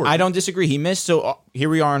was short. I don't disagree. He missed. So here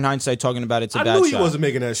we are in hindsight talking about it's a bad shot. I knew he wasn't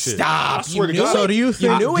making that shit. Stop. I swear to God. So do you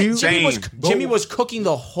think you knew it? Jimmy was cooking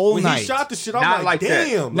the whole when night. He shot the shit. I'm Not like,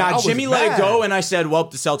 damn. Nah, Jimmy let it go, and I said, well,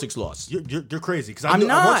 the Celtics lost. You're crazy. Because I'm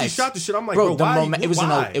not. Once he shot the shit, I'm like, bro, the why? moment, it was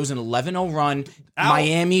an 11-0 run.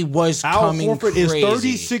 Miami was Al coming Horford crazy.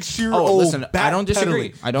 is 36-year-old. Listen, I don't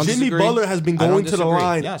disagree. Jimmy Butler has been going to the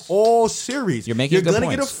line all series. You're making good points. You're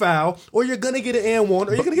gonna get a foul, or you're gonna get an and one,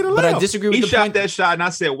 or you're gonna get a layup. But I disagree with he the shot point. that shot, and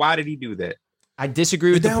I said, why did he do that? I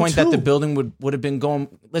disagree with the point that the building would have been going.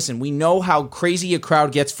 Listen, we know how crazy a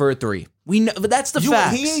crowd gets for a three. We know, but that's the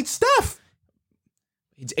fact. He ain't Steph.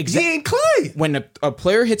 He ain't Clay. When a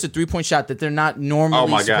player hits a 3-point shot that they're not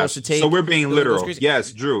normally supposed to take. So we're being literal.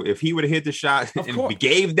 Yes, Drew. If he would have hit the shot and we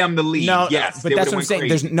gave them the lead, yes. But that's what I'm saying.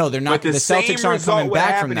 They're not. The Celtics aren't coming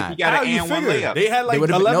back from that. How you figure? They had like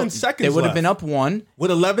 11 seconds. They would have been up one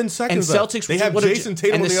with 11 seconds. And Celtics. They have Jason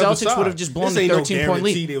Tatum on the other side. And the Celtics would have just blown the 13-point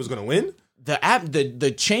lead. They was going to win.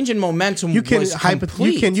 The change in momentum you can was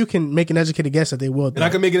complete. You can make an educated guess that they will. And I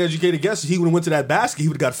can make an educated guess. If he would have went to that basket, he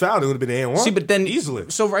would have got fouled. It would have been an and one. See, but then easily.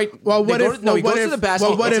 So right. Well, what if? He goes to the basket.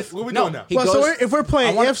 Well, what if? What are we doing now? So if we're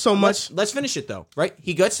playing if so much, let's finish it though. Right?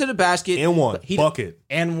 He gets to the basket and one bucket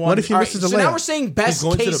and one. What if he misses the layup? So now we're saying best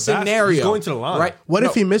case scenario. He's going to the line. Right? What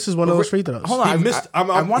if he misses one of those free throws? Hold on.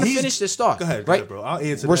 I want to finish this thought. Go ahead, right, bro. I'll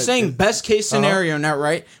answer. We're saying best case scenario now,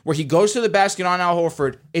 right? Where he goes to the basket on Al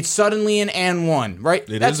Horford. It's suddenly an and one, right?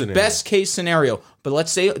 That's best case scenario. But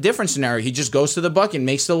let's say a different scenario. He just goes to the bucket and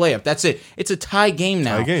makes the layup. That's it. It's a tie game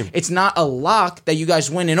now. It's not a lock that you guys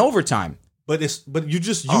win in overtime. But you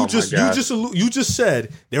just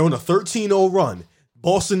said they're on a 13-0 run.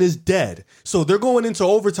 Boston is dead. So they're going into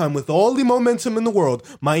overtime with all the momentum in the world.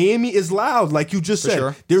 Miami is loud, like you just said.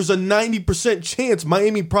 Sure. There's a 90% chance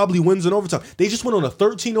Miami probably wins in overtime. They just went on a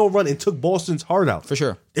 13-0 run and took Boston's heart out. For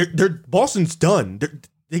sure. Boston's done.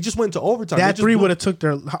 They just went to overtime. That three would have took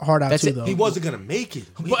their heart out too, though. He wasn't going to make it.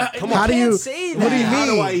 Come on. How do you say that? What do you mean? How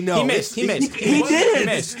do I know? He missed. He did.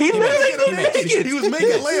 He was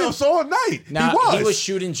making layups all night. He was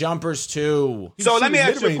shooting jumpers too. So let me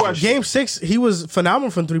ask you a question. Game 6, he was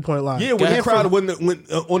phenomenal from 3-point line. Yeah, when the crowd went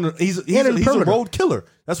on. He's a road killer.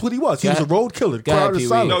 That's what he was. He was a road killer. Crowd is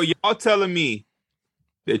silent. So y'all telling me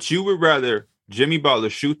that you would rather Jimmy Butler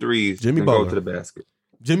shoot threes than go to the basket?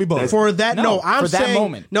 Jimmy Butler. For that, I'm saying that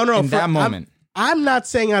moment. No, in that moment. I'm not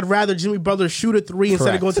saying I'd rather Jimmy Butler shoot a three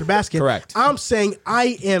instead of going to the basket. Correct. I'm saying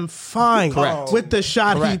I am fine with the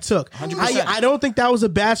shot he took. 100%. I don't think that was a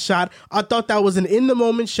bad shot. I thought that was an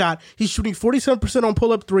in-the-moment shot. He's shooting 47% on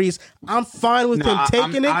pull-up threes. I'm fine with him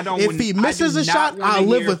taking it. If he misses a shot, I'll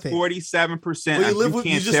live with it. 47%. You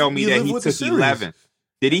can't tell me that he took 11.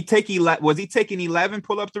 Did he take 11? Was he taking 11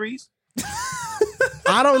 pull-up threes?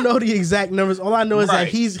 I don't know the exact numbers. All I know is that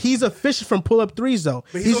he's efficient from pull-up threes, though.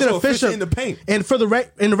 But he's an efficient in the paint. And for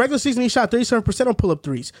in the regular season, he shot 37% on pull-up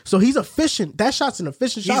threes. So he's efficient. That shot's an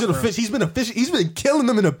efficient shot. He's been efficient. He's been killing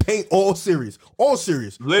them in the paint all series.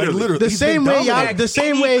 Literally. The same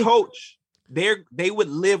way, coach. They would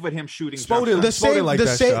live with him shooting.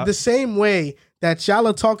 The same way that y'all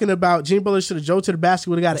are talking about Jimmy Butler should have drove to the basket,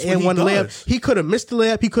 would have got an and-one layup. He could have missed the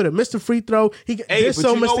layup. He could have missed the free throw. There's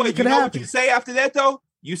so much that could happen. What you say after that, though?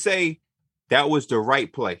 You say that was the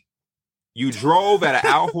right play. You drove at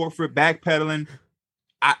an Al Horford backpedaling.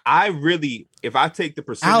 I really, if I take the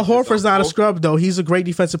percentage, Al Horford's not a scrub, though. He's a great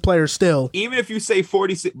defensive player still. Even if you say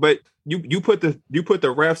 46, but you put the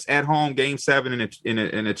refs at home, Game 7,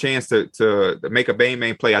 in a chance to make a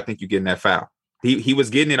bang play. I think you're getting that foul. He was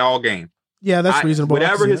getting it all game. Yeah, that's reasonable.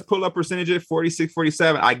 Whatever his pull-up percentage is, 46,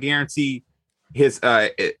 47, I guarantee his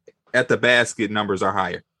at the basket numbers are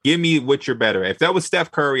higher. Give me what you're better at. If that was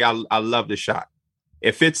Steph Curry, I love the shot.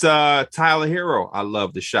 If it's Tyler Hero, I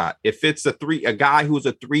love the shot. If it's a guy who's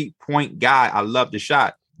a 3-point guy, I love the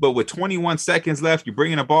shot. But with 21 seconds left, you're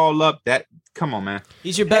bringing the ball up. Come on, man.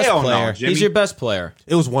 He's your best player. No, he's your best player.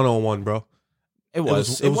 It was 1-on-1, bro. It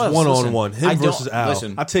was 1-on-1. Him versus Al.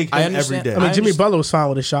 Listen, I take him every day. I mean, Jimmy Butler was fine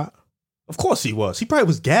with his shot. Of course he was. He probably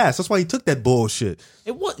was gassed. That's why he took that bullshit.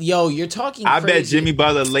 You're talking I crazy. bet Jimmy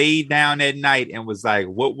Butler laid down that night and was like,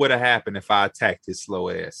 what would have happened if I attacked his slow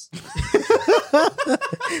ass?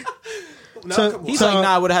 He's like,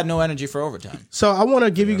 I would have had no energy for overtime. So I want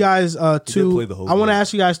to give you guys two. I want to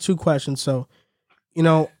ask you guys two questions. So,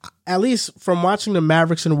 at least from watching the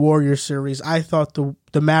Mavericks and Warriors series, I thought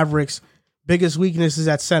the Mavericks' biggest weakness is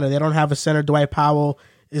at center. They don't have a center. Dwight Powell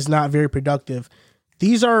is not very productive.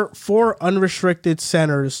 These are 4 unrestricted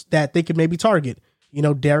centers that they could maybe target.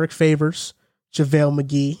 Derek Favors, JaVale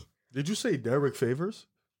McGee. Did you say Derek Favors?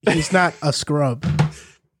 He's not a scrub.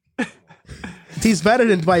 He's better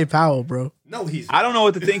than Dwight Powell, bro. No, I don't know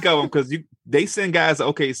what to think of him because they send guys to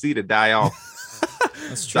OKC to die off.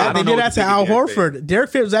 That's true. They did that to Al Horford. Derek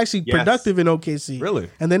Favors was actually productive in OKC. Really?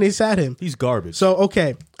 And then they sat him. He's garbage. So,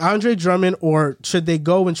 okay, Andre Drummond, or should they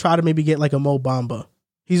go and try to maybe get like a Mo Bamba?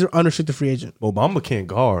 He's an unrestricted free agent. Mo Bamba can't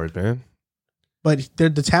guard, man. But the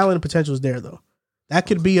talent and potential is there, though. That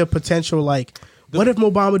could be a potential, what if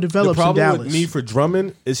Mo Bamba develops in Dallas? The problem with me for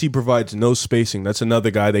Drummond is he provides no spacing. That's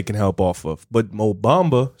another guy they can help off of. But Mo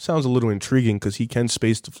Bamba sounds a little intriguing because he can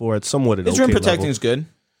space the floor at somewhat an his rim protecting is good.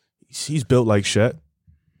 He's built like Shet.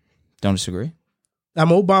 Don't disagree. Now,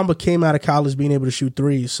 Mo Bamba came out of college being able to shoot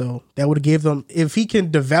threes, so that would have gave them, if he can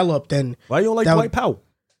develop, then... Why you don't like Dwight Powell?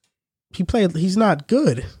 He's not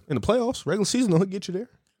good. In the playoffs, regular season, he'll get you there.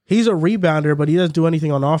 He's a rebounder, but he doesn't do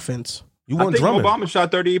anything on offense. You want Drummond. Mo Bamba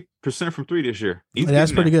shot 38% from 3 this year.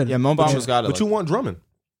 That's pretty good. Yeah, Mo Bamba's got it. But you want Drummond.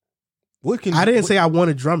 I didn't say I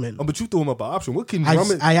wanted Drummond. Oh, but you threw him up an option. What can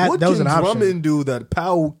Drummond do that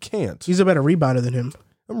Powell can't? He's a better rebounder than him.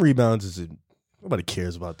 Them rebounds nobody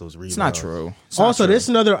cares about those rebounds. It's not true. There's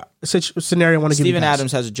another scenario I want to give you. Steven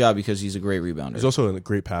Adams has a job because he's a great rebounder. He's also a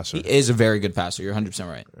great passer. He is a very good passer. You're 100%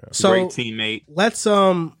 right. Yeah. So great teammate. Let's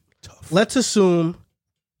assume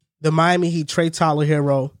the Miami Heat trade Tyler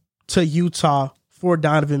Hero to Utah for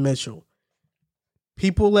Donovan Mitchell.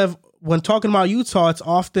 When talking about Utah, it's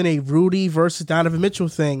often a Rudy versus Donovan Mitchell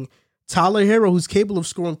thing. Tyler Hero, who's capable of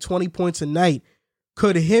scoring 20 points a night,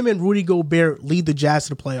 could him and Rudy Gobert lead the Jazz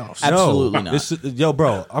to the playoffs? Absolutely not. Yo,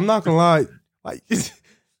 bro, I'm not gonna lie.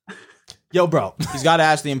 Yo, bro, he's got to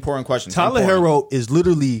ask the important question. Tyler Hero is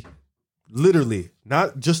literally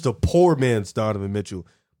not just a poor man's Donovan Mitchell,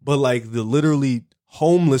 but like the literally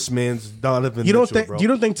homeless man's Donovan Mitchell, bro. You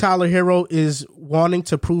don't think Tyler Hero is wanting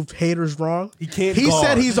to prove haters wrong? He can't. He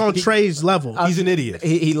said he's on Trey's level. He's an idiot.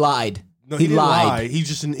 He lied. No, he didn't lie.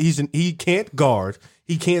 He can't guard.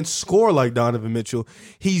 He can't score like Donovan Mitchell.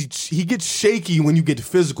 He gets shaky when you get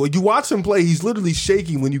physical. You watch him play, he's literally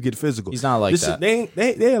shaky when you get physical. He's not like that.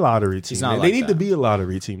 They're a lottery team. He's not they need to be a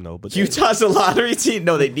lottery team though. But Utah's a lottery team.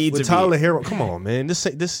 No, they need to be. Tyler Hero, come on, man.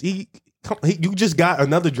 You just got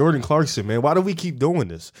another Jordan Clarkson, man. Why do we keep doing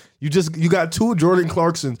this? You got 2 Jordan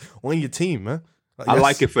Clarksons on your team, man. I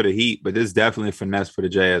like it for the Heat, but this is definitely a finesse for the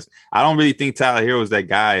Jazz. I don't really think Tyler Hero is that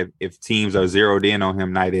guy if teams are zeroed in on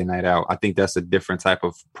him night in, night out. I think that's a different type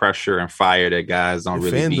of pressure and fire that guys don't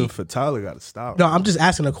really need. Fandom for Tyler got to stop. No, I'm just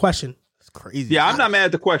asking a question. It's crazy. Yeah, I'm not mad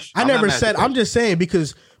at the question. I'm just saying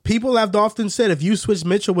because people have often said if you switch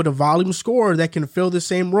Mitchell with a volume scorer that can fill the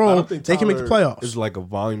same role, they can make the playoffs. Is like a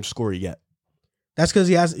volume scorer yet. That's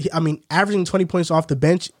because averaging 20 points off the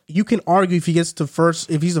bench, you can argue if he's the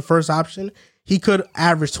first option, he could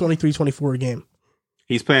average 23, 24 a game.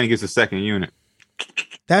 He's playing against the second unit.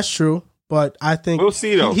 That's true, but I think we'll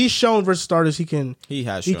see though. He's shown versus starters he can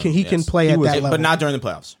play at that level. But not during the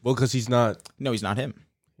playoffs. Well, because he's not. No, he's not him.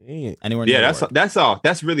 Anywhere near that's all.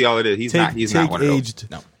 That's really all it is. He's not one of those.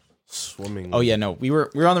 No. Swimming. Oh yeah, no.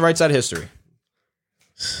 We're on the right side of history.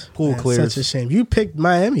 Pool clears. Such a shame. You picked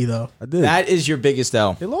Miami though. I did. That is your biggest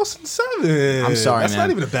L. They lost in 7. I'm sorry, that's man.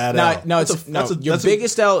 Not even a bad L. No, your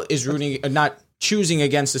biggest L is not choosing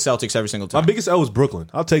against the Celtics every single time. My biggest L was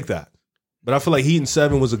Brooklyn. I'll take that. But I feel like Heat in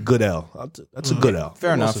 7 was a good L. That's a good L.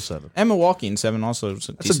 Fair enough. And Milwaukee in 7 also.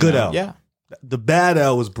 That's a good L. Yeah. The bad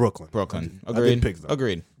L was Brooklyn. Agreed. I didn't pick them.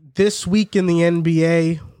 Agreed. This week in the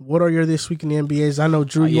NBA, what are your this week in the NBAs? I know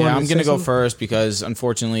Drew. I'm going to go first because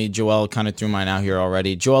unfortunately Joel kind of threw mine out here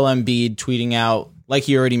already. Joel Embiid tweeting out, like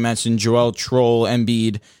he already mentioned, Joel Troll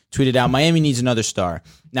Embiid tweeted out, Miami needs another star.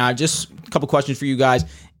 Now, just a couple questions for you guys.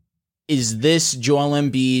 Is this Joel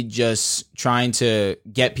Embiid just trying to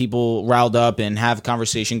get people riled up and have a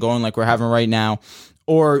conversation going like we're having right now?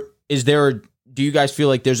 Or do you guys feel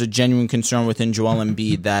like there's a genuine concern within Joel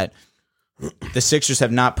Embiid that the Sixers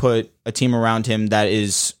have not put a team around him that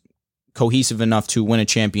is cohesive enough to win a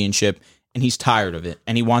championship, and he's tired of it,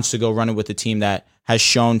 and he wants to go run it with a team that has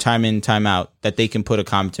shown time in, time out that they can put a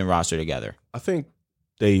competent roster together? I think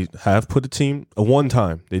they have put a team. One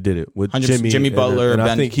time they did it with Jimmy Butler, and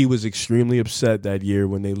I think he was extremely upset that year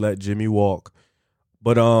when they let Jimmy walk.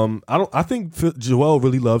 But I think Joel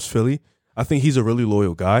really loves Philly. I think he's a really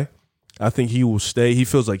loyal guy. I think he will stay. He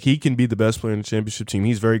feels like he can be the best player in the championship team.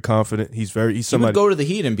 He's very confident. He's somebody. He would go to the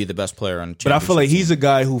Heat and be the best player on the championship But I feel like team. he's a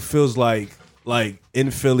guy who feels like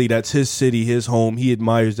in Philly, that's his city, his home. He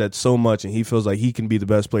admires that so much, and he feels like he can be the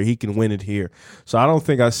best player. He can win it here. So I don't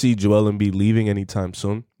think I see Joel Embiid leaving anytime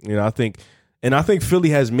soon. I think Philly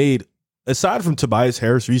has made, aside from Tobias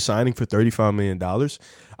Harris re-signing for $35 million,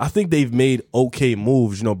 I think they've made okay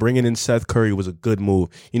moves. Bringing in Seth Curry was a good move.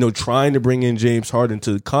 Trying to bring in James Harden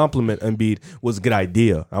to complement Embiid was a good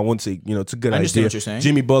idea. I won't say, it's a good idea. I understand what you're saying.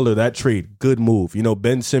 Jimmy Butler, that trade, good move.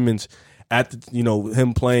 Ben Simmons,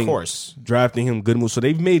 him playing, of course, drafting him, good moves. So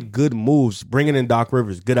they've made good moves. Bringing in Doc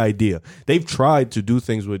Rivers, good idea. They've tried to do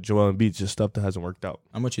things with Joel Embiid, just stuff that hasn't worked out.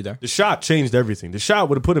 I'm with you there. The shot changed everything. The shot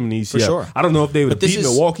would have put him in the ECF. For sure. I don't know if they would have beat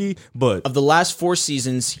Milwaukee, but of the last 4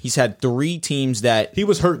 seasons, he's had 3 teams that he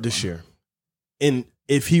was hurt this year. And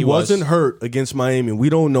if he wasn't hurt against Miami, we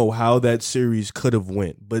don't know how that series could have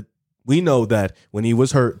went. But we know that when he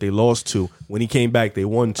was hurt, they lost 2. When he came back, they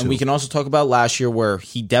won 2. And we can also talk about last year where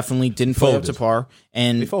he definitely didn't play up to par.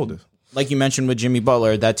 And they folded. Like you mentioned with Jimmy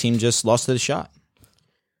Butler, that team just lost to the shot.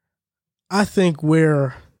 I think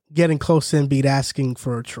we're getting close to Embiid asking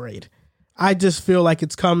for a trade. I just feel like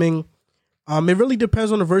it's coming. It really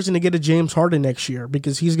depends on the version to get a James Harden next year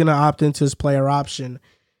because he's going to opt into his player option.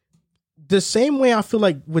 The same way I feel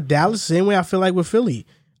like with Dallas, the same way I feel like with Philly.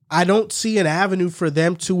 I don't see an avenue for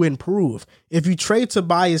them to improve. If you trade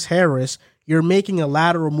Tobias Harris, you're making a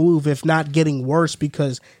lateral move, if not getting worse,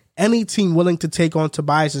 because any team willing to take on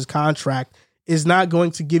Tobias's contract is not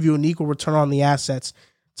going to give you an equal return on the assets.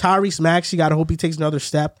 Tyrese Maxey, got to hope he takes another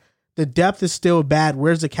step. The depth is still bad.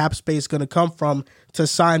 Where's the cap space going to come from to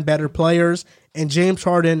sign better players? And James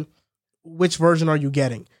Harden, which version are you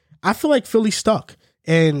getting? I feel like Philly's stuck.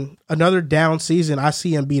 And another down season, I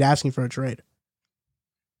see Embiid asking for a trade.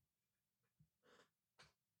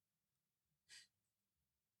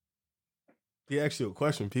 He asked you a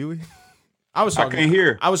question, Pee-wee. I can't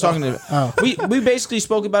hear. I was talking to. We basically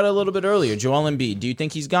spoke about it a little bit earlier. Joel Embiid. Do you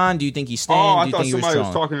think he's gone? Do you think he's staying? I Do you thought think somebody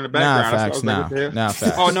was talking in the background.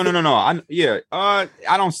 Facts. Oh no.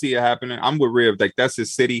 I don't see it happening. I'm with Riv. Like that's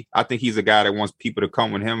his city. I think he's a guy that wants people to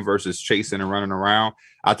come with him versus chasing and running around.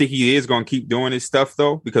 I think he is going to keep doing his stuff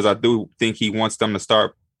though, because I do think he wants them to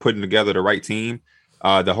start putting together the right team.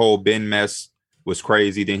 The whole Ben mess was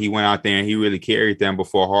crazy. Then he went out there and he really carried them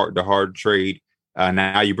before the Harden trade.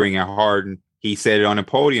 Now you bring in Harden. He said it on the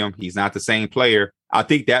podium. He's not the same player. I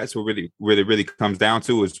think that's what really comes down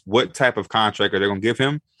to is what type of contract are they going to give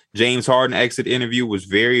him. James Harden exit interview was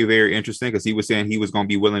very, very interesting because he was saying he was going to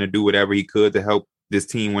be willing to do whatever he could to help this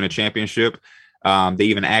team win a championship. They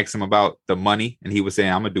even asked him about the money, and he was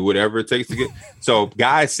saying, I'm going to do whatever it takes to get. So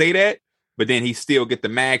guys say that, but then he still get the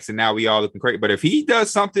max, and now we all looking great. But if he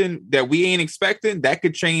does something that we ain't expecting, that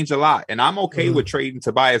could change a lot. And I'm okay with trading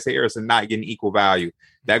Tobias Harris and not getting equal value.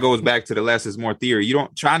 That goes back to the less is more theory. You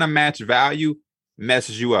don't trying to match value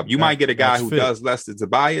messes you up. You might get a guy who does less than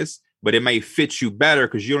Tobias, but it may fit you better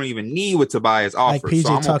because you don't even need what Tobias offers. Like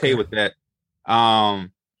so I'm Tucker. okay with that.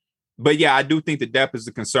 But yeah, I do think the depth is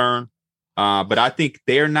a concern. But I think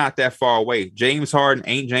they're not that far away. James Harden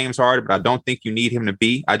ain't James Harden, but I don't think you need him to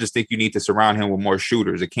be. I just think you need to surround him with more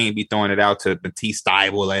shooters. It can't be throwing it out to Matisse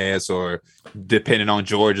Thybulle ass or depending on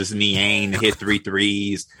Georges Niang to hit 3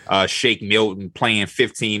 threes, Shake Milton playing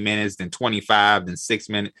 15 minutes, then 25, then 6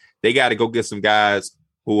 minutes. They got to go get some guys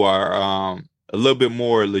who are a little bit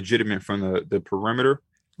more legitimate from the perimeter.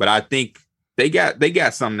 But I think they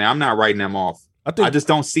got something there. I'm not writing them off. I just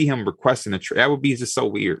don't see him requesting a trade. That would be just so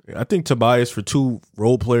weird. I think Tobias for 2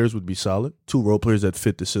 role players would be solid. 2 role players that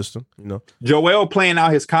fit the system. Joel playing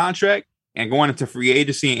out his contract and going into free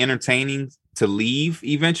agency and entertaining to leave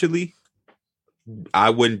eventually. I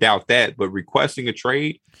wouldn't doubt that, but requesting a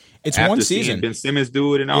trade. It's one season. Ben Simmons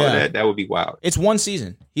do it and all of that would be wild. It's one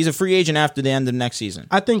season. He's a free agent after the end of the next season.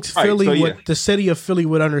 I think the city of Philly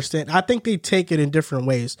would understand. I think they take it in different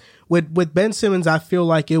ways. With Ben Simmons, I feel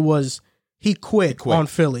like it was. He quit on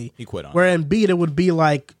Philly. He quit on. Where Embiid, it would be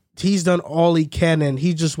like he's done all he can and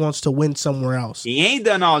he just wants to win somewhere else. He ain't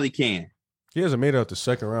done all he can. He hasn't made it out the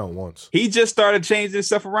second round once. He just started changing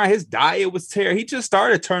stuff around. His diet was terrible. He just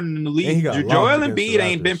started turning in the league. Joel Embiid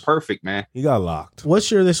ain't been perfect, man. He got locked.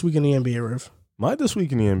 What's your this week in the NBA, Riv? My this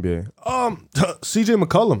week in the NBA. CJ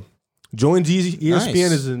McCollum joins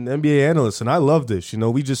ESPN as an NBA analyst, and I love this. You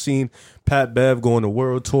know, we just seen Pat Bev go on the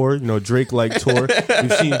world tour, you know, Drake-like tour.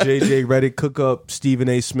 We've seen JJ Redick cook up Stephen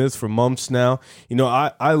A. Smith for months now. You know,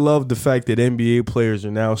 I love the fact that NBA players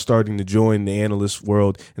are now starting to join the analyst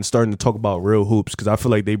world and starting to talk about real hoops because I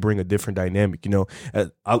feel like they bring a different dynamic. You know,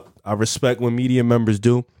 I respect when media members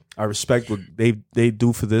do. I respect what they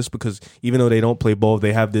do for this because even though they don't play ball,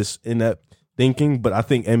 they have this in-depth thinking. But I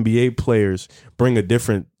think NBA players bring a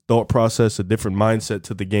different thought process, a different mindset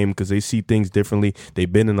to the game because they see things differently.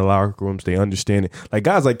 They've been in the locker rooms. They understand it. Like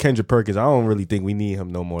guys like Kendrick Perkins, I don't really think we need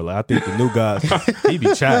him no more. Like I think the new guys, he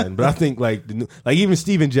be chatting. But I think like even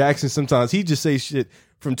Steven Jackson, sometimes he just say shit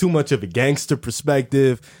from too much of a gangster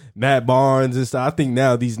perspective. Matt Barnes and stuff. I think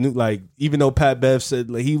now these new, like, even though Pat Bev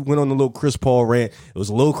said like he went on a little Chris Paul rant, it was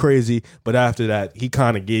a little crazy, but after that, he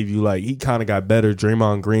kind of gave you like, he kind of got better.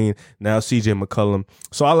 Draymond Green, now CJ McCollum.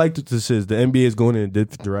 So I like what this is. The NBA is going in a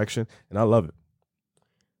different direction, and I love it.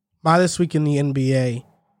 My this week in the NBA,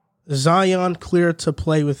 Zion cleared to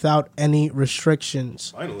play without any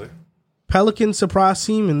restrictions. Finally. Pelicans surprise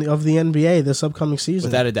team of the NBA this upcoming season.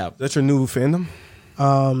 Without a doubt. That's your new fandom?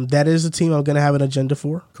 That is a team I'm going to have an agenda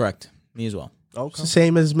for. Correct. Me as well. Okay.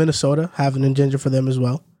 Same as Minnesota, have an agenda for them as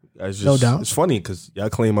well. No doubt. It's funny because y'all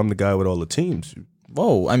claim I'm the guy with all the teams.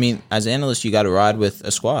 Whoa. I mean, as an analyst, you got to ride with a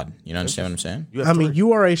squad. You understand what I'm saying? I mean,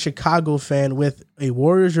 you are a Chicago fan with a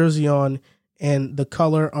Warriors jersey on, and the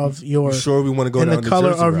color of your sure we want to go down the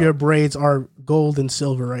color of your braids are gold and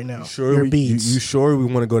silver right now. Your beads. You sure we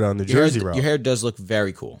want to go down the jersey route? Your hair does look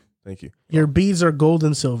very cool. Thank you. Your beads are gold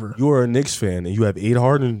and silver. You are a Knicks fan, and you have 8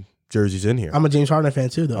 Harden jerseys in here. I'm a James Harden fan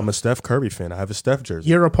too, though. I'm a Steph Curry fan. I have a Steph jersey.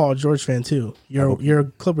 You're a Paul George fan too. You're a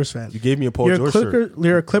Clippers fan. You gave me a Paul George shirt.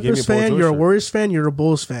 You're a Clippers fan. You're a Warriors fan. You're a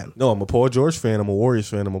Bulls fan. No, I'm a Paul George fan. I'm a Warriors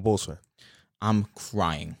fan. I'm a Bulls fan. I'm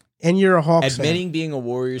crying. And you're a Hawks fan. Admitting being a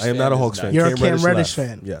Warriors fan. I am not a Hawks fan. You're a Cam Reddish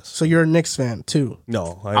fan. Yes. So you're a Knicks fan too.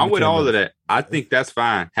 No. I'm with all of that. I think that's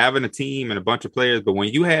fine. Having a team and a bunch of players. But when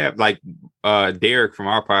you have like Derek from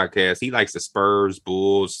our podcast, he likes the Spurs,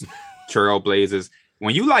 Bulls, Trailblazers.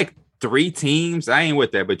 When you like 3 teams, I ain't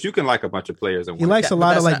with that. But you can like a bunch of players. He likes a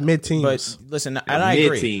lot of like mid teams. But listen, and I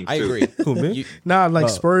agree. I agree. Who, me? Nah, like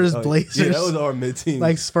Spurs, Blazers. Yeah, that was our mid team.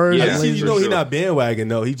 Like Spurs, Blazers. You know, he's not bandwagon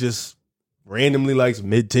though. He just randomly likes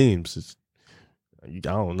mid teams. I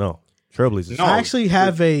don't know. Trailblazers. No. I actually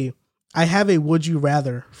have a would you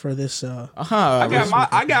rather for this.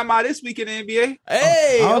 I got my this week in the NBA.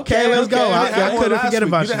 Hey, okay, let's go. I couldn't forget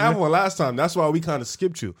about you. You didn't have one last time. That's why we kind of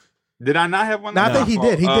skipped you. Did I not have one? No, I think he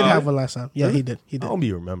did. He did have one last time. Yeah, he did. I don't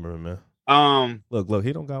be remembering, man. Look,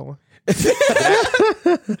 he don't got one.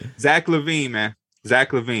 Zach LaVine, man. Zach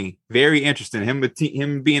LaVine, very interesting. Him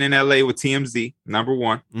being in LA with TMZ, number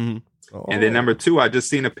 1. Mm-hmm. And then number 2, I just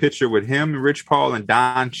seen a picture with him, Rich Paul, and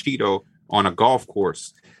Don Cheeto on a golf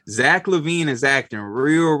course. Zach LaVine is acting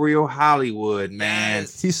real Hollywood, man.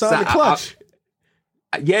 He saw the clutch.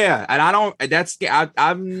 Yeah, and I don't. That's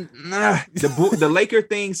the Laker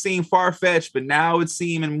thing seemed far fetched, but now it's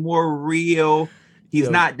seeming more real. He's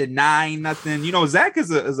not denying nothing. You know, Zach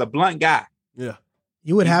is a blunt guy. Yeah,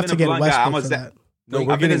 you would have to get Westbrook for that. No,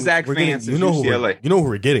 I've been a Zach fan since UCLA. You know who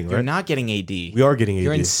we're getting, right? You're not getting AD. We are getting AD.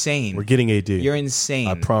 You're insane. We're getting AD. You're insane.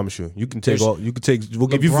 I promise you. You can take all. You can take. We'll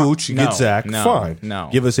give you Vooch. You get Zach. Fine. No.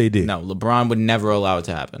 Give us AD. No. LeBron would never allow it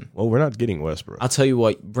to happen. Well, we're not getting Westbrook. I'll tell you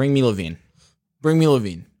what. Bring me LaVine. Bring me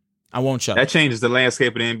LaVine. I won't shut up. That changes the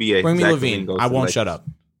landscape of the NBA. Bring me LaVine. I won't shut up.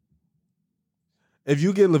 If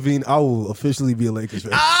you get LaVine, I will officially be a Lakers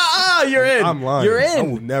fan. You're in. I'm lying. You're in. I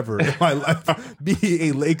will never in my life be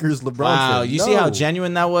a Lakers LeBron fan. Wow, you see how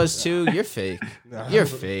genuine that was too? You're fake. You're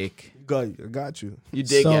fake. I got you. You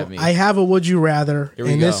did get me. I have a would you rather,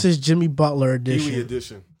 and go. this is Jimmy Butler edition. Pee-wee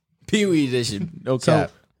edition. Pee-wee edition. No cap.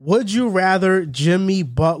 So, would you rather Jimmy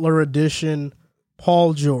Butler edition,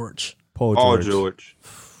 Paul George? Paul George.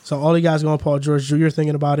 So all you guys going Paul George. Drew, you're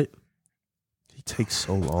thinking about it? He takes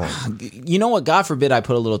so long. You know what? God forbid I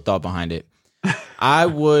put a little thought behind it. I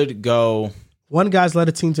would go. One guy's led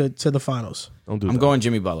a team to the finals. Don't do that. I'm going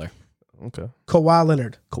Jimmy Butler. Okay. Kawhi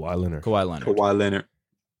Leonard. Kawhi Leonard.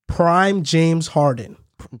 Prime James Harden.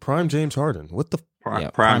 Prime James Harden. What the?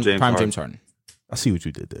 Prime James Harden. I see what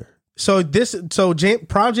you did there.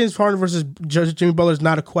 Prime James Harden versus Jimmy Butler is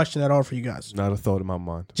not a question at all for you guys. Not a thought in my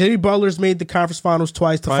mind. Jimmy Butler's made the conference finals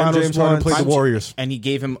twice. The Prime finals James Harden once. played the Warriors, and he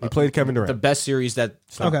gave him. He played Kevin Durant. The best series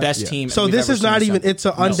best team. So this is not even. It's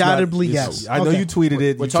an undoubtedly yes. I know you tweeted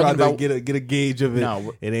it. We're you talking tried about, to get a gauge of it.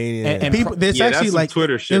 No, it ain't. And people, it's actually like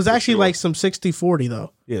Twitter shit. It was actually like some 60-40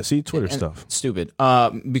 though. Yeah, see Twitter stuff. Stupid.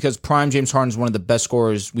 Because Prime James Harden is one of the best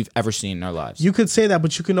scorers we've ever seen in our lives. You could say that,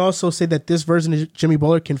 but you can also say that this version of Jimmy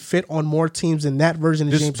Butler can fit on more teams than that version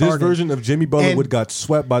of James Harden. This version of Jimmy Butler would got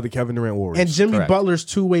swept by the Kevin Durant Warriors. And Jimmy Butler's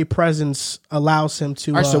two-way presence allows him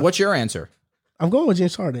to. All right, so what's your answer? I'm going with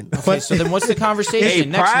James Harden. Okay, so then what's the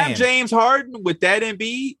conversation? Hey, Prime James Harden with that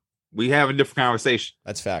Embiid, we have a different conversation.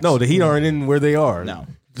 That's facts. No, the Heat aren't in where they are. No.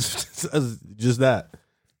 Just that.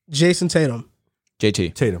 Jason Tatum.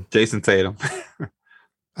 JT. Jason Tatum.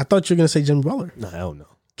 I thought you were going to say Jimmy Butler. No, hell no.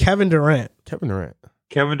 Kevin Durant.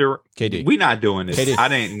 KD. We not doing this. KD. I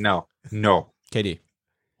didn't know. No. KD.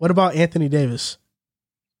 What about Anthony Davis?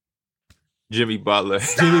 Jimmy Butler.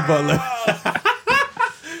 Jimmy Butler.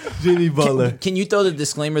 Jimmy Butler. Can you throw the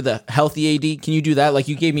disclaimer, the healthy AD? Can you do that? Like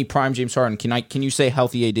you gave me Prime James Harden. Can you say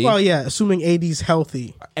healthy AD? Well, yeah, assuming AD's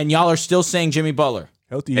healthy. And y'all are still saying Jimmy Butler.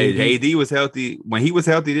 Healthy AD. AD was they was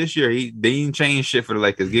healthy this year. They didn't change shit for the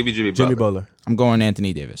Lakers. Give me Jimmy Butler. I'm going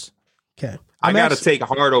Anthony Davis. Okay. I got to take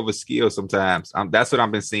hard over skill sometimes. That's what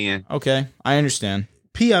I've been seeing. Okay, I understand.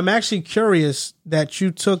 P, I'm actually curious that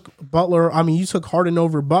you took Butler. I mean, you took Harden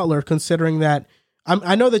over Butler, considering that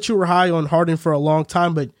I know that you were high on Harden for a long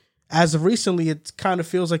time, but as of recently, it kind of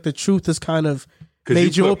feels like the truth has kind of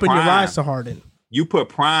made you open your eyes to Harden. You put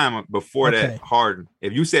Prime before that Harden.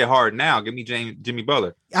 If you say Harden now, give me Jimmy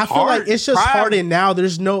Butler. I feel like it's just Prime, Harden now.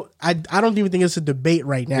 There's no, I don't even think it's a debate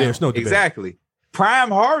right now. There's no debate. Exactly.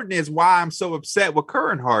 Prime Harden is why I'm so upset with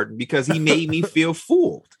current Harden, because he made me feel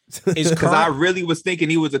fooled. Because I really was thinking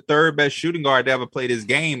he was the third best shooting guard to ever play this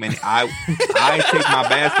game, and I take my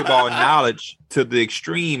basketball knowledge to the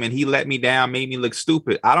extreme, and he let me down, made me look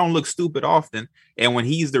stupid. I don't look stupid often, and when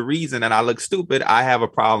he's the reason that I look stupid, I have a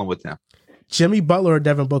problem with him. Jimmy Butler or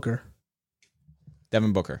Devin Booker?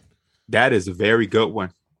 Devin Booker. That is a very good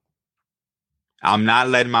one. I'm not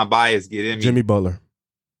letting my bias get in me. Jimmy Butler.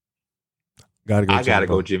 I gotta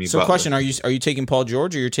go Jimmy Butler. So question, are you taking Paul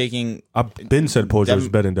George or you're taking... I've been said Paul George is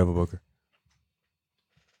better than Devin Booker.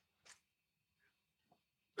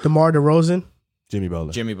 DeMar DeRozan? Jimmy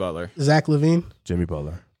Butler. Zach LaVine? Jimmy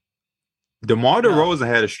Butler. DeMar DeRozan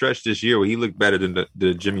had a stretch this year where he looked better than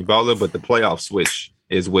the Jimmy Butler, but the playoff switch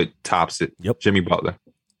is what tops it. Yep. Jimmy Butler.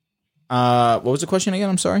 What was the question again?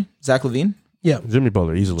 I'm sorry. Zach LaVine? Yeah. Jimmy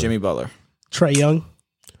Butler, easily. Jimmy Butler. Trae Young?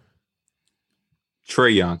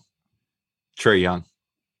 Trae Young.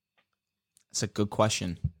 That's a good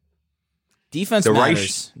question. Defense the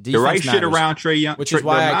matters. The right shit around Trae Young. Which is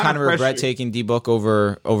why I kind of regret taking D-Book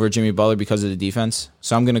over Jimmy Butler because of the defense.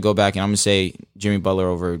 So I'm going to go back and I'm going to say Jimmy Butler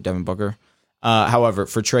over Devin Booker. However,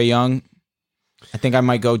 for Trae Young, I think I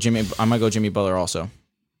might go Jimmy Butler also.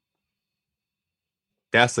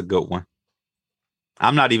 That's a good one.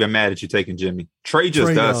 I'm not even mad at you taking Jimmy. Trae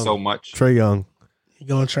just does so much. Trae Young. You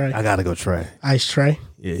going Trae? I gotta go Trae. Ice Trae?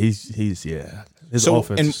 Yeah, he's yeah. His so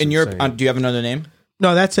offense. In your, do you have another name?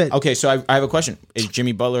 No, that's it. Okay, so I have a question. Is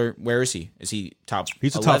Jimmy Butler, where is he? Is he top?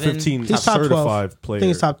 He's a 11? top 15 He's top certified 12. player. I think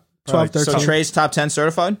he's top 12, 13. So Trae's top 10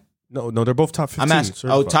 certified? No, they're both top 15. I'm asking.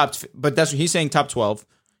 Certified. Top, but that's what he's saying. Top 12.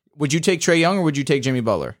 Would you take Trae Young or would you take Jimmy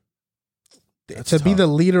Butler? To be the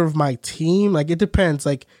leader of my team, like it depends.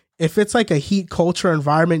 Like if it's like a Heat culture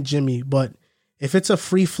environment, Jimmy. But if it's a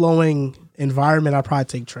free flowing environment, I'd probably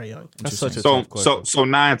take Trae Young. That's such a tough question. So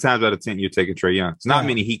 9 times out of 10, you're taking Trae Young. It's not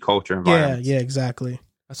many Heat culture environments. Yeah, exactly.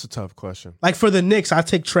 That's a tough question. Like for the Knicks, I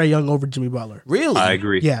take Trae Young over Jimmy Butler. Really? I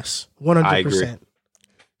agree. Yes, 100%.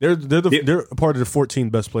 They're a part of the 14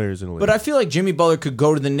 best players in the league. But I feel like Jimmy Butler could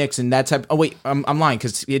go to the Knicks and that type. Oh wait, I'm lying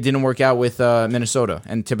because it didn't work out with Minnesota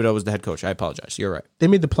and Thibodeau was the head coach. I apologize. You're right. They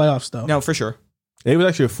made the playoffs though. No, for sure. It was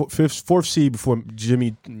actually a fourth seed before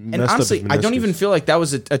Jimmy messed and honestly, up. I don't even feel like that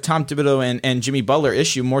was a Tom Thibodeau and Jimmy Butler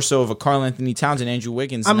issue. More so of a Karl Anthony Towns and Andrew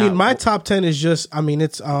Wiggins. I mean, my top 10 is just. I mean,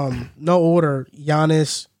 it's no order: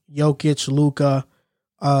 Giannis, Jokic, Luka,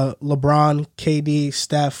 LeBron, KD,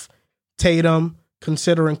 Steph, Tatum.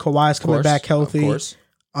 Considering Kawhi's coming back healthy, of course.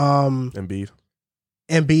 Embiid.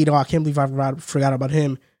 Oh, I can't believe I forgot about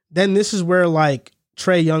him. Then this is where like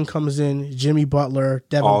Trae Young comes in, Jimmy Butler,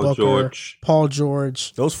 Devin Booker, Paul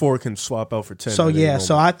George. Those four can swap out for 10. So yeah,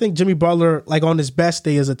 so I think Jimmy Butler, like on his best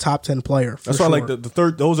day, is a top 10 player. That's why like the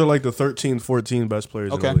third. Those are like the 13, 14 best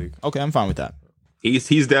players in the league. Okay, I'm fine with that.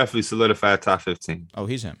 He's definitely solidified top 15. Oh,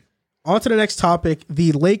 he's him. On to the next topic.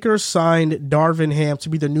 The Lakers signed Darvin Ham to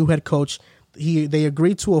be the new head coach. They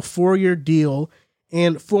agreed to a 4-year deal,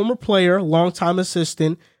 and former player, longtime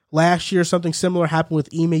assistant, last year something similar happened with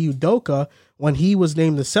Ime Udoka when he was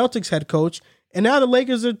named the Celtics head coach, and now the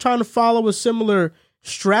Lakers are trying to follow a similar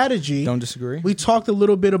strategy. Don't disagree. We talked a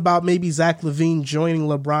little bit about maybe Zach LaVine joining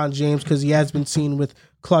LeBron James because he has been seen with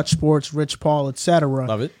Clutch Sports, Rich Paul, etc.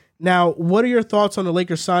 Love it. Now, what are your thoughts on the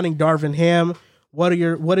Lakers signing Darvin Ham? What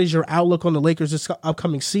is your outlook on the Lakers this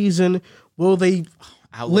upcoming season? Will they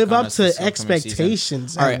live up to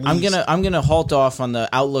expectations? All right, I'm gonna halt off on the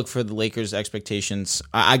outlook for the Lakers' expectations.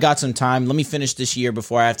 I got some time. Let me finish this year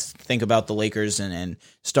before I have to think about the Lakers and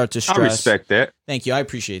start to stress. I respect that. Thank you. I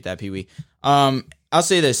appreciate that, Pee Wee. I'll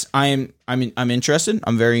say this: I'm interested.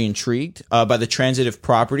 I'm very intrigued by the transitive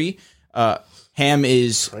property. Ham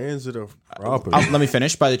is transitive property. Let me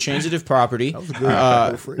finish. By the transitive property,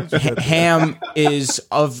 Ham is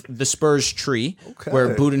of the Spurs tree,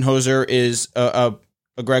 where Budenholzer is a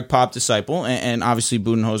Greg Pop disciple, and obviously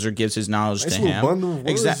Budenholzer gives his knowledge to Ham.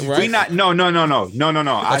 Exactly. Right? No.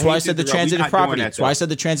 That's why I said the transitive property. That's why I said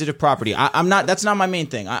the transitive property. I'm not. That's not my main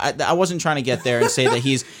thing. I wasn't trying to get there and say that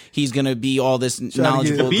he's going to be all this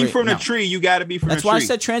knowledgeable. To be from the tree, you got to be from the tree. That's why I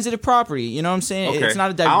said transitive property. You know what I'm saying? Okay. It's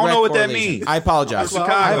not a direct I don't know what that correlation. means. I apologize.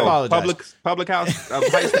 Chicago, I apologize. Public house,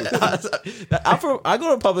 high school. I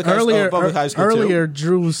go to public high school Earlier, too.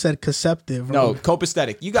 Drew said conceptive. No,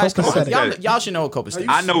 copacetic. You guys, y'all should know what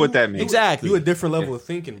copacetic. I know what that means. Exactly. You a different level of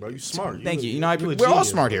thinking, bro. You smart. Thank you. You know, we're all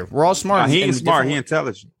smart here. We're all smart. He ain't smart. He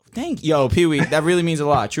intelligent. Thank you. Yo, Pee Wee, that really means a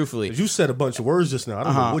lot, truthfully. You said a bunch of words just now. I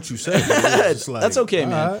don't know what you said. That's okay,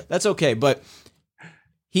 man. Right. That's okay. But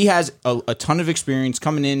he has a ton of experience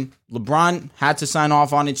coming in. LeBron had to sign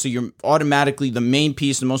off on it, so you're automatically the main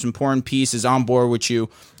piece, the most important piece is on board with you.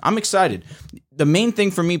 I'm excited. The main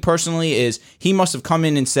thing for me personally is he must have come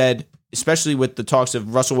in and said, especially with the talks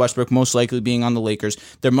of Russell Westbrook most likely being on the Lakers,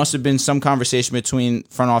 there must have been some conversation between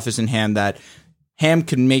front office and Ham that Ham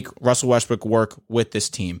could make Russell Westbrook work with this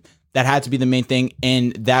team. That had to be the main thing,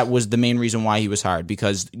 and that was the main reason why he was hired,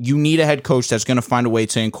 because you need a head coach that's going to find a way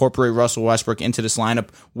to incorporate Russell Westbrook into this lineup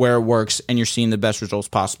where it works and you're seeing the best results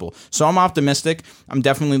possible. So I'm optimistic. I'm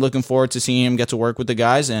definitely looking forward to seeing him get to work with the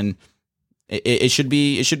guys, and it should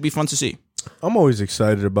be fun to see. I'm always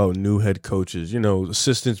excited about new head coaches. You know,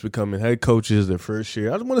 assistants becoming head coaches their first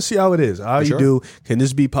year. I just want to see how it is. How you do. Can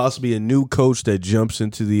this be possibly a new coach that jumps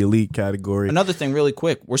into the elite category? Another thing really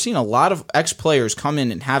quick. We're seeing a lot of ex-players come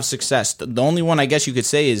in and have success. The only one I guess you could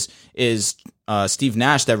say is Steve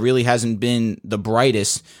Nash that really hasn't been the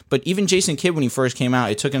brightest. But even Jason Kidd, when he first came out,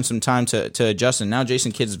 it took him some time to adjust. And now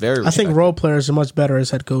Jason Kidd is very respected. I think role players are much better as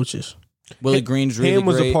head coaches. Willie Green's really Ham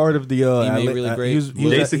was great. a part of the. Really great.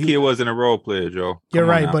 Jason Kidd wasn't a role player, Joe. You're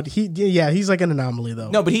right, but he's like an anomaly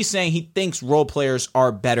though. No, but he's saying he thinks role players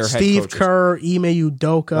are better. Steve head coaches. Kerr, Ime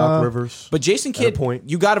Udoka, Doc Rivers. But Jason Kidd,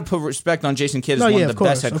 you got to put respect on Jason Kidd as one of the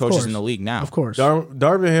best head coaches in the league now. Of course,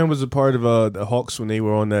 Darvin Ham was a part of the Hawks when they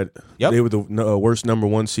were on that. Yep. They were the worst number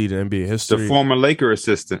 1 seed in NBA history. The former Laker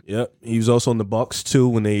assistant. Yep, he was also on the Bucks too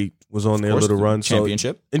when they was on their little run.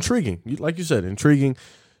 Championship. So, intriguing, like you said, intriguing.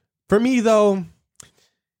 For me though,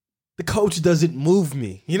 the coach doesn't move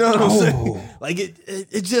me. You know what I'm saying? Like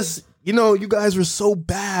it just, you know, you guys were so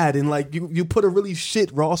bad, and like you put a really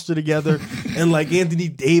shit roster together, and like Anthony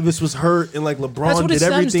Davis was hurt, and like LeBron did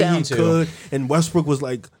everything he could, and Westbrook was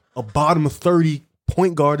like a bottom of 30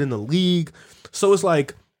 point guard in the league. So it's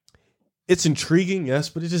like, it's intriguing, yes,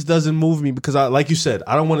 but it just doesn't move me because, like you said,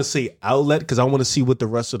 I don't want to say outlet because I want to see what the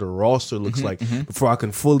rest of the roster looks like before I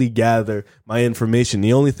can fully gather my information.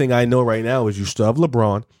 The only thing I know right now is you still have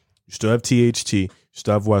LeBron, you still have THT, you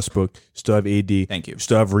still have Westbrook, you still have AD. Thank you. You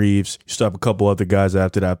still have Reeves. You still have a couple other guys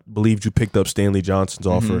after that. I believe you picked up Stanley Johnson's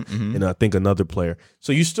offer and I think another player.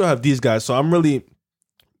 So you still have these guys. So I'm really,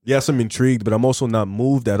 yes, I'm intrigued, but I'm also not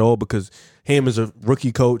moved at all because Ham is a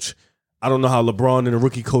rookie coach. I don't know how LeBron and a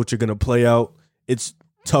rookie coach are going to play out. It's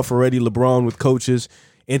tough already, LeBron with coaches,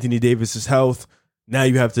 Anthony Davis's health. Now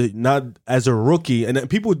you have to, not as a rookie, and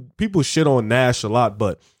people shit on Nash a lot,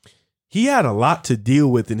 but he had a lot to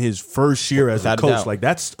deal with in his first year as a coach. Like,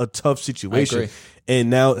 that's a tough situation.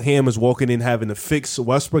 And now Ham is walking in having to fix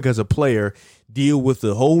Westbrook as a player, deal with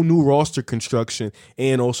the whole new roster construction,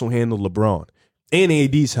 and also handle LeBron and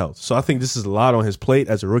AD's health. So I think this is a lot on his plate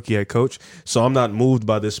as a rookie head coach. So I'm not moved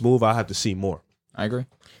by this move. I have to see more. I agree.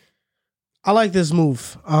 I like this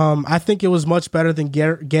move. I think it was much better than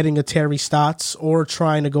getting a Terry Stotts or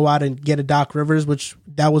trying to go out and get a Doc Rivers, which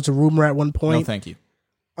that was a rumor at one point. No, thank you.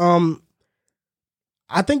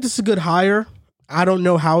 I think this is a good hire. I don't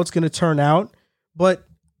know how it's going to turn out, but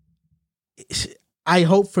I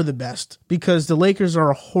hope for the best because the Lakers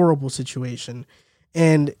are a horrible situation.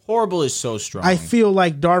 And horrible is so strong. I feel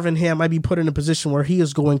like Darvin Ham might be put in a position where he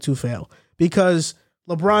is going to fail because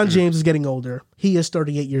LeBron James is getting older. He is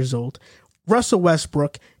 38 years old. Russell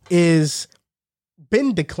Westbrook is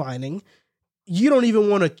been declining. You don't even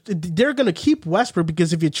want to. They're going to keep Westbrook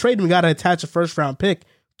because if you trade him, you got to attach a first-round pick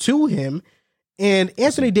to him. And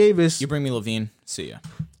Anthony Davis. You bring me LaVine. See ya.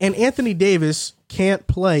 And Anthony Davis can't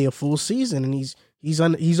play a full season, and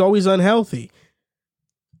he's always unhealthy.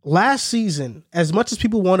 Last season, as much as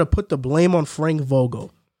people want to put the blame on Frank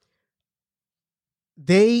Vogel,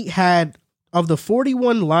 they had of the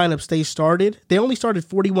 41 lineups they started, they only started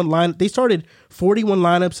 41 They started 41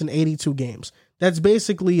 lineups in 82 games. That's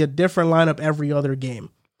basically a different lineup every other game.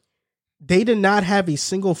 They did not have a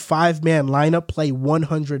single 5-man lineup play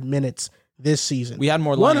 100 minutes this season. We had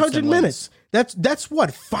more lineups 100 minutes. That's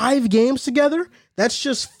what, 5 games together? That's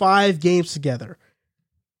just 5 games together.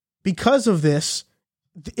 Because of this,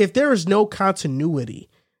 if there is no continuity,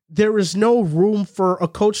 there is no room for a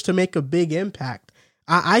coach to make a big impact.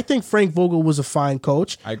 I think Frank Vogel was a fine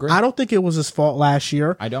coach. I agree. I don't think it was his fault last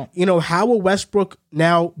year. I don't. How will Westbrook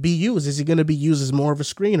now be used? Is he going to be used as more of a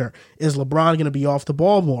screener? Is LeBron going to be off the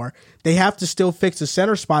ball more? They have to still fix the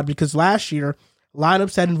center spot because last year,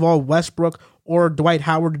 lineups that involved Westbrook or Dwight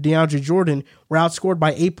Howard or DeAndre Jordan were outscored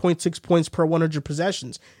by 8.6 points per 100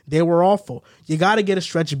 possessions. They were awful. You got to get a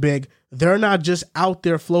stretch big. They're not just out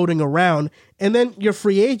there floating around. And then your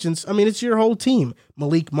free agents, it's your whole team.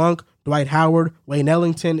 Malik Monk, Dwight Howard, Wayne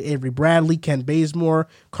Ellington, Avery Bradley, Ken Bazemore,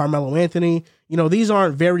 Carmelo Anthony. These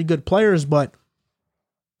aren't very good players, but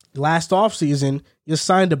last offseason, you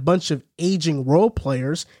signed a bunch of aging role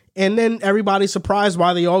players, and then everybody's surprised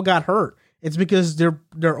why they all got hurt. It's because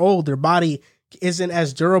they're old. Their body isn't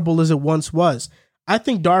as durable as it once was. I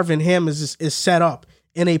think Darvin Ham is set up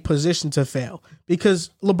in a position to fail because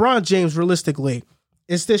LeBron James, realistically,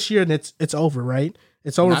 it's this year and it's over, right?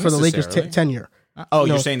 It's over Not for the Lakers' tenure.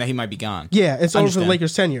 You're saying that he might be gone. Yeah, it's over for the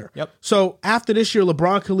Lakers' tenure. Yep. So after this year,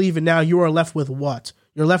 LeBron could leave, and now you are left with what?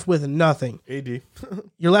 You're left with nothing. AD.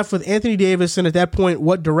 You're left with Anthony Davis, and at that point,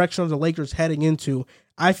 what direction are the Lakers heading into?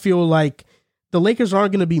 I feel like the Lakers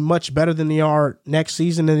aren't going to be much better than they are next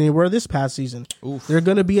season than they were this past season. Oof. They're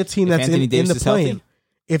going to be a team that's in the play-in. Healthy?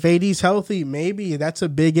 If AD's healthy, maybe that's a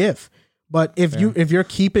big if. But if you're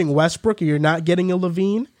keeping Westbrook, and you're not getting a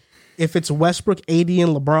LaVine. If it's Westbrook, AD,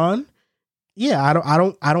 and LeBron, yeah,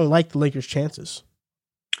 I don't like the Lakers' chances.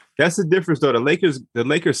 That's the difference, though. The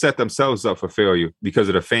Lakers set themselves up for failure because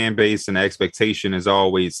of the fan base, and the expectation is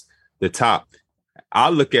always the top. I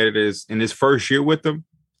look at it as in this first year with them,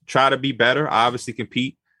 try to be better, obviously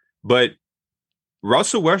compete, but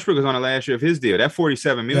Russell Westbrook is on the last year of his deal. That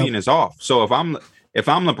 $47 million is off. So if I'm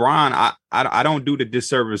LeBron, I don't do the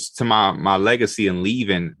disservice to my legacy and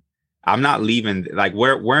leaving. I'm not leaving. Like,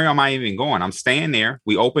 where am I even going? I'm staying there.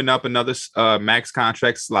 We opened up another max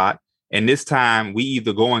contract slot. And this time we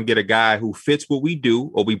either go and get a guy who fits what we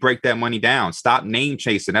do or we break that money down. Stop name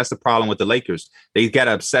chasing. That's the problem with the Lakers. They got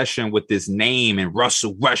an obsession with this name and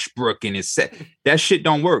Russell Westbrook and his set. That shit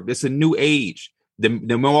don't work. It's a new age. The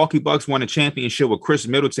Milwaukee Bucks won a championship with Chris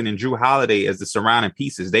Middleton and Drew Holiday as the surrounding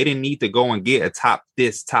pieces. They didn't need to go and get a top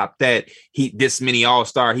this, top that. This many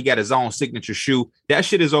all-star. He got his own signature shoe. That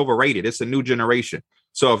shit is overrated. It's a new generation.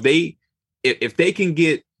 So if they can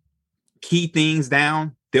get key things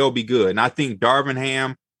down, they'll be good. And I think Darvin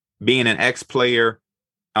Ham, being an ex-player,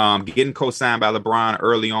 getting co-signed by LeBron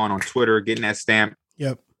early on Twitter, getting that stamp.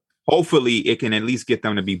 Yep. Hopefully it can at least get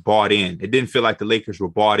them to be bought in. It didn't feel like the Lakers were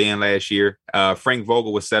bought in last year. Frank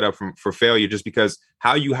Vogel was set up for failure just because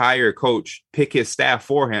how you hire a coach, pick his staff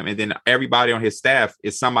for him, and then everybody on his staff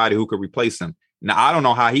is somebody who could replace him. Now, I don't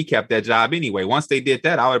know how he kept that job anyway. Once they did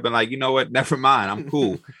that, I would have been like, you know what? Never mind. I'm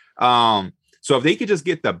cool. So if they could just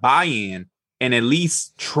get the buy-in and at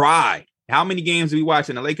least try. How many games we watch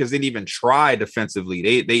and the Lakers didn't even try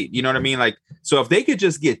defensively? They you know what I mean? Like, so if they could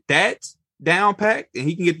just get that down packed and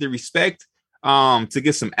he can get the respect to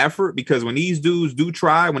get some effort, because when these dudes do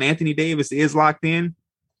try, when Anthony Davis is locked in,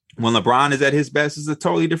 when LeBron is at his best, it's a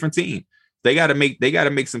totally different team. They got to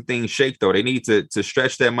make some things shake, though. They need to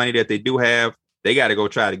stretch that money that they do have. They got to go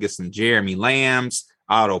try to get some Jeremy Lambs,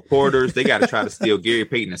 Otto Porters. They got to try to steal Gary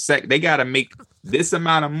Payton a sec. They got to make this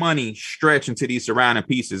amount of money stretch into these surrounding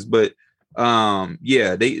pieces. But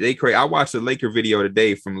yeah, they create. I watched a Laker video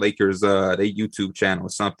today from Lakers, their YouTube channel or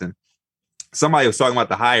something. Somebody was talking about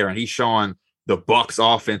the hire, and he's showing the Bucks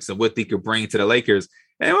offense and what they could bring to the Lakers.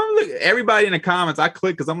 And everybody in the comments, I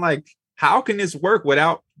click because I'm like, how can this work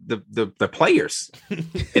without the players. And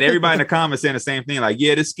everybody in the comments saying the same thing. Like,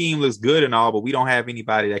 yeah, this scheme looks good and all, but we don't have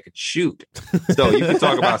anybody that could shoot. So you can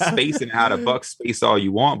talk about space and how the Bucks space all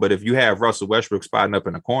you want, but if you have Russell Westbrook spotting up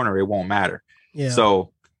in the corner, it won't matter. Yeah.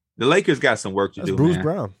 So the Lakers got some work to do. Bruce man.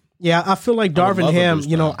 Brown. Yeah, I feel like Darvin Ham.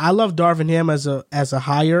 You know, I love Darvin Ham as a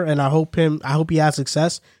hire, and I hope he has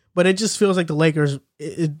success. But it just feels like the Lakers,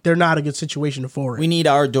 they're not a good situation for it. We need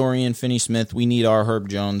our Dorian Finney-Smith. We need our Herb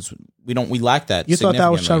Jones. We lack that. You thought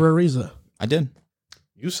that was Trevor Ariza? I did.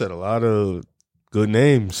 You said a lot of good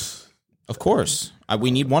names. Of course. We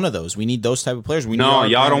need one of those. We need those type of players. Y'all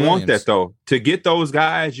don't want that, though. To get those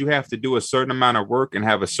guys, you have to do a certain amount of work and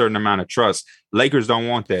have a certain amount of trust. Lakers don't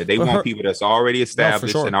want that. They want people that's already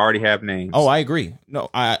established and already have names. Oh, I agree. No,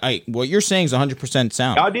 I what you're saying is 100%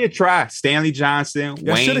 sound. Y'all did try Stanley Johnson.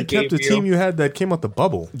 Y'all should have kept the team you had that came out the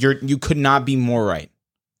bubble. You could not be more right.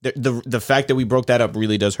 The fact that we broke that up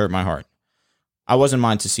really does hurt my heart. I wasn't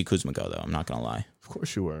mine to see Kuzma go, though. I'm not going to lie. Of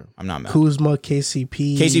course you were. I'm not mad. Kuzma,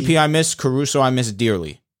 KCP. KCP I miss. Caruso I miss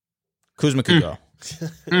dearly. Kuzma could go.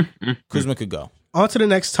 Kuzma could go. On to the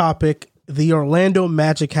next topic. The Orlando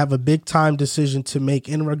Magic have a big-time decision to make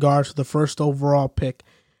in regards to the first overall pick.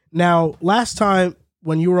 Now, last time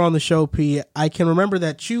when you were on the show, P, I can remember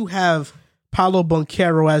that you have Paolo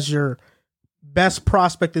Banchero as your best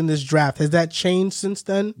prospect in this draft. Has that changed since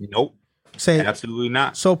then? Nope. Absolutely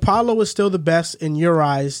not. So Paolo is still the best in your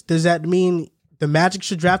eyes. Does that mean the Magic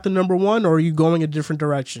should draft the number one, or are you going a different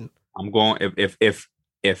direction? I'm going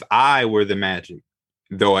if I were the Magic,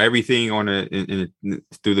 though everything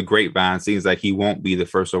through the grapevine seems like he won't be the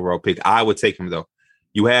first overall pick, I would take him though.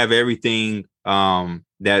 You have everything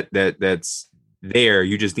that's there.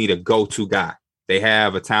 You just need a go-to guy. They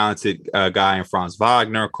have a talented guy in Franz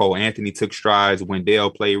Wagner. Cole Anthony took strides. Wendell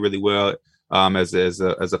played really well as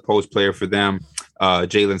a post player for them.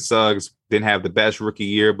 Jalen Suggs didn't have the best rookie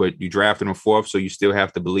year, but you drafted him fourth, so you still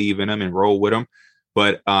have to believe in him and roll with him.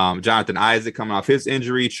 But Jonathan Isaac coming off his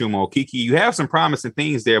injury, Chuma Okeke, you have some promising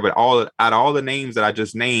things there, but out of all the names that I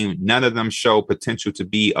just named, none of them show potential to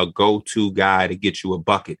be a go-to guy to get you a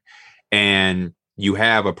bucket. And you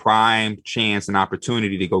have a prime chance and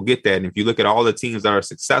opportunity to go get that. And if you look at all the teams that are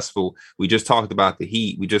successful, we just talked about the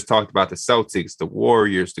Heat. We just talked about the Celtics, the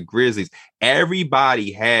Warriors, the Grizzlies.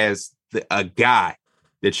 Everybody has a guy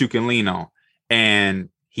that you can lean on. And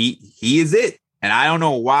he is it. And I don't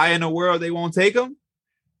know why in the world they won't take him,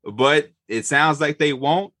 but it sounds like they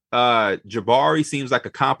won't. Jabari seems like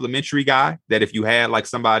a complimentary guy that if you had like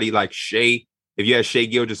somebody like Shea, if you had Shea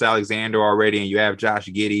Gilgeous-Alexander already and you have Josh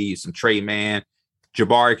Giddey, some Trey Mann,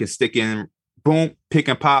 Jabari can stick in, boom, pick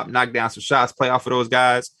and pop, knock down some shots, play off of those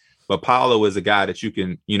guys. But Paolo is a guy that you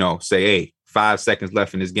can, say, hey, 5 seconds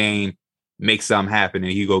left in this game, make something happen,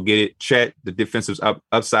 and you go get it. Chet, the defensive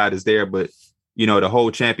upside is there, but the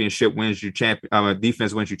whole championship wins you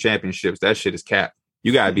defense wins you championships. That shit is capped.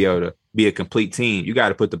 You got to be able to be a complete team. You got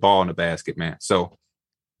to put the ball in the basket, man. So,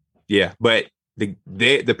 yeah, but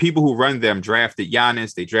the people who run them drafted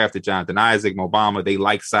Giannis, they drafted Jonathan Isaac, Mo Bamba. They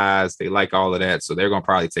like size, they like all of that, so they're gonna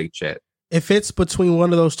probably take Chet. If it's between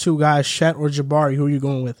one of those two guys, Chet or Jabari, who are you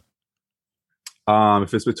going with?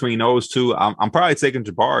 If it's between those two, I'm probably taking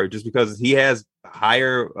Jabari just because he has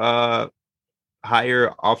higher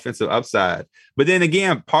offensive upside. But then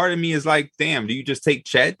again, part of me is like, damn, do you just take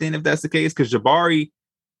Chet then if that's the case? Because Jabari,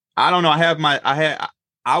 I don't know.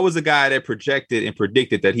 I was a guy that projected and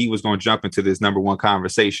predicted that he was going to jump into this number one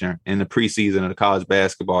conversation in the preseason of the college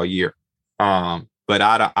basketball year. But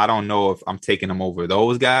I don't know if I'm taking him over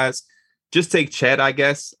those guys. Just take Chet, I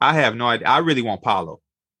guess. I have no idea. I really want Paolo.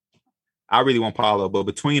 But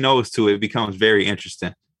between those two, it becomes very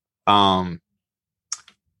interesting. I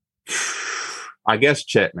guess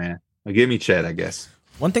Chet, man. Give me Chet, I guess.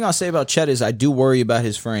 One thing I'll say about Chet is I do worry about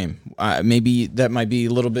his frame. Maybe that might be a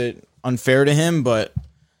little bit unfair to him, but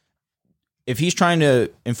if he's trying to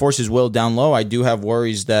enforce his will down low, I do have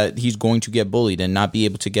worries that he's going to get bullied and not be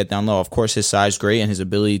able to get down low. Of course, his size is great and his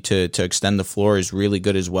ability to extend the floor is really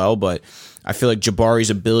good as well, but I feel like Jabari's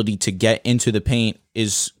ability to get into the paint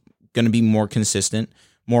is going to be more consistent,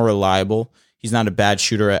 more reliable. He's not a bad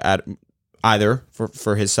shooter at either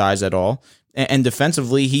for his size at all. And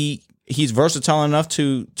defensively, he's versatile enough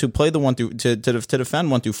to play the 1 through to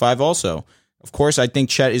defend 1 through 5 also. Of course, I think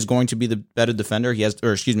Chet is going to be the better defender. He has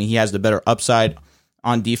the better upside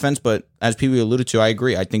on defense, but as Pee Wee alluded to, I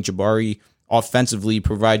agree. I think Jabari offensively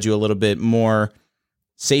provides you a little bit more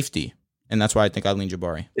safety, and that's why I think I lean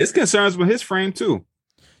Jabari. It's concerns with his frame too.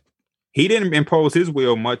 He didn't impose his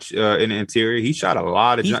will much in the interior. He shot a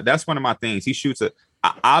lot of that's one of my things. He shoots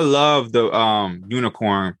I love the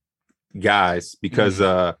unicorn guys because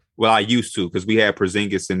Well, I used to, because we had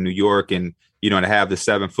Porzingis in New York, and to have the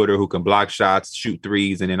 7-footer who can block shots, shoot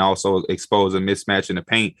threes, and then also expose a mismatch in the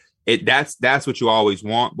paint. That's what you always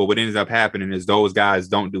want. But what ends up happening is those guys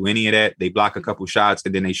don't do any of that. They block a couple shots,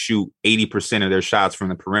 and then they shoot 80% of their shots from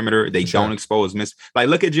the perimeter. They don't expose miss. Like,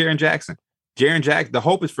 look at Jaren Jackson. The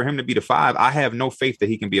hope is for him to be the 5. I have no faith that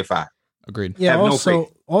he can be a 5. Agreed. Yeah.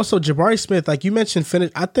 Also, Jabari Smith, like you mentioned,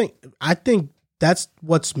 finish. I think that's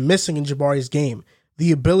what's missing in Jabari's game.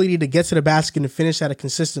 The ability to get to the basket and finish at a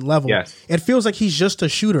consistent level. Yes. It feels like he's just a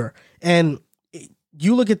shooter. And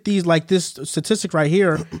you look at these, like this statistic right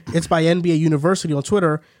here, it's by NBA University on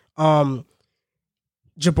Twitter.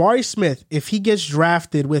 Jabari Smith, if he gets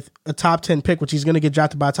drafted with a top 10 pick, which he's going to get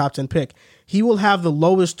drafted by a top 10 pick, he will have the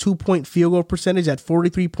lowest 2-point field goal percentage at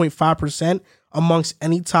 43.5% amongst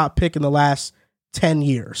any top pick in the last 10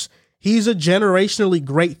 years. He's a generationally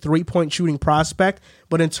great 3-point shooting prospect,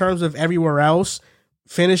 but in terms of everywhere else,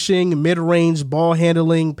 finishing, mid-range, ball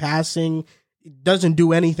handling, passing, doesn't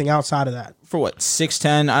do anything outside of that. For what,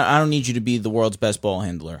 6'10"? I don't need you to be the world's best ball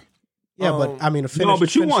handler. Yeah, but I mean,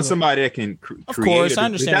 but you want somebody that can create. Of course, I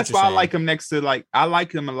understand. That's why I like him next to I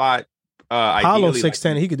like him a lot. Paulo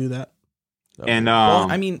 6'10", he could do that. And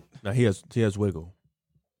I mean, no, he has wiggle.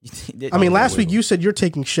 I mean, last week you said you're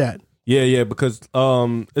taking Chet. Yeah, because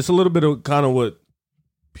it's a little bit of kind of what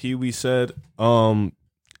Pee Wee said.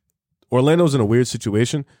 Orlando's in a weird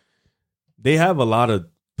situation. They have a lot of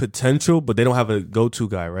potential, but they don't have a go-to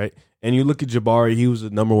guy, right? And you look at Jabari, he was the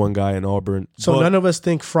number 1 guy in Auburn. So none of us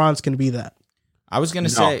think Franz can be that. I was going to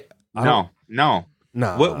say no.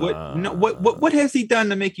 Nah. What has he done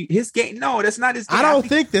to make you his game? No, that's not his game. I don't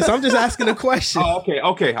think this. I'm just asking a question. Oh,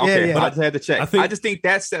 okay. Yeah. I just had to check. I just think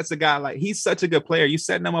that sets a guy like he's such a good player. You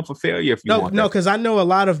setting him up for failure if you want. No, because I know a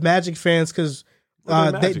lot of Magic fans because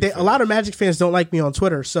a lot of Magic fans don't like me on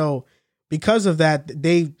Twitter. So because of that,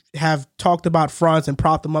 they have talked about Franz and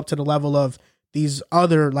propped them up to the level of these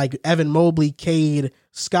other like Evan Mobley, Cade,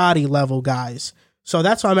 Scotty level guys. So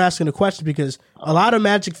that's why I'm asking the question, because a lot of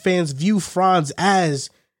Magic fans view Franz as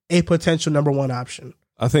a potential number 1 option.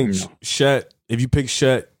 I think Chet, if you pick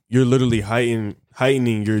Chet, you're literally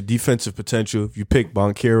heightening your defensive potential. If you pick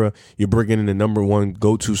Banchero, you're bringing in the number 1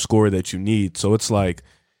 go-to scorer that you need. So it's like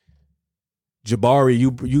Jabari,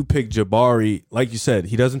 you pick Jabari, like you said,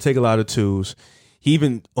 he doesn't take a lot of twos. He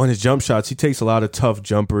even, on his jump shots, he takes a lot of tough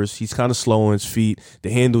jumpers. He's kind of slow on his feet.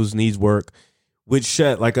 The handles needs work. With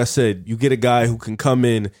Chet, like I said, you get a guy who can come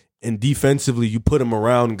in and defensively, you put him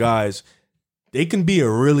around guys. They can be a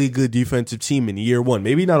really good defensive team in year 1.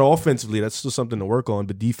 Maybe not offensively. That's still something to work on.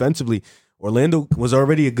 But defensively, Orlando was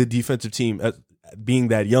already a good defensive team at being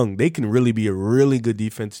that young. They can really be a really good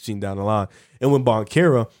defensive team down the line. And when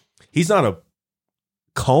Banchero, he's not a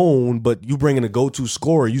cone, but you bring in a go-to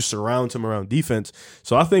scorer, you surround him around defense.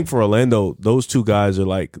 So I think for Orlando, those 2 guys are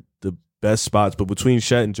like the best spots. But between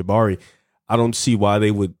Chet and Jabari, I don't see why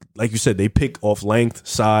they would, like you said, they pick off length,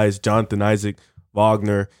 size, Jonathan Isaac,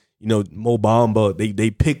 Wagner, Mo Bamba.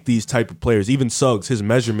 They pick these type of players. Even Suggs, his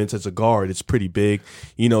measurements as a guard, it's pretty big.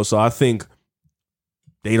 So I think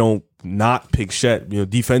they don't not pick Chet.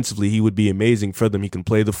 Defensively, he would be amazing for them. He can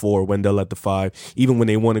play the 4, Wendell at the 5, even when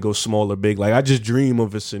they want to go small or big. Like, I just dream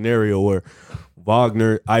of a scenario where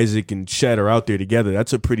Wagner, Isaac, and Chet are out there together.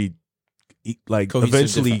 That's a pretty,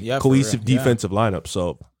 cohesive defensive lineup.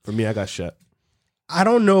 So for me, I got Chet. I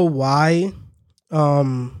don't know why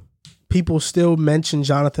people still mention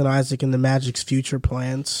Jonathan Isaac in the Magic's future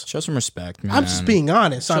plans. Show some respect, man. I'm just being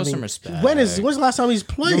honest. Some respect. When's the last time he's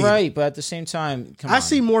played? You're right, but at the same time, come on. I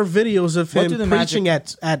see more videos of him preaching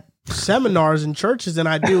at seminars and churches than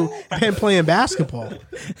I do him playing basketball.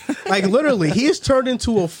 Like, literally, he has turned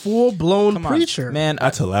into a full-blown preacher. Man,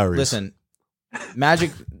 that's hilarious. Listen,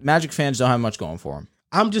 Magic fans don't have much going for him.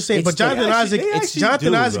 I'm just saying, but Jonathan Isaac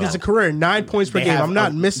is a career 9 points per game. I'm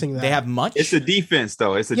not missing that. They have much. It's a defense,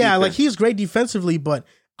 though. Like he's great defensively, but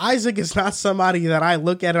Isaac is not somebody that I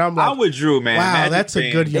look at and I'm like, I'm with Drew, man. Wow, Magic that's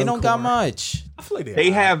a good young They don't core. got much. I feel like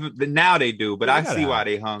they have now. They do, but I see why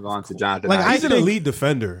they hung on to Jonathan. Like, Isaac. He's an elite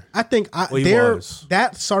defender. I think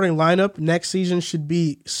that starting lineup next season should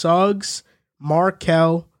be Suggs,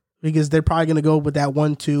 Markelle, because they're probably going to go with that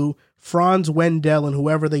 1-2, Franz, Wendell, and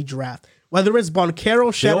whoever they draft. Whether it's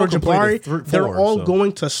Banchero, Chet, or Jabari, they're all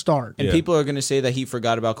going to start. And people are going to say that he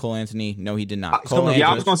forgot about Cole Anthony. No, he did not.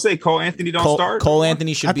 I was going to say Cole Anthony don't start. Cole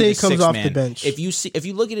Anthony should be the comes sixth off man. The bench. If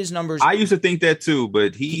you look at his numbers, I used to think that too,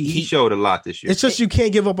 but he showed a lot this year. It's just you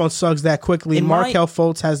can't give up on Suggs that quickly. Markelle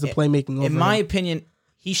Fultz has the playmaking over in my opinion,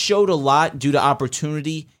 he showed a lot due to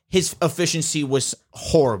opportunity. His efficiency was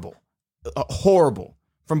horrible.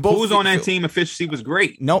 From both. Who's on that team efficiency was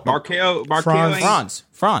great. No, Markel, Franz.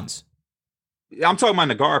 I'm talking about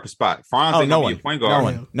the guard spot. Franz ain't gonna be a point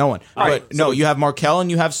guard. No one. Right. But no, you have Markel and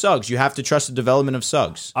you have Suggs. You have to trust the development of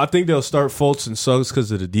Suggs. I think they'll start Fultz and Suggs because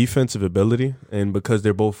of the defensive ability and because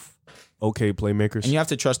they're both okay playmakers. And you have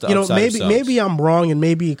to trust the upside of Suggs. Maybe I'm wrong, and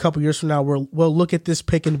maybe a couple years from now we'll look at this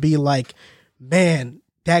pick and be like, man,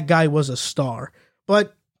 that guy was a star.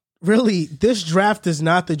 But really, this draft is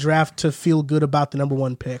not the draft to feel good about the number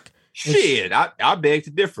one pick. Shit, I beg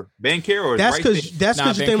to differ. Banchero is that's right because there.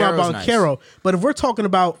 you're thinking about Banchero. Nice. But if we're talking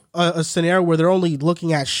about a scenario where they're only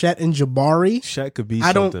looking at Chet and Jabari, Chet could be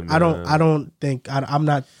I don't think I'm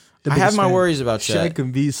not. I have my worries about Chet. Chet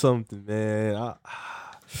can be something, man.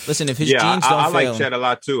 Listen, if his genes don't I fail, like Chet a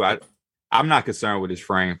lot too. I'm not concerned with his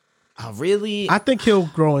frame. Oh, really? I think he'll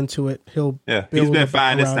grow into it. He's been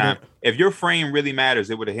fine this time. If your frame really matters,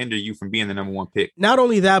 it would have hindered you from being the number one pick. Not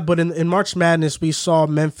only that, but in March Madness, we saw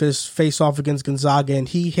Memphis face off against Gonzaga, and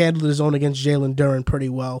he handled his own against Jalen Duren pretty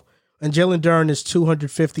well. And Jalen Duren is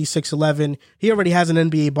 250, 6'11". He already has an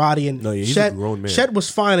NBA body, and he's a grown man. Chet was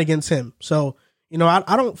fine against him. So,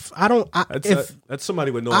 that's somebody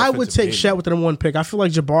with no. I would take Chet with the number one pick. I feel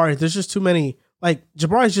like Jabari. There's just too many. Like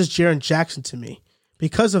Jabari's just Jaren Jackson to me.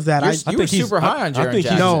 Because of that, you were super high on Jaren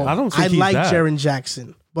Jackson. No, I like Jaren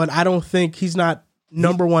Jackson, but I don't think he's not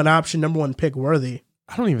number one option, number one pick worthy.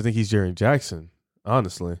 I don't even think he's Jaren Jackson,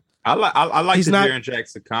 honestly. I like the Jaren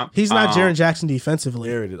Jackson comp. He's not Jaren Jackson defensively.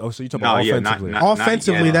 There it is. Oh, so you're talking about offensively?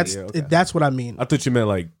 Offensively, that's what I mean. I thought you meant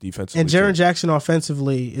like defensively. And Jaren Jackson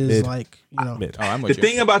offensively is mid. I'm with the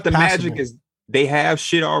thing about the Passable. Magic is they have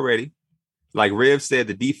shit already. Like Riv said,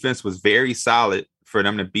 the defense was very solid for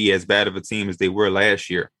them to be as bad of a team as they were last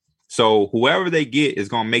year. So whoever they get is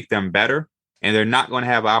going to make them better, and they're not going to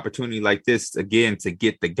have an opportunity like this again to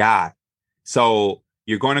get the guy. So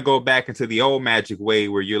you're going to go back into the old Magic way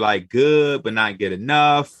where you're like good, but not good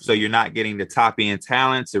enough. So you're not getting the top end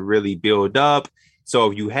talent to really build up. So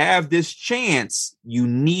if you have this chance, you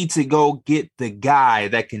need to go get the guy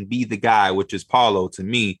that can be the guy, which is Paolo to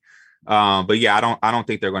me. But yeah, I don't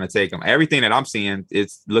think they're going to take him. Everything that I'm seeing,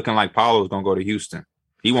 it's looking like Paolo is going to go to Houston.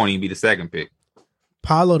 He won't even be the second pick.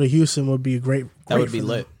 Paolo to Houston would be great. That would be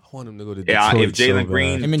lit. I want him to go to Detroit. If Jalen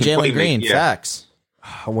Green, him and Jalen Green, facts.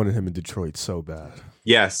 I wanted him in Detroit so bad.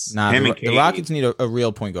 Yes, the Rockets need a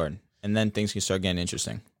real point guard, and then things can start getting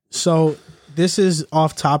interesting. So this is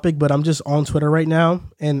off topic, but I'm just on Twitter right now,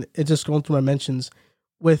 and it's just going through my mentions.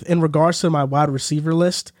 In regards to my wide receiver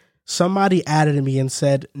list, somebody added me and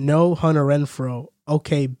said, "No Hunter Renfrow."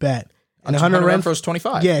 Okay, bet. And Hunter Renfrow's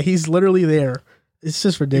 25. Yeah, he's literally there. It's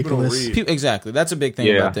just ridiculous. Exactly. That's a big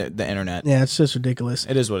thing about the internet. Yeah, it's just ridiculous.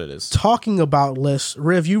 It is what it is. Talking about lists,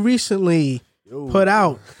 Riv, you recently put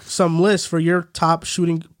out some lists for your top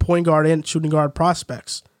point guard and shooting guard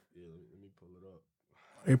prospects.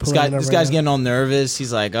 This guy's getting all nervous.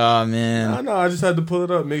 He's like, oh, man. No, I just had to pull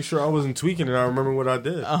it up, make sure I wasn't tweaking it. I remember what I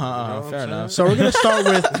did. Fair enough. So we're going to start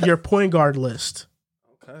with your point guard list.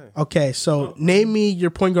 Okay, so name me your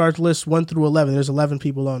point guard list 1 through 11. There's 11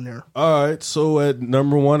 people on there. All right, so at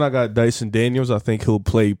number 1, I got Dyson Daniels. I think he'll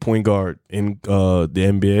play point guard in the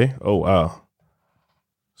NBA. Oh, wow.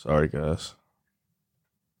 Sorry, guys.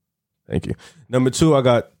 Thank you. Number 2, I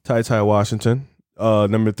got Ty Washington.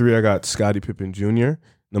 Number 3, I got Scottie Pippen Jr.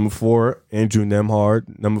 Number 4, Andrew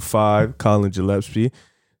Nembhard. Number 5, Colin Gillespie.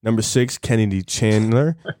 Number 6, Kennedy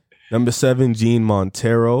Chandler. Number 7, Gene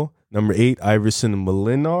Montero. Number 8, Iverson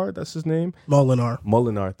Molinar. That's his name?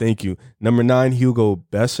 Molinar, thank you. Number 9, Hugo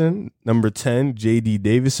Besson. Number 10, J.D.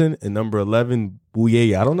 Davison. And number 11,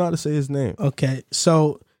 Bouye. I don't know how to say his name. Okay,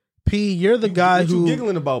 so P, you're the guy who you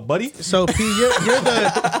giggling about, buddy. So P,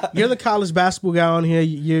 you're the college basketball guy on here.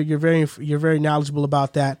 You're very knowledgeable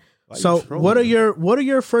about that. So what are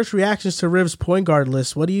your first reactions to Riv's point guard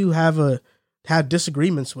list? What do you have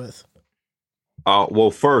disagreements with? Well,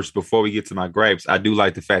 first, before we get to my gripes, I do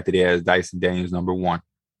like the fact that he has Dyson Daniels number 1.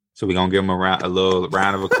 So we're gonna give him a little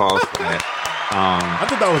round of applause for that. I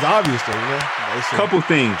thought that was obvious, though.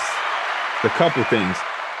 A couple things.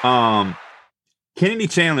 Kennedy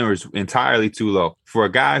Chandler is entirely too low for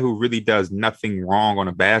a guy who really does nothing wrong on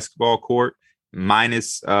a basketball court,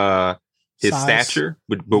 minus his stature.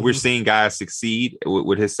 But we're seeing guys succeed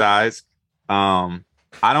with his size. I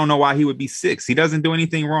don't know why he would be 6. He doesn't do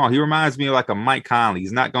anything wrong. He reminds me of like a Mike Conley.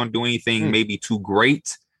 He's not going to do anything maybe too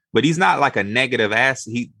great, but he's not like a negative ass.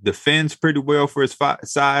 He defends pretty well for his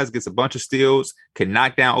size, gets a bunch of steals, can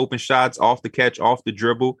knock down open shots off the catch, off the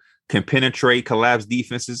dribble, can penetrate, collapse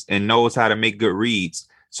defenses, and knows how to make good reads.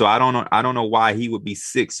 So I don't know why he would be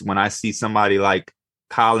 6 when I see somebody like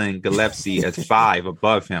Colin Gillespie at 5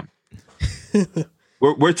 above him.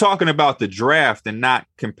 We're talking about the draft and not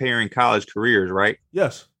comparing college careers, right?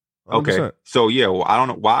 Yes. 100%. Okay. So yeah, well, I don't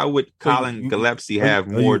know why would Colin Gillespie have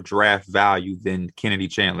more draft value than Kennedy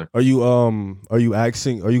Chandler. Are you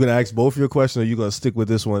gonna ask both of your questions, or are you gonna stick with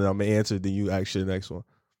this one? I'm gonna answer, then you ask your next one.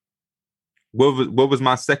 What was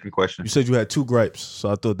my second question? You said you had 2 gripes,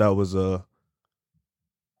 so I thought that was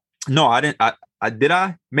No, I didn't. I did.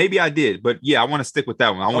 Maybe I did, but yeah, I want to stick with that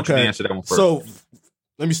one. I want you to answer that one first. So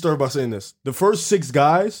let me start by saying this: the first 6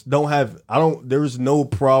 guys there is no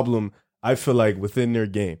problem, I feel like, within their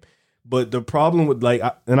game. But the problem with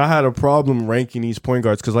I had a problem ranking these point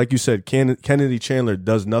guards because, like you said, Kennedy Chandler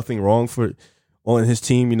does nothing wrong on his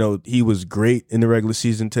team. You know, he was great in the regular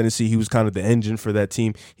season. Tennessee, he was kind of the engine for that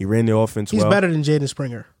team. He ran the offense well. He's better than Jaden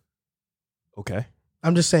Springer. Okay.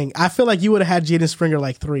 I'm just saying, I feel like you would have had Jaden Springer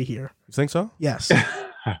like 3 here. You think so? Yes.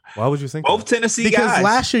 Why would you think both that? Tennessee because guys? Because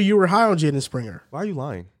last year you were high on Jaden Springer. Why are you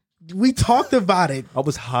lying? We talked about it. I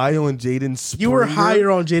was high on Jaden Springer. You were higher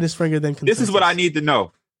on Jaden Springer than consensus. This is what I need to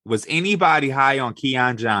know. Was anybody high on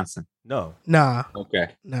Keon Johnson? No. Nah. Okay.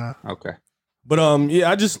 Nah. Okay. But yeah,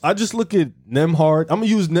 I just look at Nembhard. I'm gonna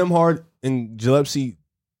use Nembhard and Gillespie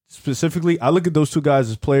specifically. I look at those 2 guys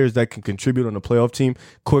as players that can contribute on a playoff team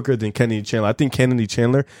quicker than Kennedy Chandler. I think Kennedy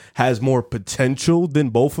Chandler has more potential than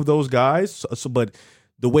both of those guys. But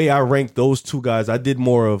the way I rank those 2 guys, I did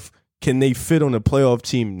more of, can they fit on a playoff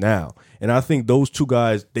team now? And I think those 2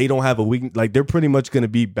 guys, they don't have a weakness. Like, they're pretty much going to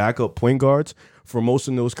be backup point guards for most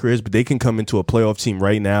of those careers, but they can come into a playoff team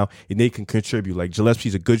right now and they can contribute. Like,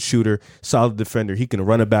 Gillespie's a good shooter, solid defender. He can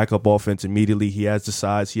run a backup offense immediately. He has the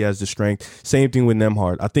size. He has the strength. Same thing with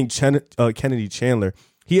Nembhard. I think Kennedy Chandler,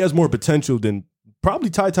 he has more potential than probably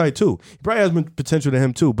Ty too. He probably has more potential than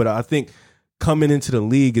him too, but I think coming into the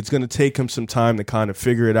league, it's going to take him some time to kind of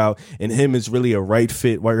figure it out, and him is really a right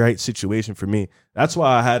fit, right situation for me. That's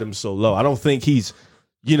why I had him so low. I don't think he's,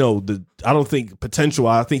 I don't think potential.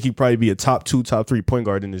 I think he'd probably be a top 2, top 3 point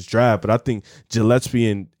guard in this draft, but I think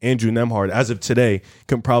Gillespie and Andrew Nembhard, as of today,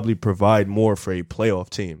 can probably provide more for a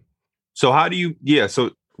playoff team. So how do you,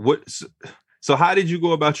 so how did you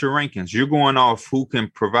go about your rankings? You're going off who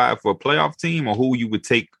can provide for a playoff team or who you would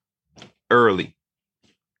take early?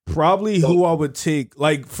 Probably who I would take,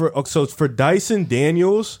 for Dyson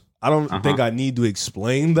Daniels, I don't think I need to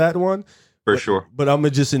explain that one. Sure. But I'm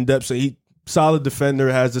going to just in depth say he solid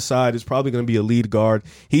defender, has the side, is probably going to be a lead guard.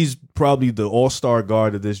 He's probably the all-star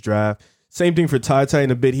guard of this draft. Same thing for Ty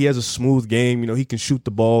in a bit. He has a smooth game. He can shoot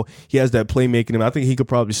the ball. He has that playmaking in him. I think he could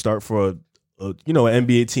probably start for an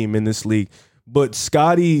NBA team in this league. But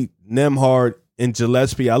Scotty, Nembhard, and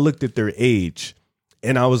Gillespie, I looked at their age,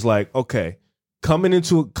 and I was like, okay, coming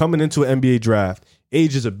into an NBA draft,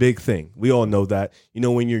 age is a big thing. We all know that.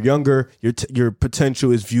 When you're younger, your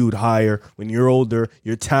potential is viewed higher. When you're older,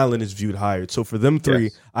 your talent is viewed higher. So for them 3,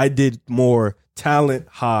 yes, I did more talent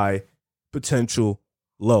high, potential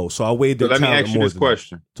low. So I weighed their talent more. Let me ask you this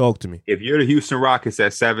question. Talk to me. If you're the Houston Rockets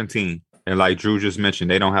at 17, and like Drew just mentioned,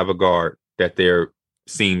 they don't have a guard that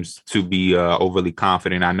seems to be overly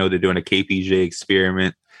confident. I know they're doing a KPJ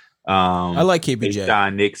experiment. I like KPJ.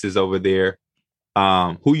 John Nix is over there.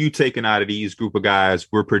 Who you taking out of these group of guys?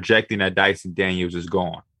 We're projecting that Dyson Daniels is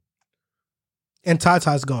gone, and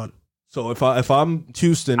Ty's gone. So if I'm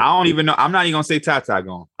Houston, I don't even know. I'm not even gonna say Ty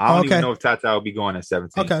gone. I don't even know if Ty will be going at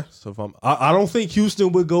 17. Okay. So I don't think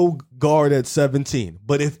Houston would go guard at 17,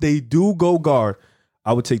 but if they do go guard,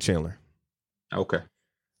 I would take Chandler. Okay.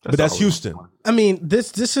 But that's Houston. I mean,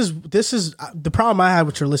 this is the problem I have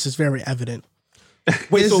with your list is very evident.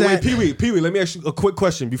 Wait, Pee Wee, let me ask you a quick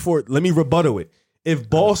question let me rebuttal it.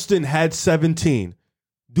 If Boston had 17,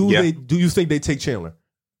 do you think they take Chandler?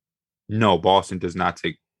 No, Boston does not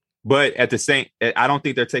take. But at the same, I don't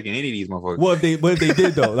think they're taking any of these motherfuckers. What if they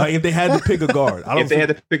did though? Like if they had to pick a guard, if they had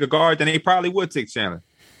to pick a guard, then they probably would take Chandler.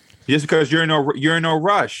 Just because you're in no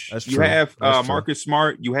rush. That's true. You have Marcus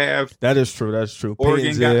Smart. You have that is true. That's true.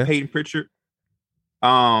 Oregon got Peyton Pritchard.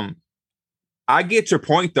 I get your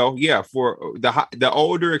point though. Yeah, for the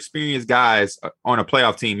older, experienced guys on a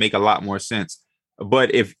playoff team make a lot more sense.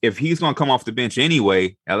 But if he's going to come off the bench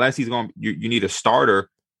anyway, unless he's going, you need a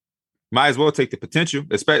starter. Might as well take the potential,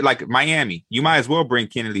 especially like Miami. You might as well bring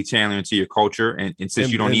Kennedy Chandler into your culture, and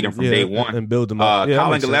since you don't need him from day one, and build him up.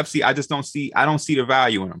 Colin Gillespie, I don't see the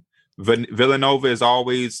value in him. Villanova is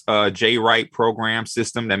always a Jay Wright program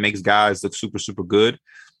system that makes guys look super, super good.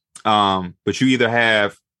 But you either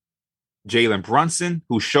have Jalen Brunson,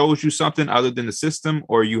 who shows you something other than the system,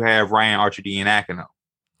 or you have Ryan Archie-Diakino.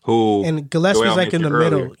 Who and Gillespie's Joel like in the mentioned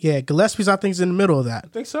middle. earlier. Yeah, Gillespie's I think is in the middle of that. I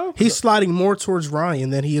think so. He's sliding more towards Ryan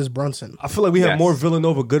than he is Brunson. I feel like we have Yes. more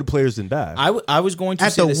Villanova good players than bad. I was going to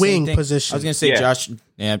At say the same wing thing. position. I was going to say Yeah. Josh.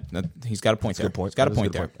 Yeah, he's got a point there. Good point. He's got a That is a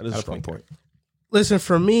point good there. point. That is a Got strong point point. Listen,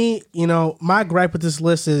 for me, my gripe with this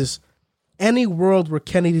list is any world where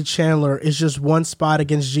Kennedy Chandler is just one spot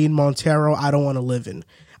against Gene Montero, I don't want to live in.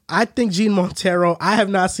 I think Gene Montero, I have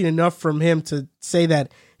not seen enough from him to say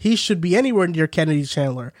that he should be anywhere near Kennedy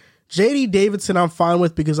Chandler. J.D. Davidson, I'm fine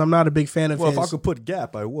with because I'm not a big fan of his. Well, if I could put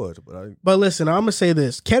Gap, I would. But listen, I'm going to say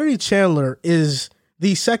this. Kennedy Chandler is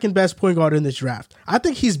the second best point guard in this draft. I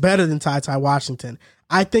think he's better than Ty Washington.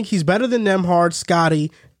 I think he's better than Nembhard,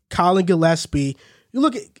 Scotty, Colin Gillespie. You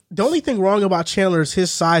look at the only thing wrong about Chandler is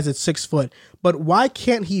his size at 6 foot. But why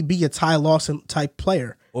can't he be a Ty Lawson type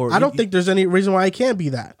player? I don't think there's any reason why he can't be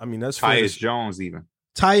that. I mean, that's Tyus Jones even.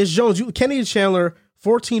 Tyus Jones, Kennedy Chandler,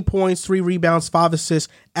 14 points, 3 rebounds, 5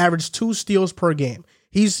 assists, averaged 2 steals per game.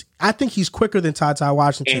 I think he's quicker than Ty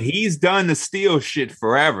Washington. And he's done the steal shit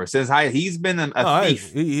forever since he's been a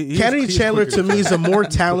thief. Kennedy Chandler to me is a more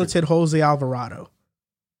talented Jose Alvarado.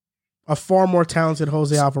 A far more talented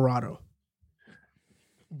Jose Alvarado.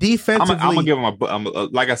 Defensively, I'm gonna give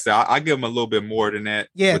him like I said, I give him a little bit more than that.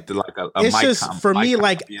 Yeah, with it's just for me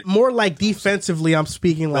like more like defensively. I'm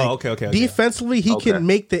speaking like okay. Defensively, he can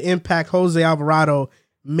make the impact Jose Alvarado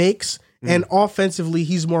makes, and offensively,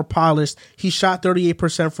 he's more polished. He shot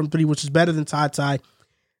 38% from 3, which is better than Ty.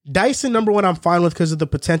 Dyson, number 1, I'm fine with because of the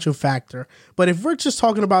potential factor. But if we're just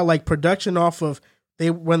talking about like production off of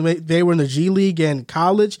when they were in the G League and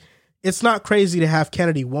college, it's not crazy to have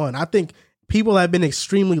Kennedy 1. I think people have been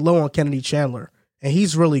extremely low on Kennedy Chandler, and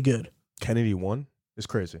he's really good. Kennedy 1 is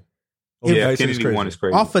crazy. Yeah, Kennedy 1 is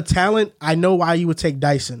crazy. Off of talent, I know why you would take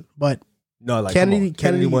Dyson, but no, like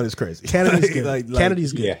Kennedy 1 is crazy. Kennedy's good.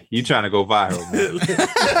 Kennedy's good. Yeah, you trying to go viral,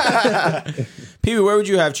 man. Pee-wee, where would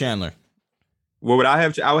you have Chandler? What would I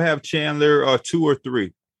have? I would have Chandler 2 or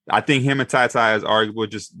 3. I think him and Ty is arguable,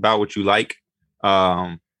 just about what you like.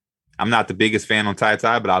 I'm not the biggest fan on Ty,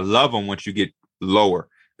 but I love him once you get lower.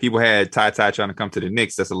 People had Ty trying to come to the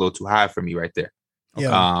Knicks. That's a little too high for me right there. Yeah.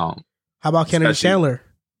 How about Kennedy Chandler?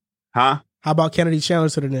 Huh? How about Kennedy Chandler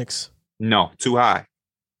to the Knicks? No, too high.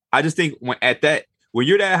 I just think when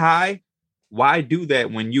you're that high, why do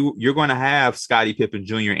that when you're going to have Scottie Pippen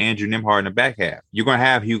Jr., Andrew Nembhard in the back half? You're going to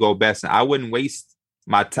have Hugo Besson. I wouldn't waste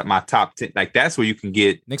my top 10. Like that's where you can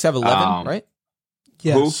get. Knicks have 11, right?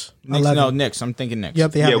 Yes. Knicks. I'm thinking Knicks.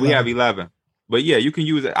 Yep, we have 11. But yeah, you can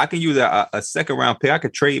use it. I can use a second round pick. I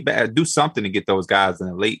could trade back, do something to get those guys in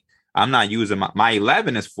the late. I'm not using my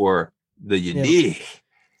 11 is for the dig.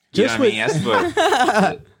 You know what I mean?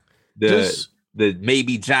 That's for the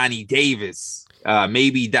maybe Johnny Davis,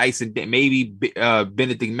 maybe Dyson, maybe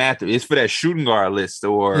Benedict Matthews. It's for that shooting guard list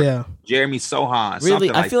or Jeremy Sohan.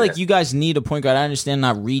 Really, I feel like you guys need a point guard. I understand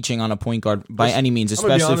not reaching on a point guard by any means,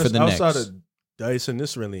 especially for the Knicks. Outside of Dyson,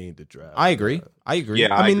 this really ain't the draft. I agree.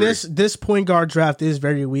 Yeah, I mean, agree. this point guard draft is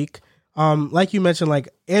very weak. Like you mentioned, like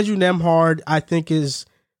Andrew Nembhard, I think is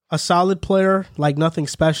a solid player, like nothing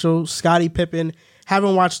special. Scottie Pippen,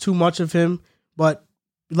 haven't watched too much of him, but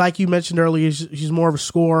like you mentioned earlier, he's more of a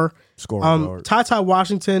scorer. Ty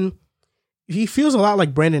Washington, he feels a lot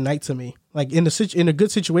like Brandon Knight to me. Like in a good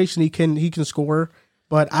situation, he can score.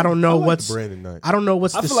 But I don't know what's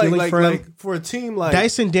the ceiling for him. Like for a team like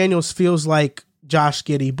Dyson Daniels feels like Josh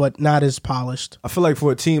Giddey, but not as polished. I feel like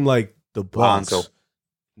for a team like the Bucks,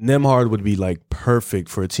 Nembhard would be like perfect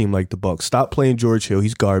for a team like the Bucks. Stop playing George Hill;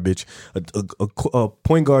 he's garbage. A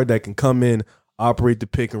point guard that can come in, operate the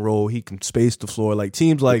pick and roll. He can space the floor. Like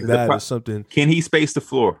teams like that is something. Can he space the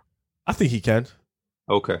floor? I think he can.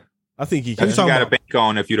 Okay, I think he can. You got to bank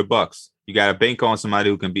on if you're the Bucks. You got to bank on somebody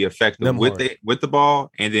who can be effective with the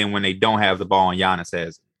ball, and then when they don't have the ball, and Giannis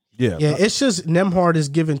has it. Yeah. It's just Nembhard is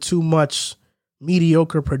given too much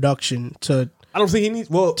mediocre production to. I don't think he needs.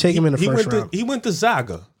 Well, take him in the first round. He went to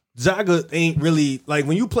Zaga. Zaga ain't really like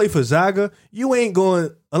when you play for Zaga, you ain't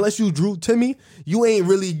going unless you Drew Timmy. You ain't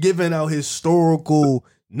really giving out historical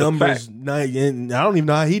numbers. And I don't even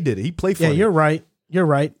know how he did it. He played for. Yeah, you're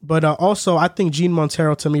right. But also, I think Gene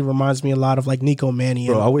Montero to me reminds me a lot of like Nico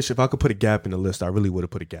Mannion. Bro, I wish if I could put a gap in the list, I really would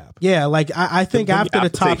have put a gap. Yeah, like I think after the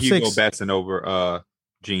top six, Hugo Besson over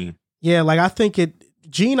Gene. Yeah, like I think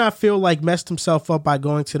Gene, I feel like messed himself up by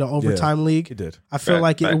going to the overtime league. He did. I feel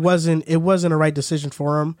like it wasn't a right decision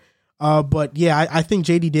for him. But yeah, I think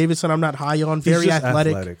J.D. Davidson, I'm not high on. Very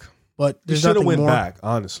athletic, but he should have went back.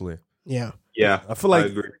 Honestly, yeah. Yeah, I feel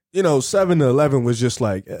like 7 to 11 was just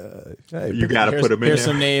like hey, you got to put them in. Here's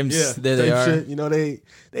some names. Yeah, there they are. Shit.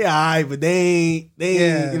 They alright, but they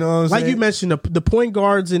ain't. You know what I'm like saying? you mentioned, the point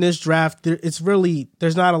guards in this draft, there's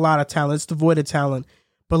not a lot of talent. It's devoid of talent.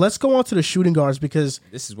 But let's go on to the shooting guards because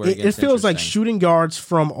this is where it feels like shooting guards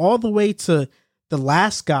from all the way to the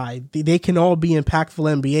last guy, they can all be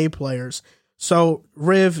impactful NBA players. So,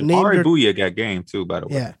 Riv, name Ari Booya got game too, by the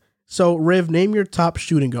way. Yeah. So, Riv, name your top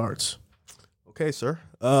shooting guards. Okay, sir.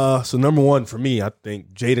 So number 1 for me, I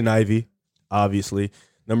think Jaden Ivey, obviously.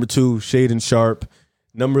 Number 2, Shaedon Sharpe.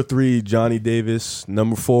 Number 3, Johnny Davis.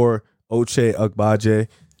 Number 4, Ochai Agbaji.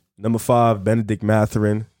 Number 5, Benedict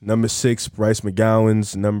Mathurin. Number 6, Bryce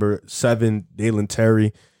McGowens. Number 7, Dalen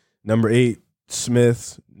Terry. Number 8,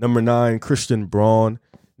 Smith. Number 9, Christian Braun.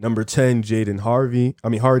 Number 10, Jaden Hardy.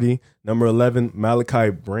 Number 11, Malachi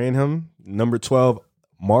Branham. Number 12,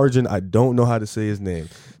 Margin. I don't know how to say his name.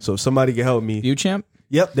 So if somebody can help me. Beauchamp?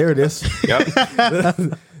 Yep, there it is.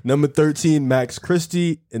 Yep. Number 13, Max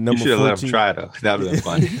Christie. And number 14. You should have let him try, though. That would have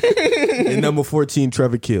been fun. And number 14,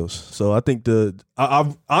 Trevor Keels. So I think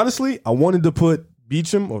honestly, I wanted to put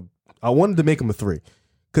Beacham, or I wanted to make him a 3.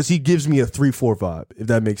 Because he gives me a 3-4 vibe, if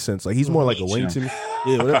that makes sense. Like he's more like a wing to me.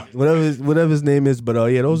 Yeah, whatever his name is. But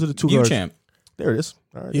yeah, those are the 2 guards. Beauchamp. There it is.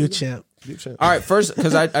 All right. Beauchamp. All right, first,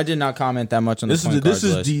 because I did not comment that much on this point guards This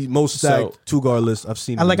is list. the most stacked 2-guard list I've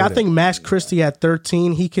seen. I think Max Christie at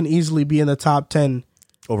 13, he can easily be in the top 10.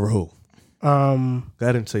 Over who? I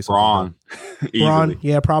didn't say something. Braun.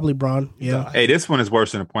 Yeah, probably Braun. Yeah. Hey, this one is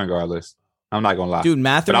worse than the point guard list. I'm not gonna lie, dude.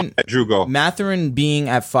 Mathurin being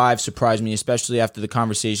at 5 surprised me, especially after the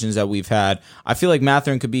conversations that we've had. I feel like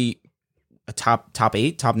Mathurin could be a top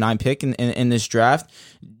 8, top 9 pick in this draft.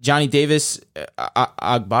 Johnny Davis,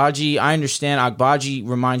 Agbaji. I understand Agbaji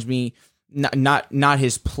reminds me not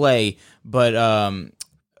his play, but Kelan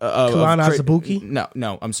Azubuike.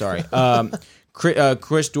 No, I'm sorry.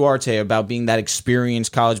 Chris Duarte, about being that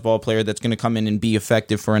experienced college ball player that's going to come in and be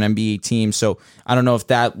effective for an NBA team. So I don't know if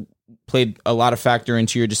that played a lot of factor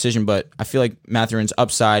into your decision, but I feel like Mathurin's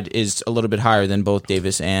upside is a little bit higher than both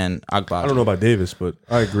Davis and Agbaji. I don't know about Davis, but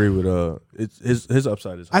I agree with his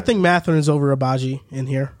upside is higher. I think Mathurin's over Agbaji in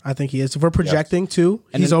here. I think he is. If we're projecting too,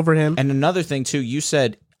 he's over him. And another thing too, you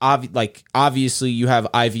said obviously you have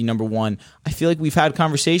Ivy number 1. I feel like we've had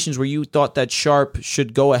conversations where you thought that Sharpe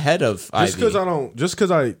should go ahead of Ivy.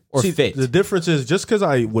 The difference is just because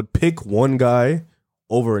I would pick one guy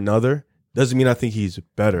over another doesn't mean I think he's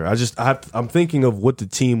better. I'm thinking of what the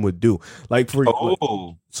team would do. It's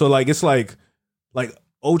like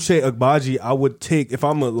Ochai Agbaji, I would take if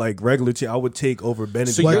I'm a regular team. I would take over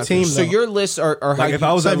Benedict. So your lists are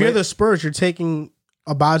how if you're the Spurs, you're taking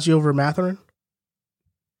Agbaji over Mathurin.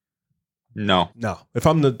 No. If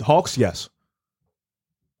I'm the Hawks, yes.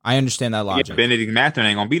 I understand that logic. Yeah, Benedict Mathurin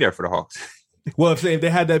ain't gonna be there for the Hawks. Well, if they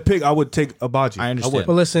had that pick, I would take Agbaji. I understand.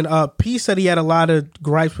 But listen, P said he had a lot of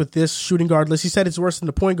gripes with this shooting guard list. He said it's worse than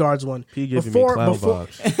the point guards one. P giving me cloud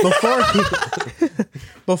vibes.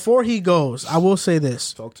 Before he goes, I will say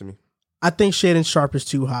this. Talk to me. I think Shaedon Sharpe is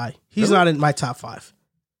too high. He's not in my top 5.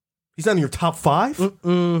 He's not in your top 5?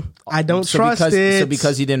 I don't trust it. So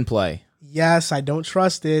because he didn't play. Yes, I don't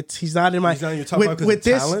trust it. He's not in my. He's not in your top 5 because of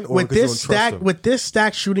talent, or because you don't trust him? With this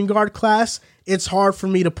stacked shooting guard class, it's hard for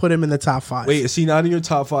me to put him in the top 5. Wait, is he not in your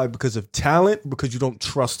top 5 because of talent? Because you don't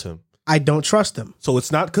trust him? I don't trust him. So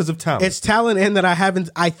it's not because of talent. It's talent, and that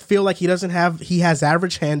I feel like he has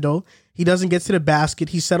average handle. He doesn't get to the basket.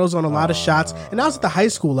 He settles on a lot of shots, and that was at the high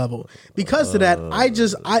school level. Because of that,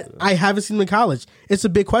 I haven't seen him in college. It's a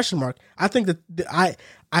big question mark. I think that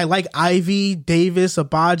I like Ivy, Davis,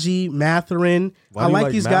 Agbaji, Mathurin. Why do you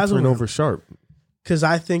like these Mathurin guys over Sharpe? Because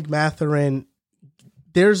I think Mathurin,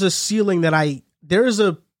 there's a ceiling there's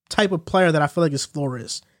a type of player that I feel like his floor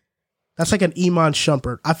is. That's like an Iman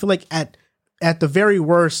Shumpert. I feel like at the very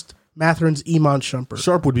worst, Mathurin's Iman Shumpert.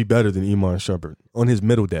 Sharpe would be better than Iman Shumpert on his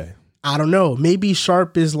middle day. I don't know. Maybe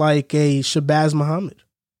Sharpe is like a Shabazz Muhammad.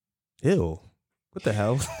 Ew. What the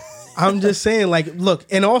hell? I'm just saying, look,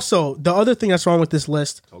 and also the other thing that's wrong with this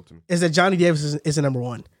list is that Johnny Davis is a number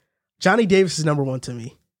 1. Johnny Davis is number 1 to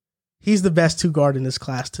me. He's the best 2 guard in this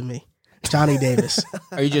class to me. Johnny Davis.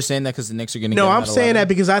 Are you just saying that because the Knicks are going to? No, I'm saying that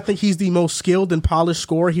because I think he's the most skilled and polished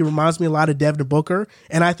scorer. He reminds me a lot of Devin Booker,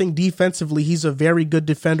 and I think defensively he's a very good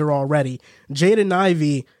defender already. Jaden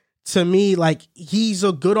Ivey, to me, he's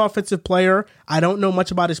a good offensive player. I don't know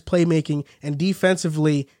much about his playmaking, and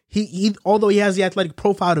defensively, he although he has the athletic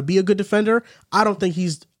profile to be a good defender, I don't think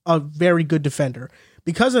he's a very good defender.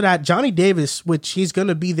 Because of that, Johnny Davis, which he's going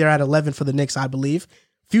to be there at 11 for the Knicks, I believe,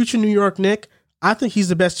 future New York Knick, I think he's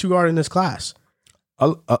the best 2 guard in this class.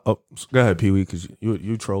 Go ahead, Pee Wee, because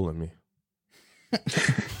you trolling me.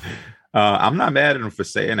 I'm not mad at him for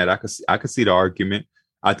saying that. I could see the argument.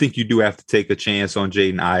 I think you do have to take a chance on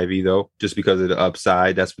Jaden Ivey, though, just because of the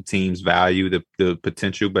upside. That's what teams value, the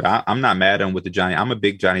potential. But I'm not mad at him with the Johnny. I'm a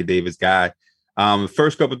big Johnny Davis guy.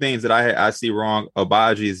 First couple of things that I see wrong.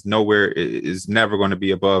 Agbaji is never going to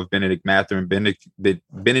be above Benedict Mathurin.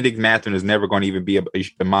 Benedict Mathurin is never going to even be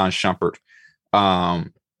Iman Shumpert.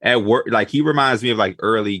 At work, like he reminds me of like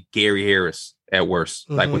early Gary Harris at worst,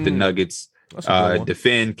 like with the Nuggets,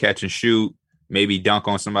 defend, catch and shoot. Maybe dunk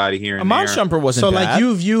on somebody here and Iman there. Shumpert wasn't so bad. like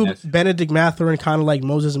you view Benedict Mathurin kind of like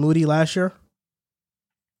Moses Moody last year.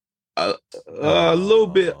 A little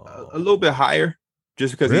bit higher,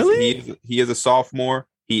 just because he is a sophomore.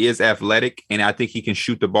 He is athletic, and I think he can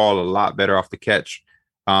shoot the ball a lot better off the catch.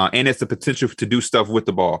 And it's the potential to do stuff with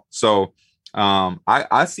the ball. So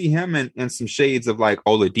I see him in some shades of like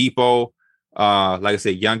Oladipo, like I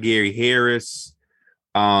said, young Gary Harris.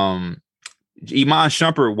 Iman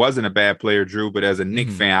Shumpert wasn't a bad player, Drew, but as a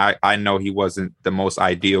Knicks fan, I know he wasn't the most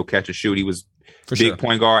ideal catch and shoot. He was big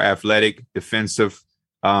point guard, athletic, defensive.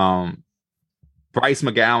 Bryce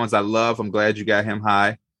McGowan's I love. I'm glad you got him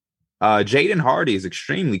high. Jaden Hardy is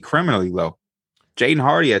extremely criminally low. Jaden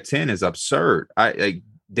Hardy at 10 is absurd.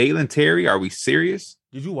 Dalen Terry, are we serious?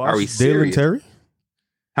 Did you watch Dalen Terry?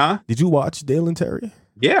 Huh? Did you watch Dalen Terry?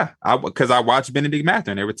 Yeah, because I watched Benedict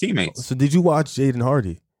Mathurin. They were teammates. So did you watch Jaden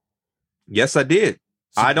Hardy? Yes, I did.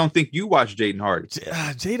 I don't think you watched Jaden Hardy.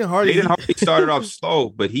 Jaden Hardy started off slow,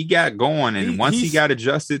 but he got going, and once he got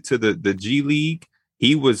adjusted to the G League,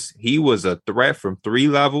 he was a threat from 3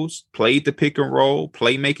 levels. Played the pick and roll,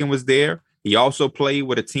 playmaking was there. He also played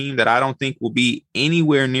with a team that I don't think will be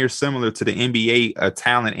anywhere near similar to the NBA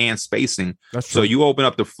talent and spacing. So you open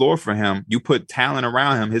up the floor for him. You put talent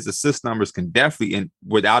around him. His assist numbers can definitely, and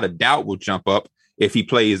without a doubt, will jump up if he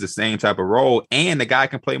plays the same type of role. And the guy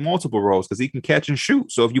can play multiple roles because he can catch and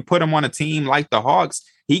shoot. So if you put him on a team like the Hawks,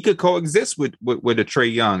 he could coexist with a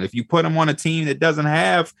Trae Young. If you put him on a team that doesn't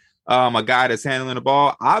have a guy that's handling the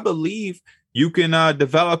ball, I believe you can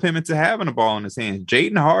develop him into having the ball in his hands.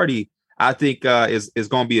 Jaden Hardy, I think, is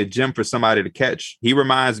going to be a gem for somebody to catch. He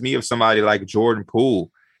reminds me of somebody like Jordan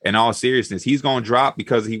Poole. In all seriousness, he's going to drop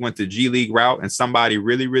because he went the G League route, and somebody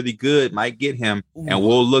really, really good might get him. Ooh. And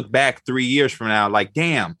we'll look back 3 years from now like,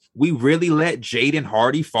 damn, we really let Jaden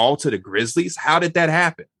Hardy fall to the Grizzlies? How did that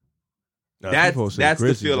happen? That's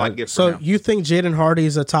the feel I get from him. So you think Jaden Hardy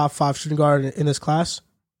is a top 5 shooting guard in this class?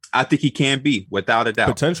 I think he can be, without a doubt.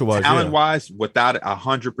 Potential-wise, talent-wise, without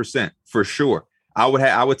 100%, for sure. I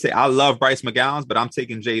would say I love Bryce McGowan, but I'm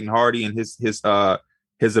taking Jaden Hardy and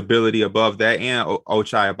his ability above that, and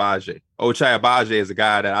Ochai Agbaji. Ochai Agbaji is a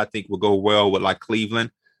guy that I think will go well with like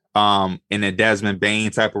Cleveland, in a Desmond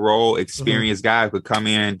Bane type of role. Experienced guy who could come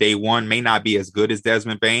in day one, may not be as good as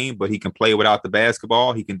Desmond Bane, but he can play without the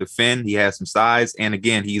basketball. He can defend. He has some size. And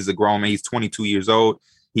again, he's a grown man. He's 22 years old.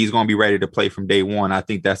 He's going to be ready to play from day one. I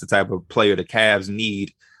think that's the type of player the Cavs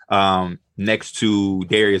need next to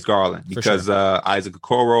Darius Garland, because Isaac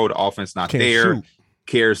Okoro, the offense not there. Shoot.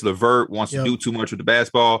 Karis LeVert wants to do too much with the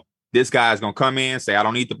basketball. This guy's going to come in, say, I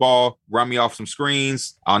don't need the ball, run me off some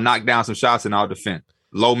screens, I'll knock down some shots, and I'll defend.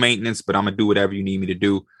 Low maintenance, but I'm going to do whatever you need me to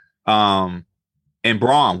do. And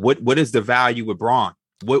Braun, what is the value with Braun?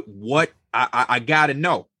 What I got to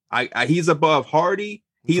know. He's above Hardy.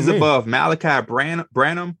 He's above Malachi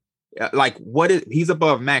Branham. Like, he's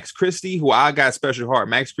above Max Christie, who I got special heart.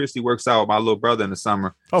 Max Christie works out with my little brother in the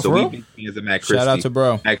summer. So we've been seeing as a Max Christie. Shout out to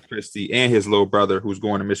bro. Max Christie and his little brother who's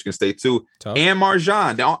going to Michigan State too. Tough. And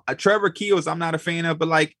Marjan. Trevor Keels, I'm not a fan of, but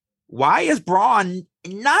like, why is Braun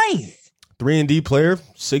 9th? 3-and-D player,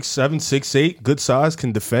 6'7", 6'8", good size,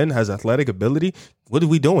 can defend, has athletic ability. What are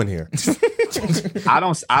we doing here? I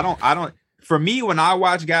don't. For me, when I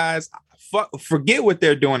watch guys, forget what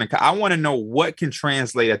they're doing. I want to know what can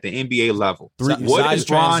translate at the NBA level. What is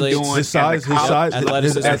Braun doing? His size,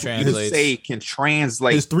 athleticism translates. Say can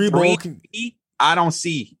translate. His 3-ball. I don't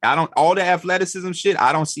see. All the athleticism shit.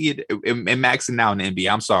 I don't see it in maxing out in the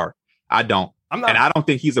NBA. I'm sorry, I don't. And I don't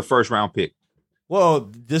think he's a first round pick.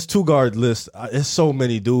 Well, this 2-guard list, it's so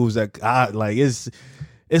many dudes that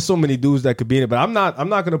it's so many dudes that could be in it. But I'm not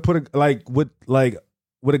gonna put it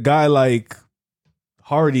with a guy like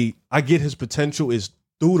Hardy. I get his potential is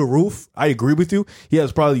through the roof. I agree with you. He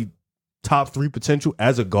has probably top 3 potential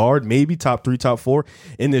as a guard, maybe top 3, top 4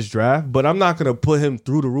 in this draft. But I'm not going to put him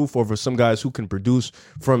through the roof over some guys who can produce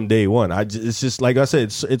from day one. It's just like I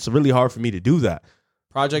said, it's really hard for me to do that.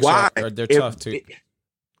 Projects they're tough too.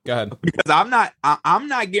 Go ahead. Because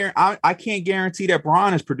I can't guarantee that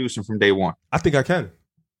Braun is producing from day one. I think I can.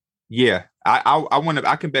 Yeah,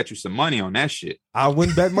 I can bet you some money on that shit. I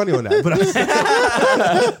wouldn't bet money on that, but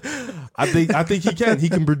I think he can. He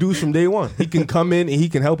can produce from day one. He can come in and he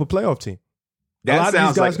can help a playoff team. That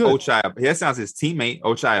sounds like Ochai. That sounds his teammate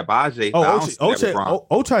Ochai Agbaji.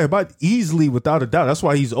 Ochai Agbaji easily, without a doubt. That's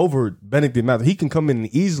why he's over Bennedict Mathurin. He can come in and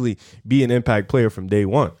easily be an impact player from day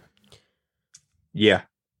one. Yeah,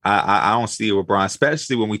 I don't see it with Bron,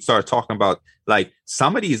 especially when we start talking about like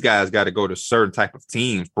some of these guys got to go to certain type of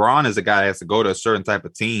teams. Bron is a guy that has to go to a certain type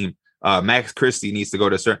of team. Max Christie needs to go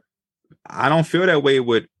to a certain. I don't feel that way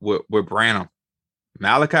with Branham.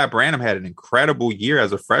 Malachi Branham had an incredible year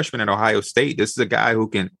as a freshman at Ohio State. This is a guy who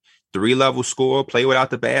can 3-level score, play without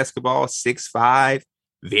the basketball, 6'5",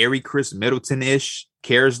 very Chris Middleton-ish,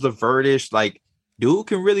 Caris LeVert-ish. Like, dude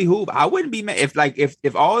can really hoop. I wouldn't be mad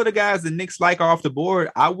if all of the guys the Knicks like are off the board.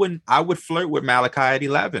 I would flirt with Malachi at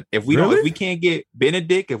 11. If we can't get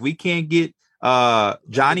Benedict, if we can't get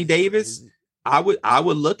Johnny Davis, I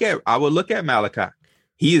would look at Malachi.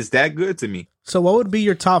 He is that good to me. So what would be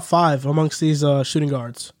your top 5 amongst these shooting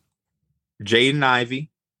guards? Jaden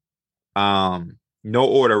Ivey. No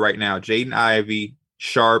order right now. Jaden Ivey,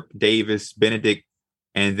 Sharp, Davis, Benedict,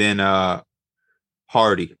 and then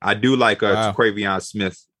Hardy. I do like Traquavion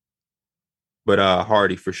Smith, but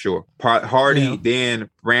Hardy for sure. Hardy,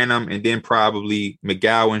 then Branham, and then probably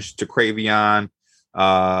McGowan, Traquavion,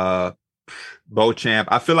 Beauchamp.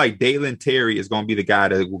 I feel like Dalen Terry is going to be the guy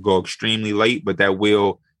that will go extremely late, but that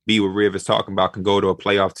will be what Riv is talking about, can go to a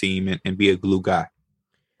playoff team and be a glue guy.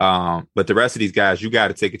 But the rest of these guys, you got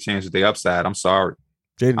to take a chance with the upside. I'm sorry.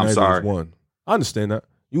 I'm sorry. One. I understand that.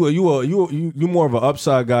 You more of an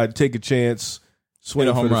upside guy. Take a chance,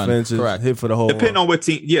 swing for the fences, hit for the hole. Depending on what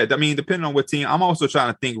team. Yeah, I mean, depending on what team. I'm also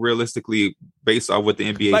trying to think realistically based off what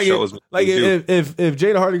the NBA shows. If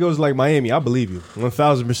Jaden Hardy goes like Miami, I believe you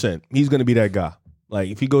 1,000%. He's going to be that guy. Like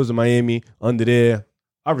if he goes to Miami under there,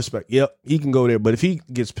 I respect. Yep, he can go there. But if he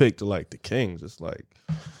gets picked to like the Kings, it's like,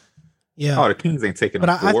 yeah. Oh, the Kings ain't taking.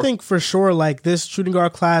 But I think for sure, like this shooting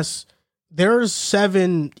guard class, there's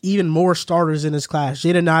 7 even more starters in this class.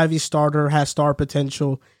 Jaden Ivey starter has star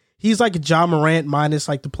potential. He's like a Ja Morant minus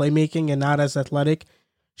like the playmaking and not as athletic.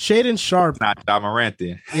 Shaedon Sharpe, not Ja Morant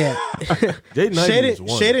then. Yeah,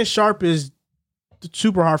 Shaedon Sharpe is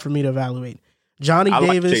super hard for me to evaluate. Johnny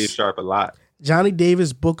Davis, like Shaedon Sharpe a lot. Johnny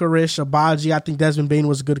Davis, Bookerish, Agbaji. I think Desmond Bane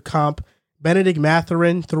was a good comp. Bennedict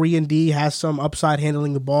Mathurin, 3-and-D, has some upside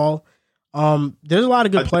handling the ball. There's a lot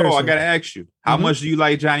of good players. I got to ask you, how much do you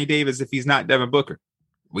like Johnny Davis if he's not Devin Booker?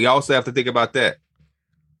 We also have to think about that.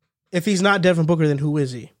 If he's not Devin Booker, then who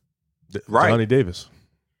is he? Right, Johnny Davis.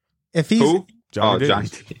 If he's who? Johnny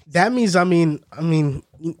Davis. That means I mean,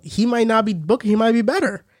 he might not be Booker. He might be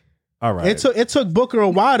better. All right. It took Booker a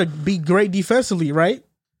while to be great defensively, right?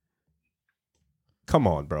 Come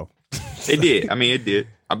on, bro. It did. I mean, it did.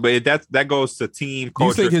 But that goes to team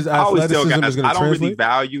culture. Do you think his athleticism is going to translate? I don't really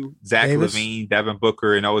value Zach LaVine, Devin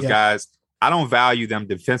Booker, and those guys. I don't value them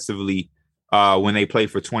defensively when they play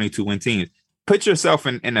for 22-win teams. Put yourself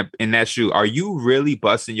in that shoe. Are you really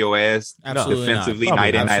busting your ass defensively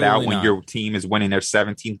night in, night out when your team is winning their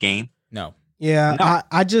 17th game? No. Yeah, no.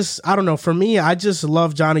 I don't know. For me, I just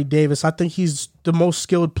love Johnny Davis. I think he's the most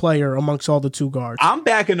skilled player amongst all the 2 guards. I'm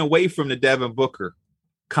backing away from the Devin Booker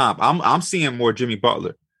comp. I'm seeing more Jimmy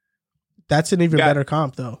Butler. That's an even better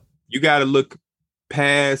comp, though. You got to look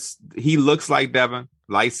past. He looks like Devin,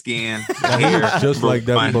 light skin, hair, just like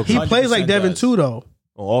Devin Booker. He plays like Devin too, though.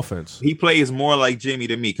 On offense, he plays more like Jimmy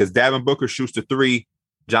to me because Devin Booker shoots the 3.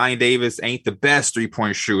 Johnny Davis ain't the best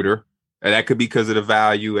 3-point shooter. That could be because of the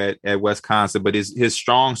value at Wisconsin, but his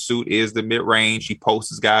strong suit is the mid range. He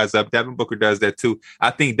posts his guys up. Devin Booker does that too.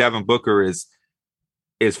 I think Devin Booker is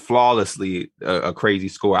flawlessly a crazy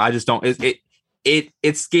scorer. I just don't.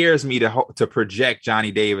 It scares me to project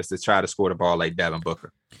Johnny Davis to try to score the ball like Devin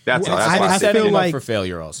Booker. That's all. That's why I feel like for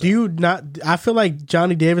failure. Also, do you not? I feel like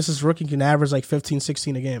Johnny Davis's rookie can average like 15,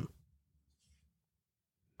 16 a game.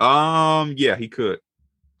 Yeah, he could.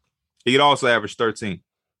 He could also average 13.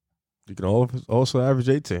 He can also average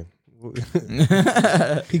 18.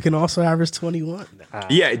 He can also average 21.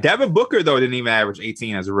 Yeah, Devin Booker though didn't even average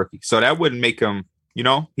 18 as a rookie, so that wouldn't make him. You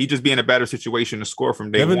know, he just be in a better situation to score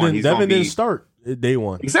from day one. Devin didn't start day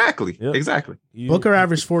one. Exactly. Yep. Exactly. Booker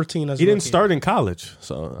averaged 14 as he didn't start in college,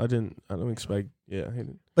 so I don't expect. Yeah. He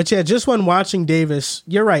didn't. But yeah, just when watching Davis,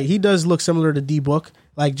 you're right. He does look similar to D Book,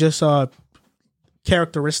 like just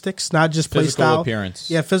characteristics, not just play style. Appearance.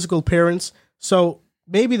 Yeah, physical appearance. So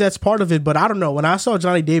maybe that's part of it, but I don't know. When I saw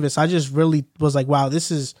Johnny Davis, I just really was like, wow, I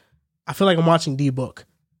feel like I'm watching D Book.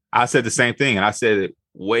 I said the same thing, and I said it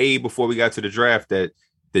way before we got to the draft that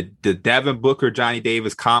the Devin Booker, Johnny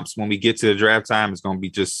Davis comps when we get to the draft time is going to be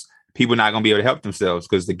just people not going to be able to help themselves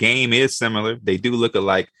because the game is similar. They do look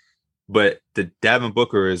alike, but the Devin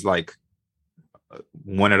Booker is like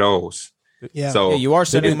one of those. Yeah. So you are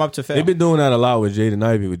setting them up to fail. They've been doing that a lot with Jaden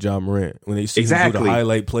Ivey with John Morant when they see him do the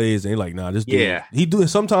highlight plays and they're like, nah, this dude. Yeah.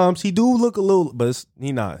 Sometimes he do look a little, but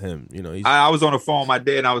he not him. You know. I was on the phone with my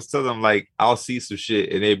dad and I was telling him like I'll see some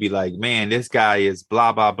shit and they'd be like, man, this guy is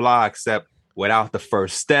blah blah blah except without the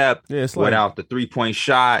first step, without the 3-point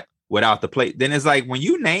shot, without the play. Then it's like when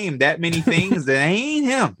you name that many things, that ain't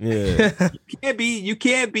him. Yeah, you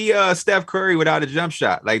can't be Steph Curry without a jump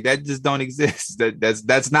shot. Like that just don't exist.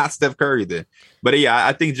 That's not Steph Curry then. But yeah,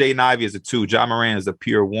 I think Jaden Ivey is a 2. John Moran is a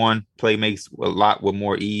pure 1. Play makes a lot with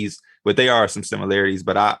more ease, but they are some similarities.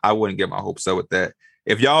 But I wouldn't get my hopes up with that.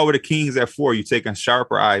 If y'all were the Kings at 4, you taking Sharp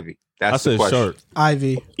or Ivy? That's the question. Sharp.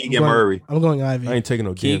 Ivy. Keegan Murray. I'm going Ivy. I ain't taking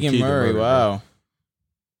no Keegan Murray. Wow.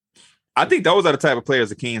 I think those are the type of players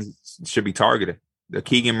the Kings should be targeted. The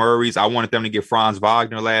Keegan Murrays. I wanted them to get Franz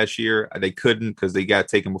Wagner last year. They couldn't because they got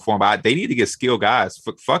taken before. But they need to get skilled guys.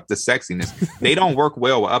 Fuck the sexiness. They don't work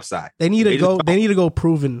well with upside. They need to go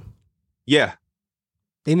proven. Yeah.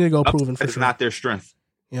 They need to go proven for sure. It's not their strength.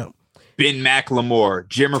 Yeah. Ben McLemore,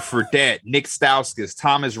 Jimmer Fredette, Nick Stauskas,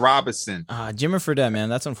 Thomas Robinson. Jimmer Fredette, man,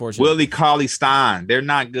 that's unfortunate. Willie Cauley-Stein. They're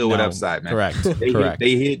not good with upside, man. Correct.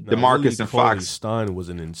 They hit DeMarcus and Fox. Stein was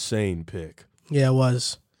an insane pick. Yeah, it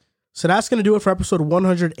was. So that's going to do it for episode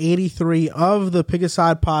 183 of the Pick a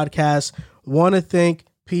Side podcast. Want to thank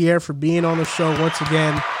Pierre for being on the show once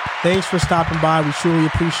again. Thanks for stopping by. We truly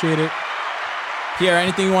appreciate it. Pierre,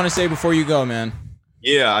 anything you want to say before you go, man?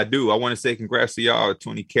 Yeah, I do. I want to say congrats to y'all at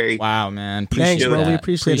 20K. Wow, man. Thanks, bro. We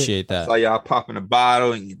appreciate that. I saw y'all popping a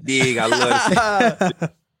bottle and you dig. I love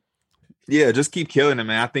it. Yeah, just keep killing it,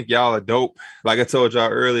 man. I think y'all are dope. Like I told y'all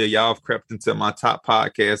earlier, y'all have crept into my top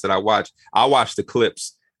podcast that I watch. I watch the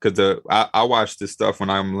clips because I watch this stuff when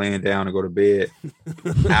I'm laying down to go to bed.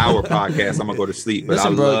 Our podcast, I'm going to go to sleep. But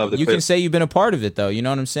listen, I bro, love the you clips. can say you've been a part of it, though. You know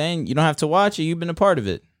what I'm saying? You don't have to watch it. You've been a part of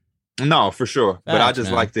it. No, for sure. But I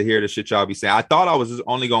just like to hear the shit y'all be saying. I thought I was just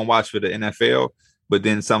only going to watch for the NFL, but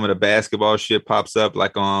then some of the basketball shit pops up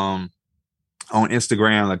like on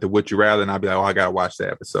Instagram, like the Would You Rather, and I'll be like, oh, I got to watch that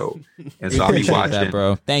episode. And so I'll be watching that,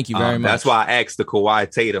 bro. Thank you very much. That's why I asked the Kawhi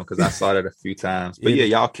Tatum because I saw that a few times. But yeah,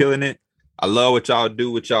 y'all killing it. I love what y'all do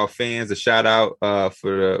with y'all fans. A shout out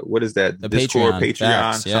for the, what is that? The Discord,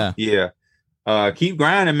 Patreon. Facts, yeah. Keep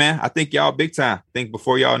grinding, man. I think y'all big time. I think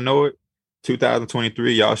before y'all know it,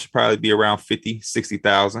 2023, y'all should probably be around 50,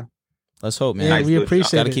 60,000. Let's hope, man. Yeah, we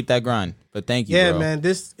appreciate it. Got to keep that grind. But thank you, yeah, bro. man.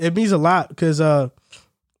 It means a lot because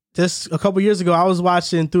just a couple years ago, I was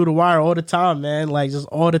watching Through the Wire all the time, man. Like just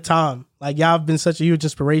all the time. Like y'all have been such a huge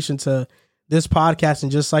inspiration to this podcast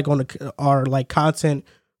and just like on our like content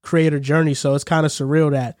creator journey. So it's kind of surreal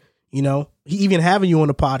that even having you on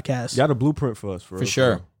the podcast. You got a blueprint for us, for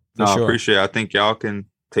sure. I appreciate it. I think y'all can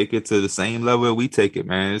take it to the same level we take it,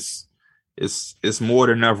 man. It's more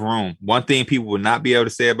than enough room. One thing people will not be able to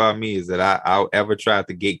say about me is that I'll ever try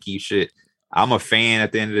to gatekeep shit. I'm a fan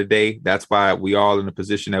at the end of the day. That's why we all in the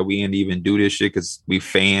position that we in to even do this shit, because we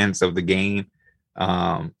fans of the game.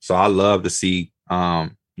 So I love to see the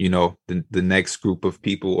next group of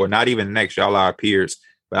people, or not even next, y'all are our peers.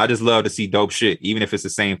 But I just love to see dope shit, even if it's the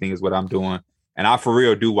same thing as what I'm doing. And I for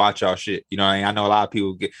real do watch y'all shit. You know, I know a lot of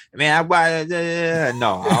people get, man,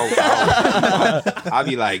 I'll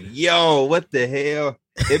be like, yo, what the hell?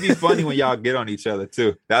 It'd be funny when y'all get on each other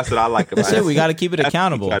too. That's what I like about it. That's it. We got to keep it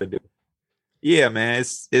accountable. Yeah, man.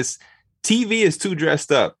 It's TV is too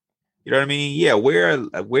dressed up. You know what I mean? Yeah, wear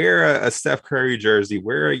a Steph Curry jersey,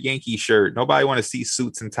 wear a Yankee shirt. Nobody want to see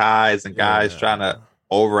suits and ties and guys trying to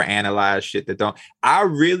overanalyze shit that don't. I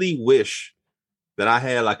really wish that I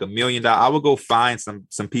had like $1 million. I would go find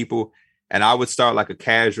some people and I would start like a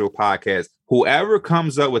casual podcast. Whoever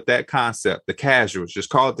comes up with that concept, the casuals, just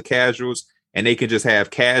call it the casuals, and they can just have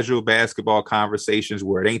casual basketball conversations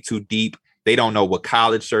where it ain't too deep. They don't know what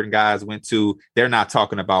college certain guys went to. They're not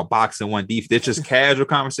talking about boxing one deep. It's just casual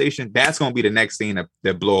conversation. That's going to be the next thing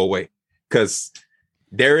that blow away, because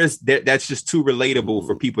that's just too relatable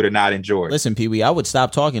for people to not enjoy. Listen, Pee Wee, I would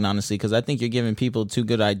stop talking, honestly, because I think you're giving people too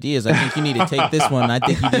good ideas. I think you need to take this one. I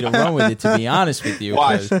think you need to run with it, to be honest with you.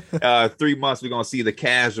 Watch, 3 months, we're going to see the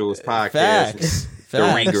Casuals podcast. Facts. The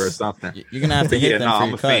Ringer or something. You're going to have to hit them for I'm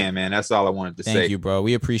your a cut. fan, man. That's all I wanted to say. Thank you, bro.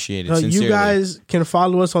 We appreciate it, sincerely. You guys can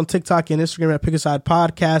follow us on TikTok and Instagram at Pick a Side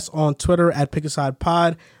Podcast, on Twitter at Pick a Side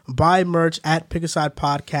Pod, buy merch at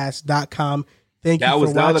pickasidepodcast.com. Thank you for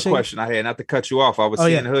watching. That was the other question I had, not to cut you off. I was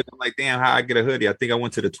seeing the hoodie. I'm like, damn, how I get a hoodie? I think I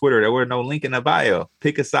went to the Twitter. There were no link in the bio.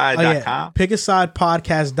 Pickasidepodcast.com.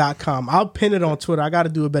 Pickasidepodcast.com. I'll pin it on Twitter. I got to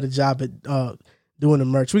do a better job at doing the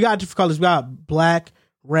merch. We got different colors. We got black,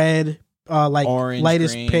 red, like orange,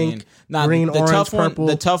 lightest green. pink, green, orange, purple.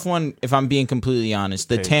 The tough one, if I'm being completely honest,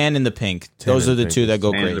 the tan and the pink. Those are the two that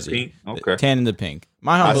go crazy. Okay. Tan and the pink.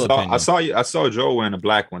 My humble opinion. I saw Joe wearing the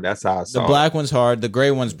black one. That's how I saw the black one's hard. The gray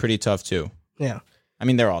one's pretty tough too. Yeah. I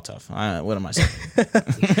mean, they're all tough. What am I saying?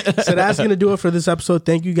 So that's going to do it for this episode.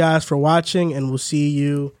 Thank you guys for watching, and we'll see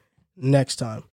you next time.